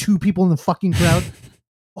the only 2 people in the fucking crowd,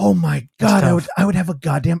 oh my God, I would have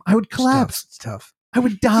I would collapse. It's tough. I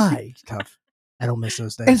would die. It's tough. I don't miss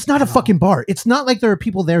those days. And it's not a fucking bar. It's not like there are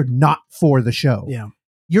people there not for the show. Yeah.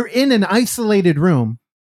 You're in an isolated room.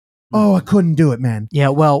 Oh, I couldn't do it, man. Yeah,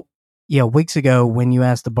 well, yeah, weeks ago when you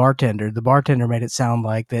asked the bartender made it sound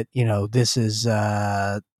like that, this is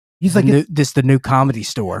He's like, the new comedy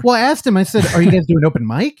store. well, I asked him, I said, are you guys doing open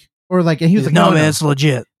mic? Or like, and he was like, no, man, it's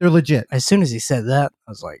legit. They're legit. As soon as he said that,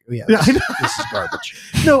 I was like, yeah, Yeah, I know. this is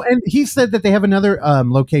garbage. No, and he said that they have another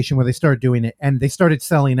location where they started doing it and they started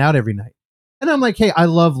selling out every night. And I'm like, hey, I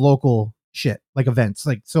love local shit, like events.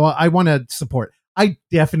 Like, so I want to support. I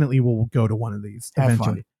definitely will go to one of these Have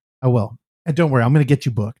eventually. fun. I will. And don't worry, I'm going to get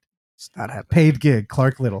you booked. It's not happening. Paid gig,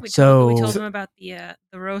 Clark Little. We So- told him about the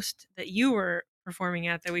roast that you were performing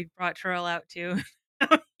at that we brought Terrell out to.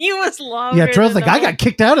 He was longer. Yeah, Terrell's than like, I the got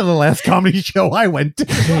kicked out of the last comedy show I went to.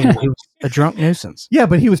 Man, he was a drunk nuisance. Yeah,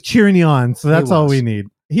 but he was cheering you on, so that's He all was. we need.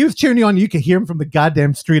 He was cheering you on. You could hear him from the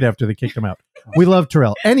goddamn street after they kicked him out. We love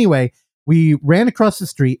Terrell. Anyway, we ran across the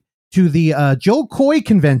street to the Joe Coy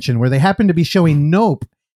convention where they happened to be showing Nope.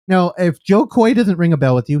 Now, if Joe Coy doesn't ring a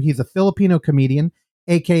bell with you, he's a Filipino comedian,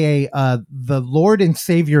 aka the Lord and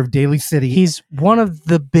Savior of Daly City. He's one of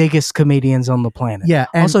the biggest comedians on the planet. Yeah.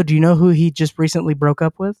 And Also, do you know who he just recently broke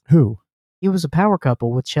up with? who? He was a power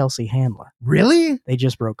couple with Chelsea Handler. Really? They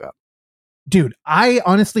just broke up. Dude, I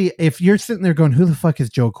honestly, if you're sitting there going, who the fuck is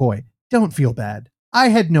Joe Coy? Don't feel bad. I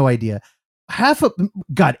had no idea.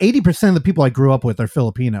 80% of the people I grew up with are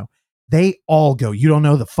Filipino. They all go, you don't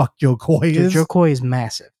know the fuck Joe Coy Dude, is? Joe Coy is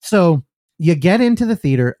massive. So you get into the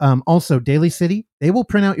theater. Also, Daly City, they will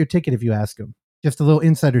print out your ticket if you ask them. Just a little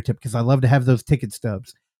insider tip, because I love to have those ticket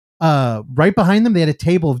stubs. Right behind them, they had a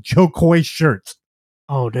table of Joe Coy shirts.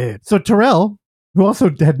 Oh, dude. So Terrell, who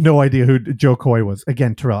also had no idea who Joe Coy was.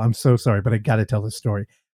 Again, Terrell, I'm so sorry, but I got to tell this story.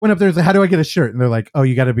 Went up there, like, how do I get a shirt? And they're like, oh,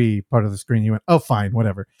 you got to be part of the screen. You went, oh, fine,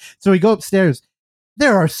 whatever. So we go upstairs.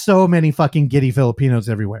 There are so many fucking giddy Filipinos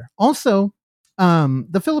everywhere. Also,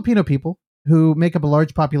 the Filipino people who make up a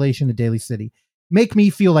large population of Daly City make me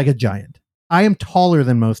feel like a giant. I am taller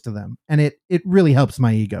than most of them, and it really helps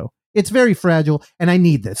my ego. It's very fragile, and I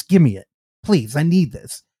need this. Give me it. Please, I need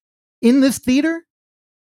this. In this theater,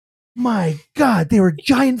 my God, they were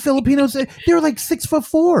giant Filipinos. They were like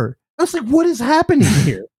 6'4". I was like, what is happening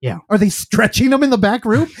here? Yeah. Are they stretching them in the back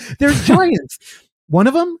room? They're giants. One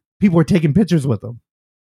of them, people were taking pictures with them.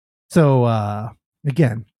 So,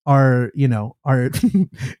 again, our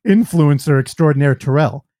influencer extraordinaire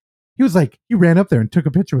Terrell, he was like, he ran up there and took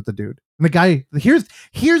a picture with the dude. And the guy,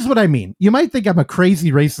 here's what I mean. You might think I'm a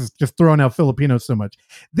crazy racist just throwing out Filipinos so much.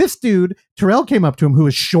 This dude, Terrell came up to him who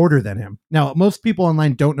is shorter than him. Now, most people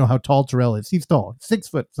online don't know how tall Terrell is. He's tall, 6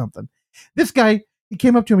 foot something. This guy, he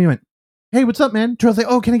came up to him, he went, hey, what's up, man? Terrell's like,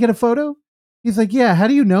 oh, can I get a photo? He's like, yeah, how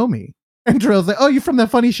do you know me? And Terrell's like, oh, you're from that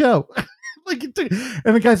funny show. And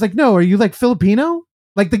the guy's like, no, are you like Filipino?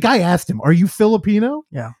 Like the guy asked him, are you Filipino?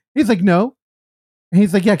 Yeah. He's like, no. And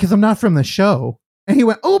he's like, yeah, because I'm not from the show. And he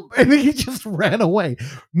went, oh, and then he just ran away.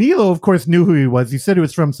 Nilo, of course, knew who he was. He said he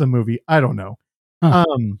was from some movie. I don't know. Huh.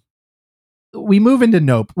 We move into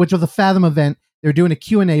Nope, which was a Fathom event. They were doing a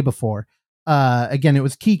Q&A before. Again, it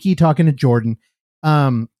was Kiki talking to Jordan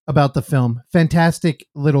about the film. Fantastic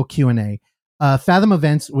little Q&A. Fathom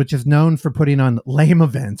Events, which is known for putting on lame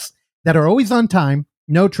events that are always on time,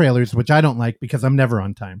 no trailers, which I don't like because I'm never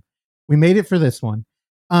on time. We made it for this one.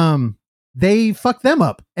 They fucked them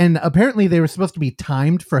up, and apparently they were supposed to be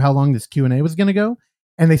timed for how long this Q&A was going to go,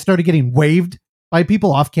 and they started getting waved by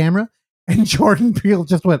people off camera, and Jordan Peele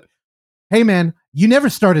just went, hey man, you never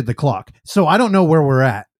started the clock, so I don't know where we're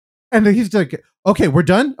at. And then he's like, okay, we're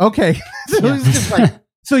done? Okay. So he's just like,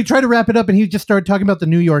 so he tried to wrap it up, and he just started talking about the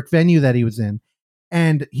New York venue that he was in,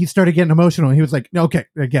 and he started getting emotional, and he was like, okay,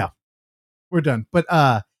 yeah, we're done. But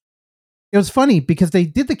it was funny because they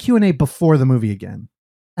did the Q&A before the movie again.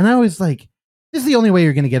 And I was like, this is the only way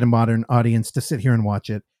you're going to get a modern audience to sit here and watch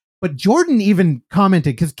it. But Jordan even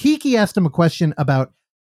commented, because Kiki asked him a question about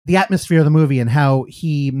the atmosphere of the movie and how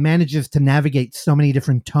he manages to navigate so many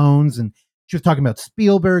different tones. And she was talking about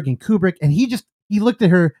Spielberg and Kubrick. And he looked at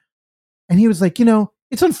her and he was like,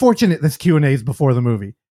 it's unfortunate this Q&A is before the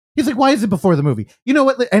movie. He's like, why is it before the movie? You know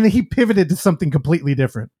what? And he pivoted to something completely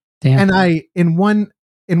different. Damn. And I, in one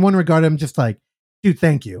regard, I'm just like, dude,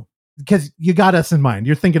 thank you. Because you got us in mind.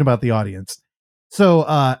 You're thinking about the audience.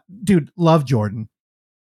 So, dude, love Jordan.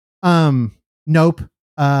 Nope.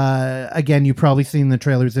 Again, you've probably seen the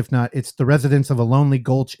trailers. If not, it's the residents of a lonely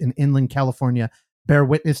gulch in inland California bear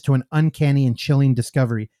witness to an uncanny and chilling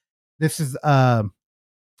discovery. This is the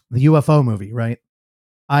UFO movie, right?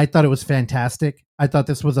 I thought it was fantastic. I thought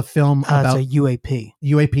this was a film about it's a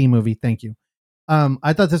UAP movie. Thank you.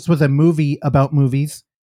 I thought this was a movie about movies.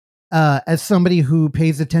 As somebody who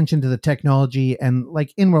pays attention to the technology and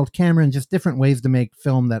like in-world camera and just different ways to make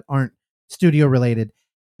film that aren't studio related,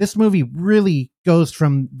 this movie really goes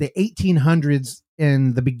from the 1800s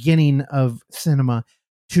and the beginning of cinema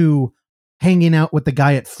to hanging out with the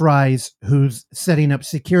guy at Fry's who's setting up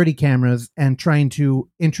security cameras and trying to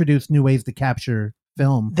introduce new ways to capture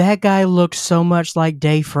film. That guy looked so much like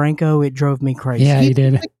Dave Franco, it drove me crazy. Yeah, he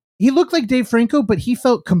did. He looked like Dave Franco, but he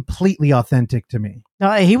felt completely authentic to me.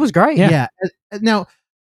 No, he was great. Yeah. Now,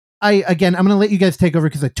 I'm going to let you guys take over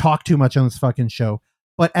because I talk too much on this fucking show.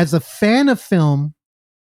 But as a fan of film,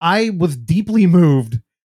 I was deeply moved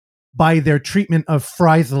by their treatment of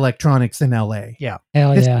Fry's Electronics in LA. Yeah.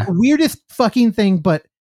 Hell It's yeah. the weirdest fucking thing, but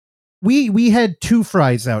we had 2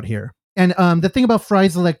 Fry's out here. And the thing about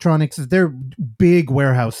Fry's Electronics is they're big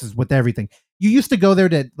warehouses with everything. You used to go there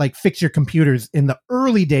to like fix your computers in the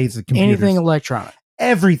early days of computers. Anything electronic.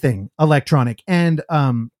 Everything electronic and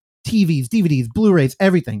TVs, DVDs, Blu-rays,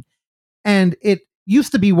 everything. And it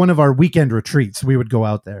used to be one of our weekend retreats. We would go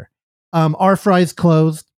out there. Our Fry's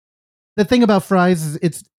closed. The thing about Fry's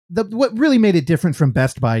is what really made it different from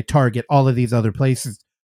Best Buy, Target, all of these other places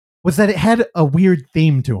was that it had a weird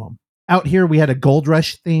theme to them. Out here, we had a Gold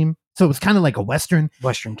Rush theme. So it was kind of like a Western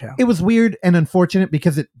town. It was weird and unfortunate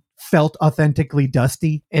because it felt authentically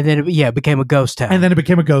dusty. And then it became a ghost town. And then it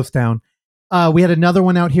became a ghost town. We had another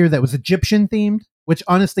one out here that was Egyptian themed, which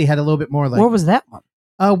honestly had a little bit more like. Where was that one?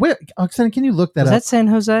 Where, Oksana, can you look that Was up? that San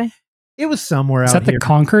Jose It was somewhere Is out that here. the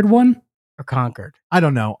Concord one? or Concord? I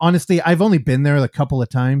don't know. Honestly, I've only been there a couple of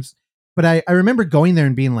times, but I remember going there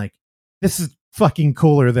and being like, this is fucking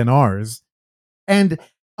cooler than ours. And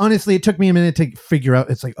honestly, it took me a minute to figure out.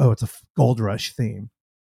 It's like, oh, it's a Gold Rush theme.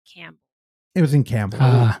 Campbell. It was in Campbell.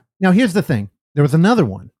 Ah. Now, here's the thing. There was another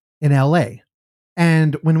one in LA.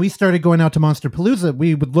 And when we started going out to Monster Palooza,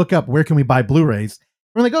 we would look up where can we buy Blu-rays.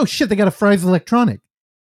 We're like, oh shit, they got a Fry's Electronic.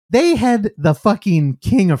 They had the fucking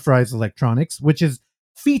king of Fry's Electronics, which is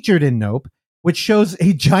featured in Nope, which shows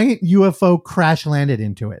a giant UFO crash landed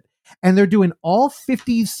into it. And they're doing all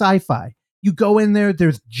 50s sci-fi. You go in there,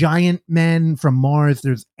 there's giant men from Mars.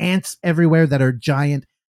 There's ants everywhere that are giant.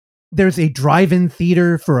 There's a drive-in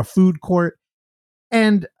theater for a food court.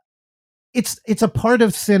 And it's a part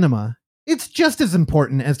of cinema. It's just as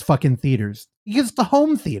important as fucking theaters. It's the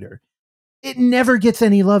home theater. It never gets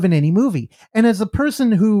any love in any movie. And as a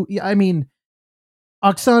person who, I mean,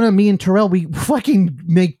 Oksana, me, and Terrell, we fucking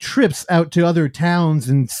make trips out to other towns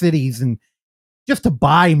and cities and just to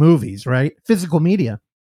buy movies, right? Physical media.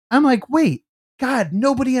 I'm like, wait, God,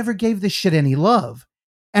 nobody ever gave this shit any love.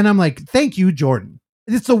 And I'm like, thank you, Jordan.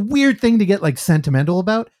 It's a weird thing to get like sentimental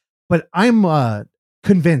about, but I'm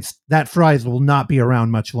convinced that Fry's will not be around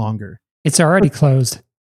much longer. It's already closed.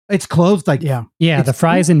 It's closed like Yeah. Yeah, It's- the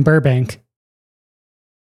Fry's in Burbank.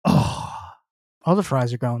 Oh, All the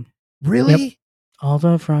fries are gone. really? All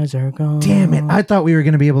the fries are gone. Damn it. I thought we were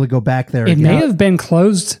going to be able to go back there. It again. may have been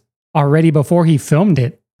closed already before he filmed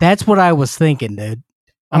it. That's what I was thinking, dude.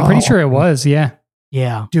 I'm pretty Oh. sure it was, yeah.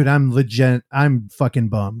 Yeah. Dude, I'm fucking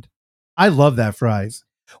bummed. I love that Fry's.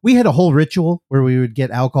 We had a whole ritual where we would get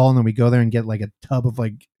alcohol and then we go there and get like a tub of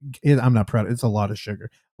like, I'm not proud. It's a lot of sugar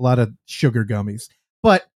gummies,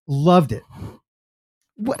 but loved it.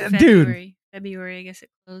 What, dude, February, I guess it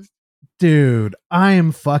closed. dude, I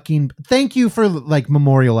am fucking, thank you for like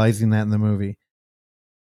memorializing that in the movie.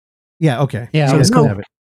 Yeah. Okay. Yeah, You it was guys can cool.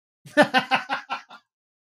 have it.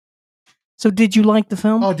 So did you like the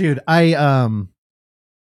film? Oh, dude,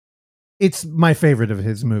 it's my favorite of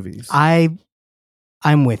his movies.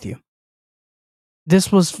 I'm with you.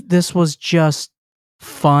 This was just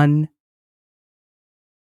fun.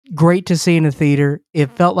 Great to see in a theater. It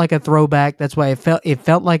felt like a throwback. That's why it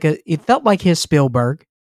felt like his Spielberg.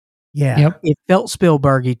 Yeah. Yep. It felt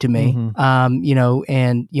Spielbergy to me.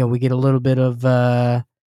 Mhm. We get a little bit of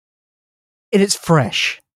it's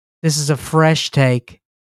fresh. This is a fresh take.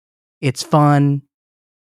 It's fun.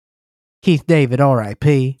 Keith David,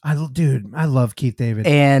 R.I.P. I love Keith David.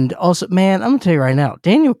 And also, man, I'm gonna tell you right now,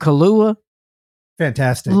 Daniel Kaluuya,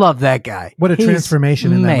 Fantastic. love that guy. What a He's-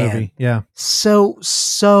 transformation in that man, movie. Yeah.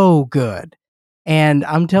 So good. And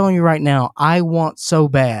I'm telling you right now, I want so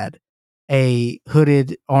bad a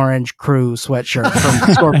hooded orange crew sweatshirt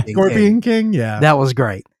from Scorpion King. Scorpion King. Yeah. That was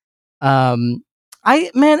great. It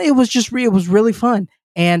was really fun.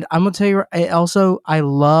 And I'm gonna tell you, I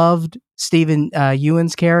loved Stephen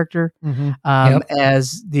Ewan's character Yep.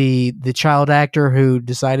 as the child actor who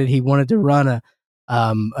decided he wanted to run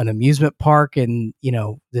an amusement park, and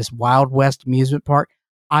this Wild West amusement park.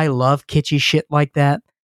 I love kitschy shit like that.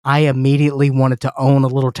 I immediately wanted to own a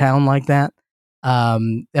little town like that.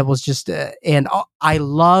 That was just, and I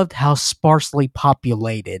loved how sparsely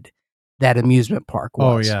populated that amusement park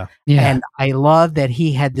was. Oh yeah. Yeah. And I love that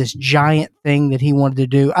he had this giant thing that he wanted to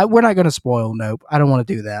do. We're not going to spoil Nope. I don't want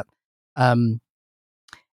to do that. And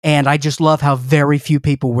I just love how very few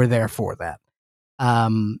people were there for that.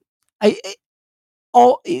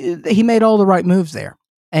 He made all the right moves there.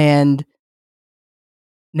 And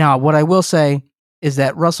now what I will say is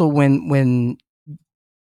that Russell, when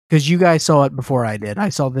because you guys saw it before I did, I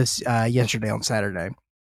saw this yesterday on Saturday,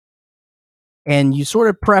 and you sort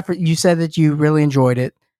of you said that you really enjoyed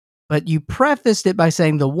it, but you prefaced it by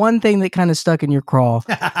saying the one thing that kind of stuck in your craw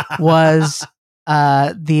was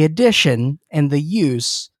the addition and the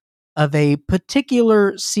use of a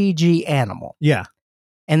particular CG animal. Yeah.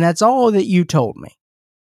 And that's all that you told me.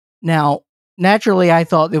 Now, naturally, I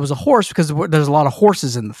thought it was a horse because there's a lot of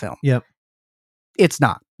horses in the film. Yep. It's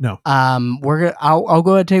not. No. I'll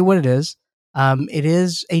go ahead and tell you what it is. It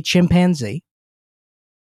is a chimpanzee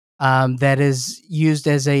that is used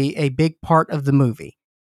as a big part of the movie.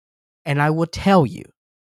 And I will tell you,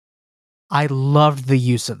 I loved the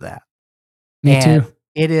use of that. Me And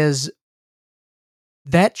too.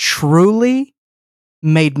 that truly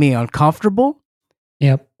made me uncomfortable.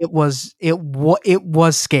 Yep. It was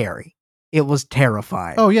scary. It was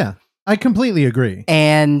terrifying. Oh yeah. I completely agree.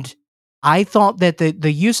 And I thought that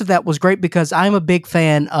the use of that was great because I'm a big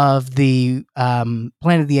fan of the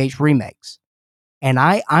Planet of the Apes remakes. And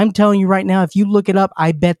I'm telling you right now, if you look it up,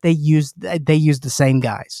 I bet they used the same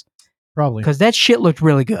guys. Probably. Because that shit looked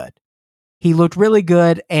really good. He looked really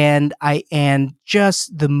good, and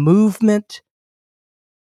just the movement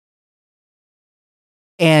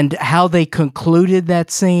and how they concluded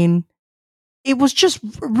that scene, it was just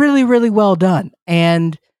really, really well done.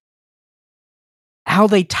 And how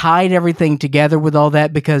they tied everything together with all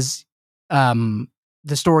that, because the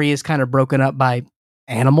story is kind of broken up by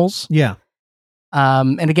animals. Yeah.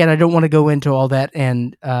 And again, I don't want to go into all that,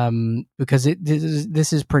 and because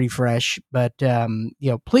this is pretty fresh, but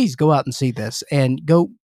please go out and see this and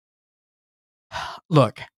go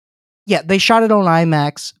look. Yeah, they shot it on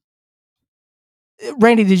IMAX.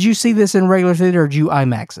 Randy, did you see this in regular theater or did you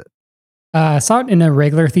IMAX it? I saw it in a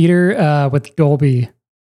regular theater with Dolby.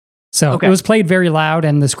 So Okay. it was played very loud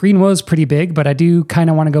and the screen was pretty big, but I do kind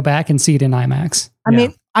of want to go back and see it in IMAX. I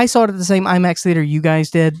mean, I saw it at the same IMAX theater you guys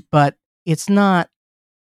did, but it's not.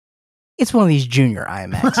 It's one of these junior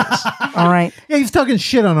IMAXs. All right. Yeah, he's talking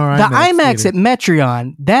shit on our The IMAX. IMAX theater. at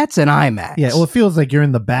Metreon, that's an IMAX. Yeah, well, it feels like you're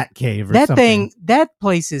in the Bat Cave or that something. that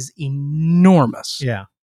place is enormous. Yeah.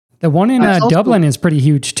 The one in That's also- Dublin is pretty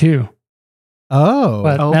huge too. Oh.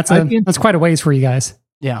 But that's quite a ways for you guys.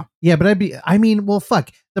 Yeah. Yeah, but well,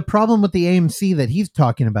 fuck. The problem with the AMC that he's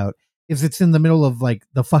talking about is it's in the middle of like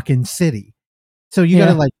the fucking city. So you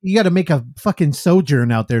gotta make a fucking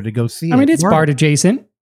sojourn out there to go see it. I mean, it's BART adjacent.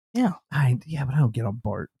 Yeah. but I don't get on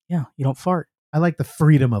BART. Yeah. You don't fart. I like the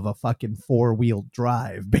freedom of a fucking 4-wheel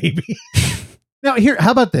drive, baby. Now,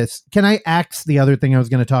 how about this? Can I axe the other thing I was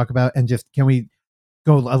going to talk about and can we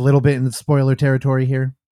go a little bit in the spoiler territory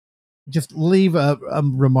here? Just leave a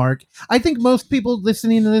remark. I think most people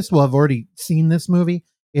listening to this will have already seen this movie.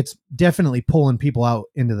 It's definitely pulling people out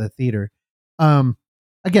into the theater.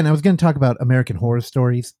 Again, I was going to talk about American Horror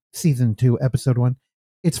Stories, season 2, episode 1.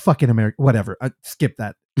 It's fucking American. Whatever. Skip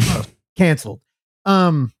that. Canceled.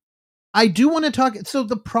 I do want to talk. So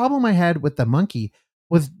the problem I had with the monkey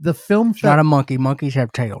was the film. It's not a monkey. Monkeys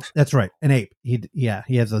have tails. That's right. An ape. He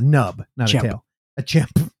has a nub, not Chimp. a tail. A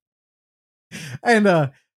chimp. And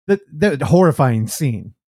the horrifying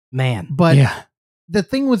scene. Man. But yeah. the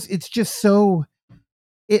thing was, it's just so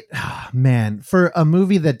man, for a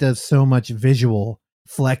movie that does so much visual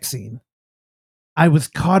flexing, I was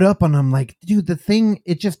caught up on. I'm like, dude, the thing,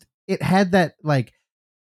 it had that like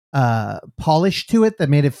polish to it that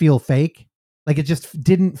made it feel fake. Like it just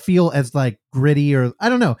didn't feel as like gritty, or I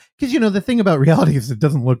don't know, because the thing about reality is it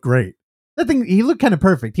doesn't look great. That thing, he looked kind of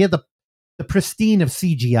perfect. He had the pristine of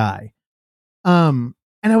CGI. And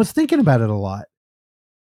I was thinking about it a lot,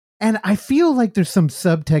 and I feel like there's some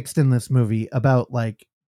subtext in this movie about like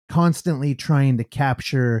constantly trying to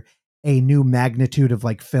capture a new magnitude of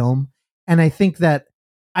like film. And I think that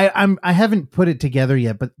I haven't put it together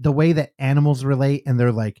yet, but the way that animals relate and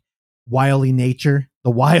their like wily nature,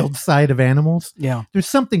 the wild side of animals, Yeah. there's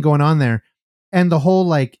something going on there. And the whole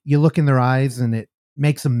like you look in their eyes and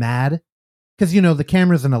makes him mad. Because, you know, the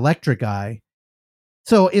camera's an electric eye.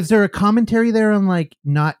 So is there a commentary there on like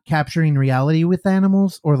not capturing reality with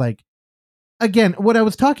animals? Or like, again, what I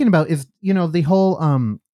was talking about is, you know, the whole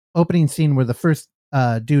opening scene where the first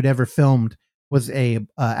dude ever filmed was a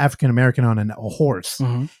African-American on a horse.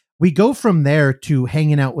 Mhm. We go from there to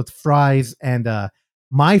hanging out with Fries and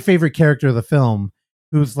my favorite character of the film,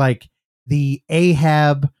 who's like the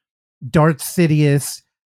Ahab, Darth Sidious,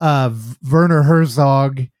 Werner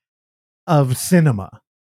Herzog of cinema,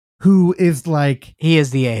 who is like, He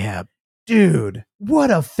is the Ahab. dude,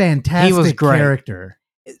 what a fantastic great. character.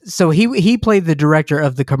 So he played the director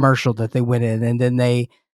of the commercial that they went in, and then they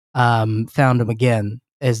found him again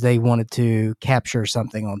as they wanted to capture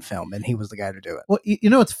something on film, and he was the guy to do it. Well, you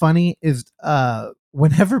know what's funny is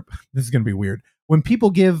whenever this is going to be weird when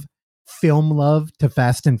people give film love to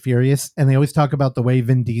Fast and Furious, and they always talk about the way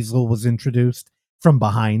Vin Diesel was introduced from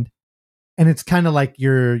behind, and it's kind of like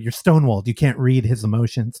you're stonewalled. You can't read his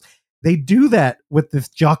emotions. They do that with this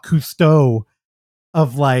Jacques Cousteau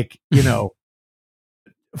of like, you know,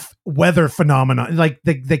 weather phenomenon, like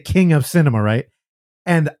the king of cinema, right?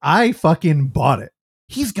 And I fucking bought it.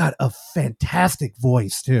 He's got a fantastic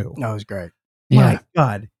voice too. That was great. My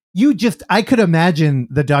God. I could imagine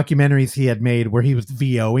the documentaries he had made where he was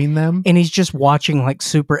VOing them. And he's just watching like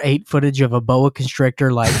Super 8 footage of a boa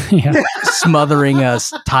constrictor like Yeah. smothering a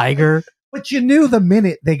tiger. But you knew the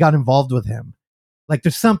minute they got involved with him, like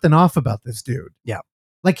there's something off about this dude. Yeah.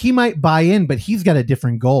 Like he might buy in, but he's got a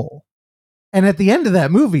different goal. And at the end of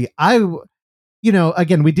that movie, you know,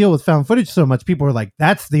 again, we deal with found footage so much. People are like,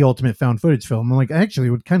 that's the ultimate found footage film. I'm like, actually,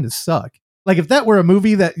 it would kind of suck. Like if that were a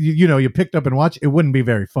movie that, you know, you picked up and watched, it wouldn't be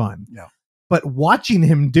very fun. No. But watching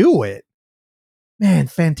him do it, man,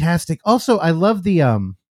 fantastic. Also, I love the,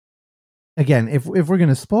 again, if we're going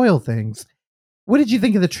to spoil things, what did you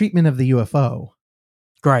think of the treatment of the UFO?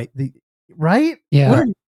 Great. Right? Yeah.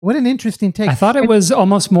 What an interesting take. I thought it was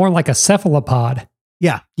almost more like a cephalopod.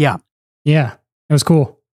 Yeah. Yeah. Yeah. It was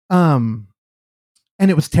cool. And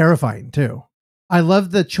it was terrifying too. I love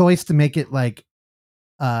the choice to make it like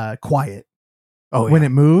quiet. Oh, when yeah. it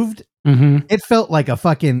moved, Mm-hmm. it felt like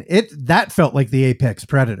that felt like the apex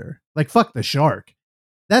predator. Like fuck the shark.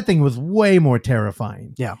 That thing was way more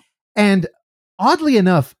terrifying. Yeah. And oddly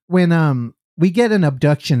enough, when we get an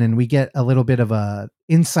abduction and we get a little bit of a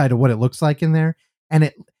insight of what it looks like in there,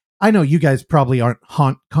 and I know you guys probably aren't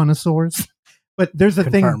haunt connoisseurs, but there's a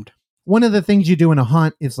thing. Confirmed. One of the things you do in a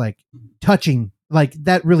haunt is like touching, like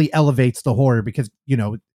that really elevates the horror because, you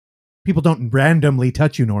know, people don't randomly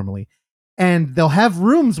touch you normally. And they'll have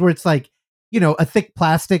rooms where it's like, you know, a thick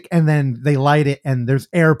plastic and then they light it and there's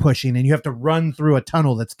air pushing and you have to run through a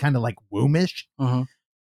tunnel that's kind of like wombish. Mhm.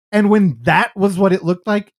 And when that was what it looked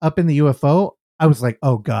like up in the UFO, I was like,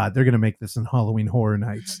 oh God, they're going to make this in Halloween Horror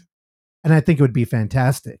Nights. And I think it would be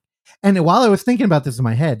fantastic. And while I was thinking about this in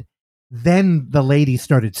my head, then the lady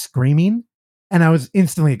started screaming and I was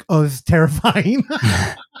instantly like, oh, this is terrifying.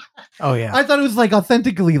 Oh, yeah. I thought it was like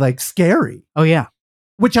authentically like scary, Oh, yeah.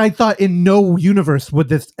 which I thought in no universe would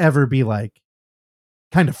this ever be like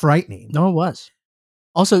kind of frightening. No, it was.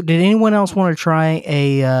 Also, did anyone else want to try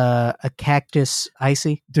a cactus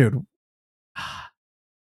icy? Dude.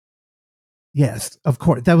 Yes, of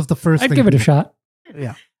course. That was the first I'd thing. give it a shot.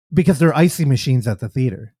 Yeah. Because there are icy machines at the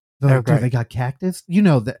theater. They're They're like, "Dude, great. they got cactus? You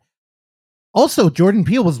know that. Also, Jordan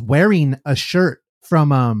Peele was wearing a shirt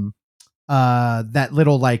from that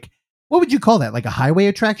little like, what would you call that? Like a highway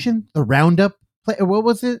attraction? The Roundup? What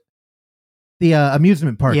was it? The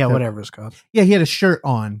amusement park. Yeah, whatever it's called. Yeah, he had a shirt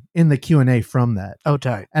on in the Q&A from that. Oh,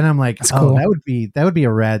 tight. And I'm like, That's oh, cool. that would be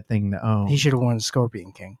a rad thing to own. He should have won the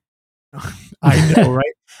Scorpion King. I know,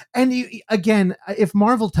 right? And again, if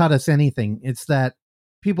Marvel taught us anything, it's that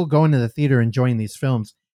people going to the theater enjoying these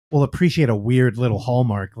films will appreciate a weird little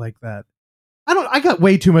hallmark like that. I got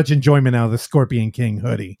way too much enjoyment out of the Scorpion King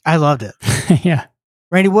hoodie. I loved it. Yeah.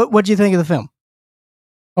 Randy, what'd you think of the film?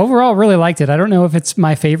 Overall, really liked it. I don't know if it's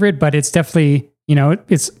my favorite, but it's definitely, you know,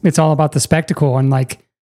 it's all about the spectacle and like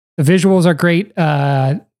the visuals are great.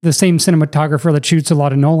 The same cinematographer that shoots a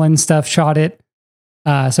lot of Nolan stuff shot it.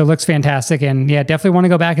 So it looks fantastic. And yeah, definitely want to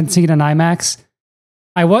go back and see it in IMAX.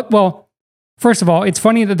 Well, first of all, it's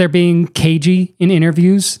funny that they're being cagey in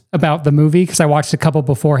interviews about the movie because I watched a couple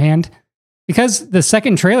beforehand. Because the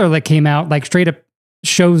second trailer that came out, like straight up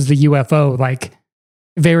shows the UFO like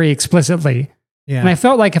very explicitly. Yeah. And I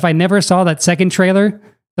felt like if I never saw that second trailer,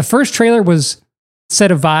 the first trailer was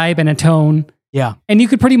set a vibe and a tone. Yeah. And you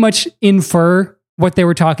could pretty much infer what they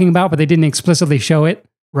were talking about, but they didn't explicitly show it.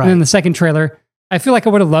 Right. And then the second trailer, I feel like I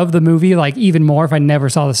would have loved the movie like even more if I never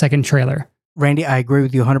saw the second trailer. Randy, I agree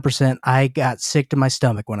with you 100%. I got sick to my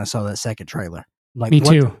stomach when I saw that second trailer. Like, Me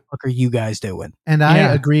what too. the fuck are you guys doing? And I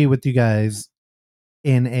Yeah. agree with you guys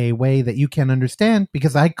in a way that you can understand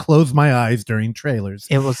because I close my eyes during trailers.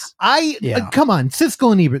 It was Come on,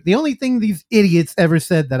 Siskel and Ebert. The only thing these idiots ever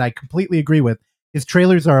said that I completely agree with is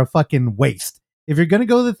trailers are a fucking waste. If you're going to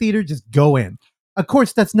go to the theater, just go in. Of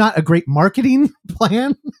course, that's not a great marketing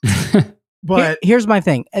plan, but here's my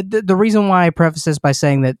thing. The reason why I preface this by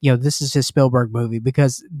saying that, this is his Spielberg movie,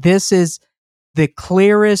 because this is the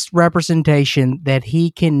clearest representation that he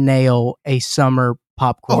can nail a summer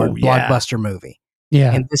popcorn blockbuster movie.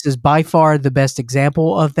 Yeah. And this is by far the best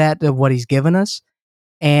example of that, of what he's given us.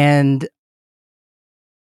 And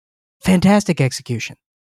fantastic execution.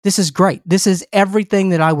 This is great. This is everything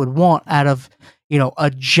that I would want out of,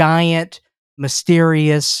 a giant,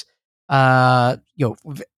 mysterious, up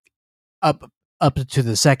to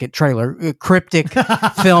the second trailer, cryptic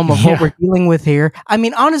film of what we're dealing with here. I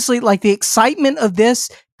mean, honestly, like the excitement of this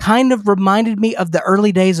kind of reminded me of the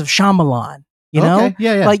early days of Shyamalan. You know,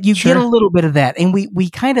 yeah. like you get a little bit of that, and we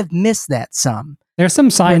kind of miss that some. There's some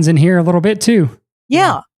signs in here a little bit too.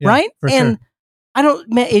 Yeah, right. Sure. And I don't.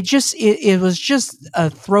 Man, it was just a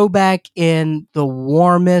throwback in the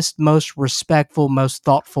warmest, most respectful, most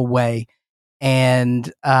thoughtful way, and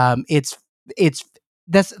that's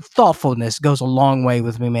thoughtfulness goes a long way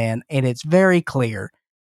with me, man. And it's very clear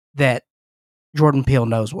that Jordan Peele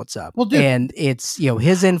knows what's up. Well, dude. And it's,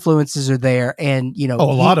 his influences are there, and, a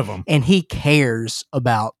lot of them. And he cares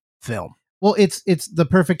about film. Well, it's the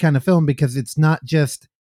perfect kind of film because it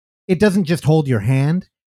doesn't just hold your hand.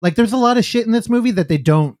 Like there's a lot of shit in this movie that they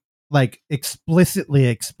don't like explicitly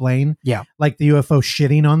explain. Yeah. Like the UFO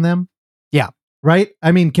shitting on them. Yeah. Right?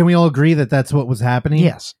 I mean, can we all agree that that's what was happening?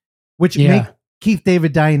 Yes. Which make Keith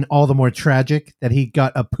David dying all the more tragic that he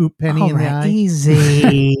got a poop penny in the eye.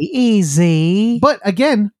 Easy. But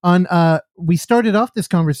again, we started off this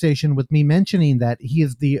conversation with me mentioning that he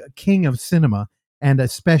is the king of cinema and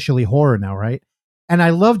especially horror now, right? And I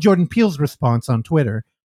love Jordan Peele's response on Twitter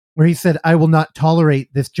where he said, "I will not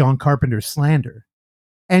tolerate this John Carpenter slander."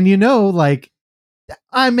 And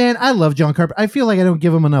I love John Carpenter. I feel like I don't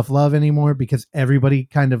give him enough love anymore because everybody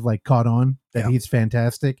kind of like caught on that he's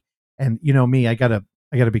fantastic. And me, I gotta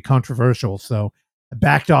be controversial, so I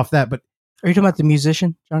backed off that. But are you talking about the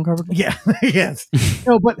musician, John Carpenter? Yeah, yes.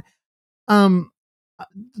 No, but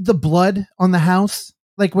the blood on the house,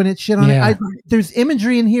 like when it's shit on it, there's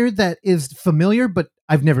imagery in here that is familiar, but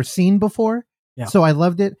I've never seen before. Yeah. So I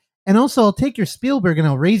loved it. And also, I'll take your Spielberg and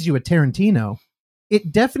I'll raise you a Tarantino.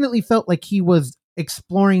 It definitely felt like he was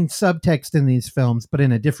exploring subtext in these films, but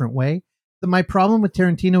in a different way. My problem with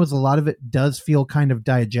Tarantino is a lot of it does feel kind of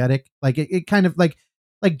diegetic. Like it kind of like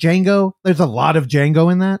Django. There's a lot of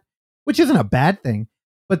Django in that, which isn't a bad thing.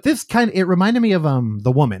 But this it reminded me of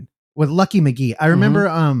The Woman with Lucky McGee. I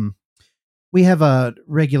remember we have a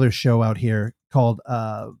regular show out here called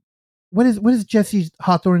what is Jesse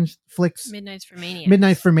Hawthorne's flicks? Midnights for Maniacs.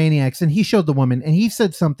 Midnight for Maniacs, and he showed The Woman, and he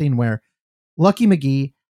said something where Lucky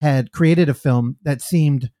McGee had created a film that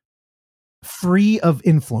seemed free of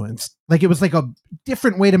influence. Like it was like a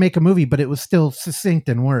different way to make a movie, but it was still succinct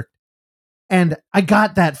and worked. And I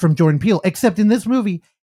got that from Jordan Peele, except in this movie,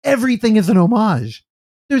 everything is an homage.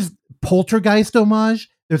 There's Poltergeist homage.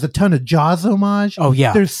 There's a ton of Jaws homage. Oh,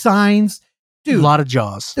 yeah. There's Signs. Dude, a lot of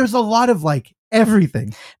Jaws. There's a lot of like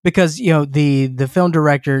everything. Because, the film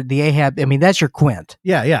director, the Ahab, I mean, that's your Quint.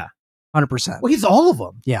 Yeah. 100%. Well, he's all of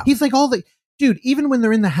them. Yeah. He's like all the... Dude, even when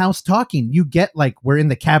they're in the house talking, you get like we're in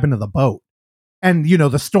the cabin of the boat. And,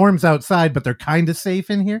 the storm's outside, but they're kind of safe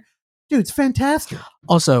in here. Dude, it's fantastic.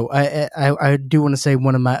 Also, I do want to say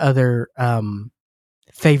one of my other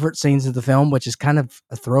favorite scenes of the film, which is kind of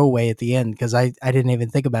a throwaway at the end, because I didn't even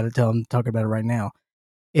think about it until I'm talking about it right now,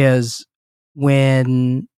 is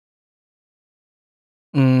when...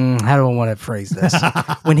 how do I want to phrase this?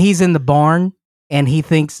 When he's in the barn and he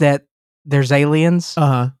thinks that there's aliens.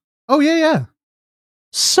 Uh-huh. Oh, yeah.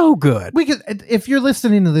 So good. We could, if you're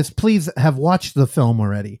listening to this, please have watched the film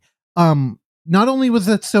already. Not only was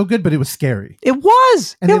it so good, but it was scary. It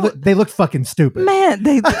was, and they looked fucking stupid. Man,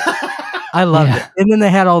 I loved it. And then they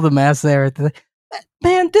had all the masks there.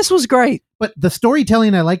 Man, this was great. But the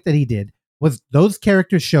storytelling I liked that he did was those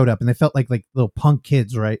characters showed up and they felt like little punk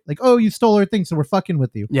kids, right? Like, oh, you stole our thing, so we're fucking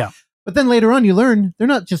with you. Yeah. But then later on, you learn they're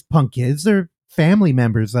not just punk kids; they're family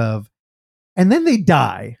members of, and then they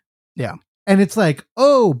die. Yeah. And it's like,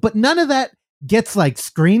 oh, but none of that gets like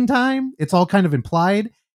screen time. It's all kind of implied.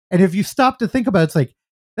 And if you stop to think about it, it's like,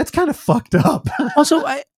 that's kind of fucked up. Also,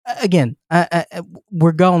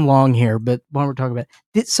 we're going long here, but while we're talking about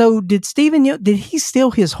it, did Steven, did he steal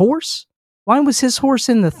his horse? Why was his horse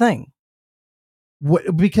in the thing?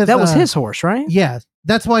 Because That was his horse, right? Yeah,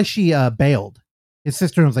 that's why she bailed. His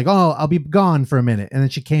sister was like, "Oh, I'll be gone for a minute," and then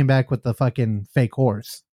she came back with the fucking fake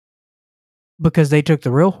horse. Because they took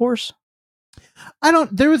the real horse?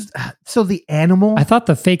 The animal. I thought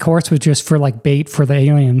the fake horse was just for like bait for the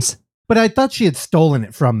aliens. But I thought she had stolen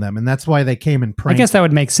it from them, and that's why they came and pranked. I guess that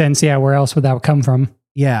would make sense. Yeah, where else would that come from?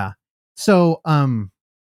 Yeah. So,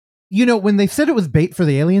 when they said it was bait for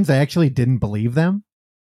the aliens, I actually didn't believe them.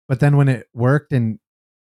 But then when it worked, and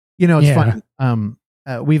it's fun.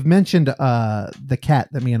 We've mentioned the cat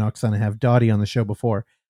that me and Oksana have, Dottie, on the show before.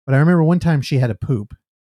 But I remember one time she had a poop,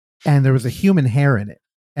 and there was a human hair in it,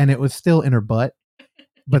 and it was still in her butt,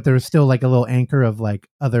 but there was still like a little anchor of like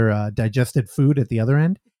other digested food at the other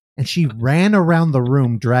end. And she ran around the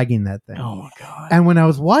room dragging that thing. Oh my God. And when I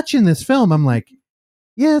was watching this film, I'm like,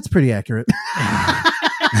 yeah, it's pretty accurate.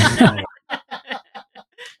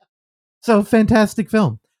 So fantastic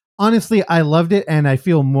film. Honestly, I loved it, and I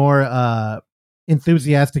feel more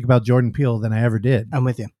enthusiastic about Jordan Peele than I ever did. I'm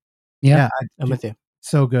with you. Yeah. I'm with you.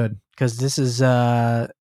 So good. Because this is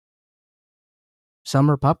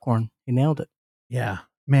summer popcorn. He nailed it. Yeah,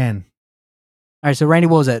 man. All right, so Randy,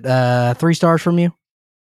 what was it? 3 stars from you?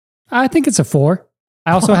 I think it's a 4.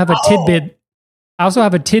 I also have a tidbit. I also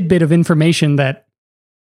have a tidbit of information that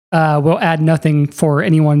will add nothing for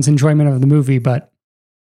anyone's enjoyment of the movie, but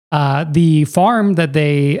the farm that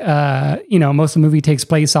they, most of the movie takes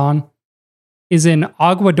place on is in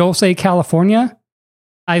Agua Dulce, California.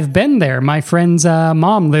 I've been there. My friend's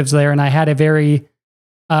mom lives there, and I had a very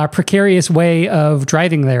precarious way of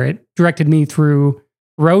driving there. It directed me through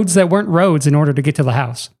roads that weren't roads in order to get to the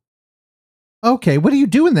house. Okay, what do you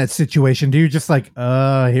do in that situation? Do you just like,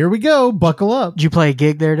 here we go, buckle up? Did you play a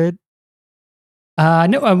gig there, dude?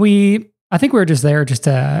 No, I think we were just there just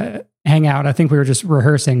to hang out. I think we were just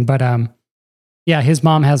rehearsing, but yeah, his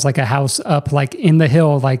mom has like a house up like in the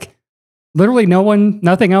hill, like literally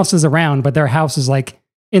nothing else is around, but their house is like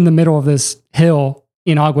in the middle of this hill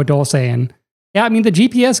in Agua Dulce. And yeah, I mean, the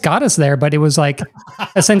GPS got us there, but it was like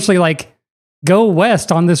essentially like go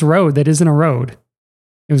west on this road that isn't a road.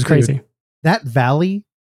 It was crazy. Dude, that valley,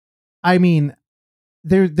 I mean,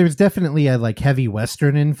 there's definitely a like heavy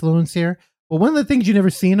Western influence here. But one of the things you never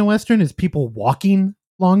see in a Western is people walking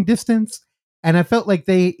long distance. And I felt like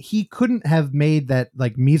he couldn't have made that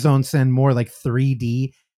like mise-en-scène more like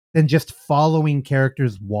 3D than just following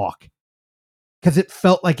characters walk. Because it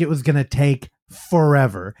felt like it was going to take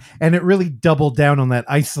forever. And it really doubled down on that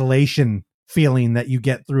isolation feeling that you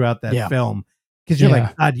get throughout that film. Because you're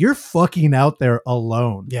like, God, you're fucking out there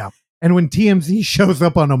alone. Yeah. And when TMZ shows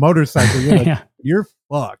up on a motorcycle, you're like, you're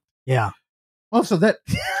fucked. Yeah. Also, that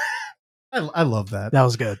I love that. That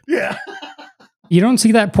was good. Yeah. You don't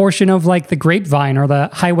see that portion of like the Grapevine or the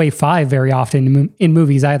Highway 5 very often in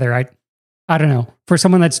movies either. I don't know. For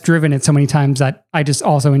someone that's driven it so many times, that I just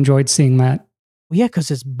also enjoyed seeing that. Well, yeah, because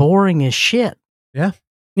it's boring as shit. Yeah.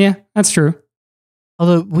 Yeah, that's true.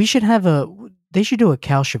 Although they should do a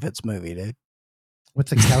Kalshevitz movie, dude.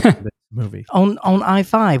 What's a Kalshevitz movie? On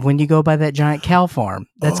I-5, when you go by that giant cow farm,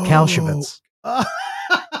 that's Kalshevitz.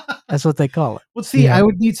 That's what they call it. Well, see, I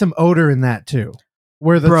would need some odor in that too.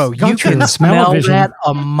 Where the Bro, you can smell that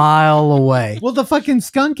a mile away. Well, the fucking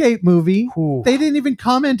Skunk Ape movie, they didn't even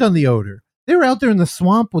comment on the odor. They were out there in the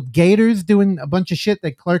swamp with gators doing a bunch of shit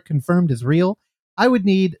that Clark confirmed is real. I would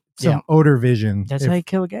need some odor vision. That's how you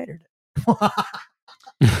kill a gator. All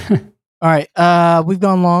right, we've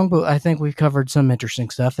gone long, but I think we've covered some interesting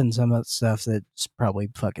stuff and some of the stuff that's probably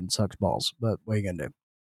fucking sucks balls. But what are you gonna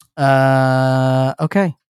do?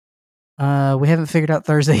 Okay. We haven't figured out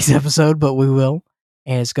Thursday's episode, but we will.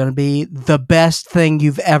 And it's going to be the best thing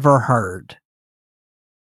you've ever heard.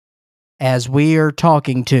 As we are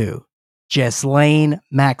talking to Ghislaine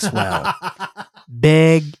Maxwell.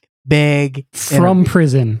 big from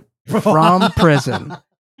prison. From prison.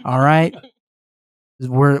 All right.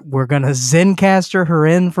 We're going to Zencaster her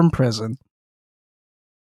in from prison.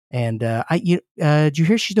 And did you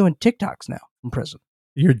hear she's doing TikToks now from prison?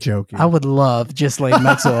 You're joking. I would love Ghislaine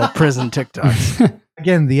Maxwell prison TikToks.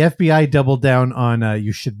 Again, the FBI doubled down on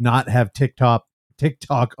you should not have TikTok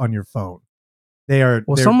on your phone. They're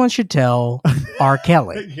someone should tell R.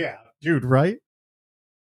 Kelly. Yeah, dude, right?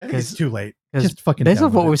 I think it's too late. Just fucking. Based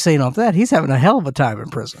on what we're seeing off that, he's having a hell of a time in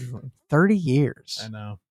prison. 30 years. I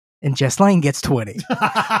know. And Ghislaine gets 20.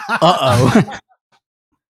 Uh-oh.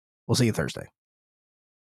 We'll see you Thursday.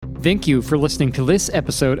 Thank you for listening to this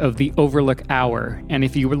episode of The Overlook Hour. And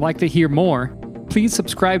if you would like to hear more, please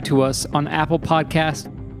subscribe to us on Apple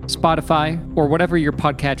Podcasts, Spotify, or whatever your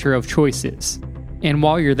podcatcher of choice is. And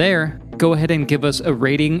while you're there, go ahead and give us a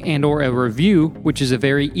rating and or a review, which is a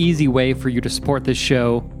very easy way for you to support this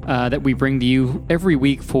show that we bring to you every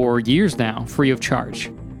week for years now, free of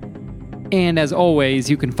charge. And as always,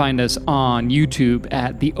 you can find us on YouTube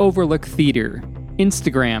at The Overlook Theater,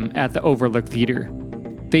 Instagram at The Overlook Theater,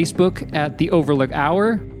 Facebook at The Overlook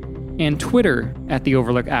Hour, and Twitter at The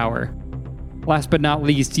Overlook Hour. Last but not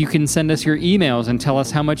least, you can send us your emails and tell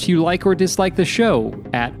us how much you like or dislike the show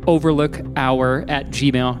at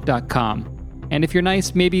overlookhour@gmail.com. And if you're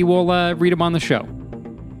nice, maybe we'll read them on the show.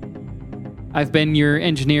 I've been your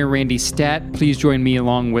engineer, Randy Stat. Please join me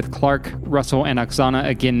along with Clark, Russell, and Oksana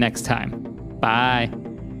again next time. Bye.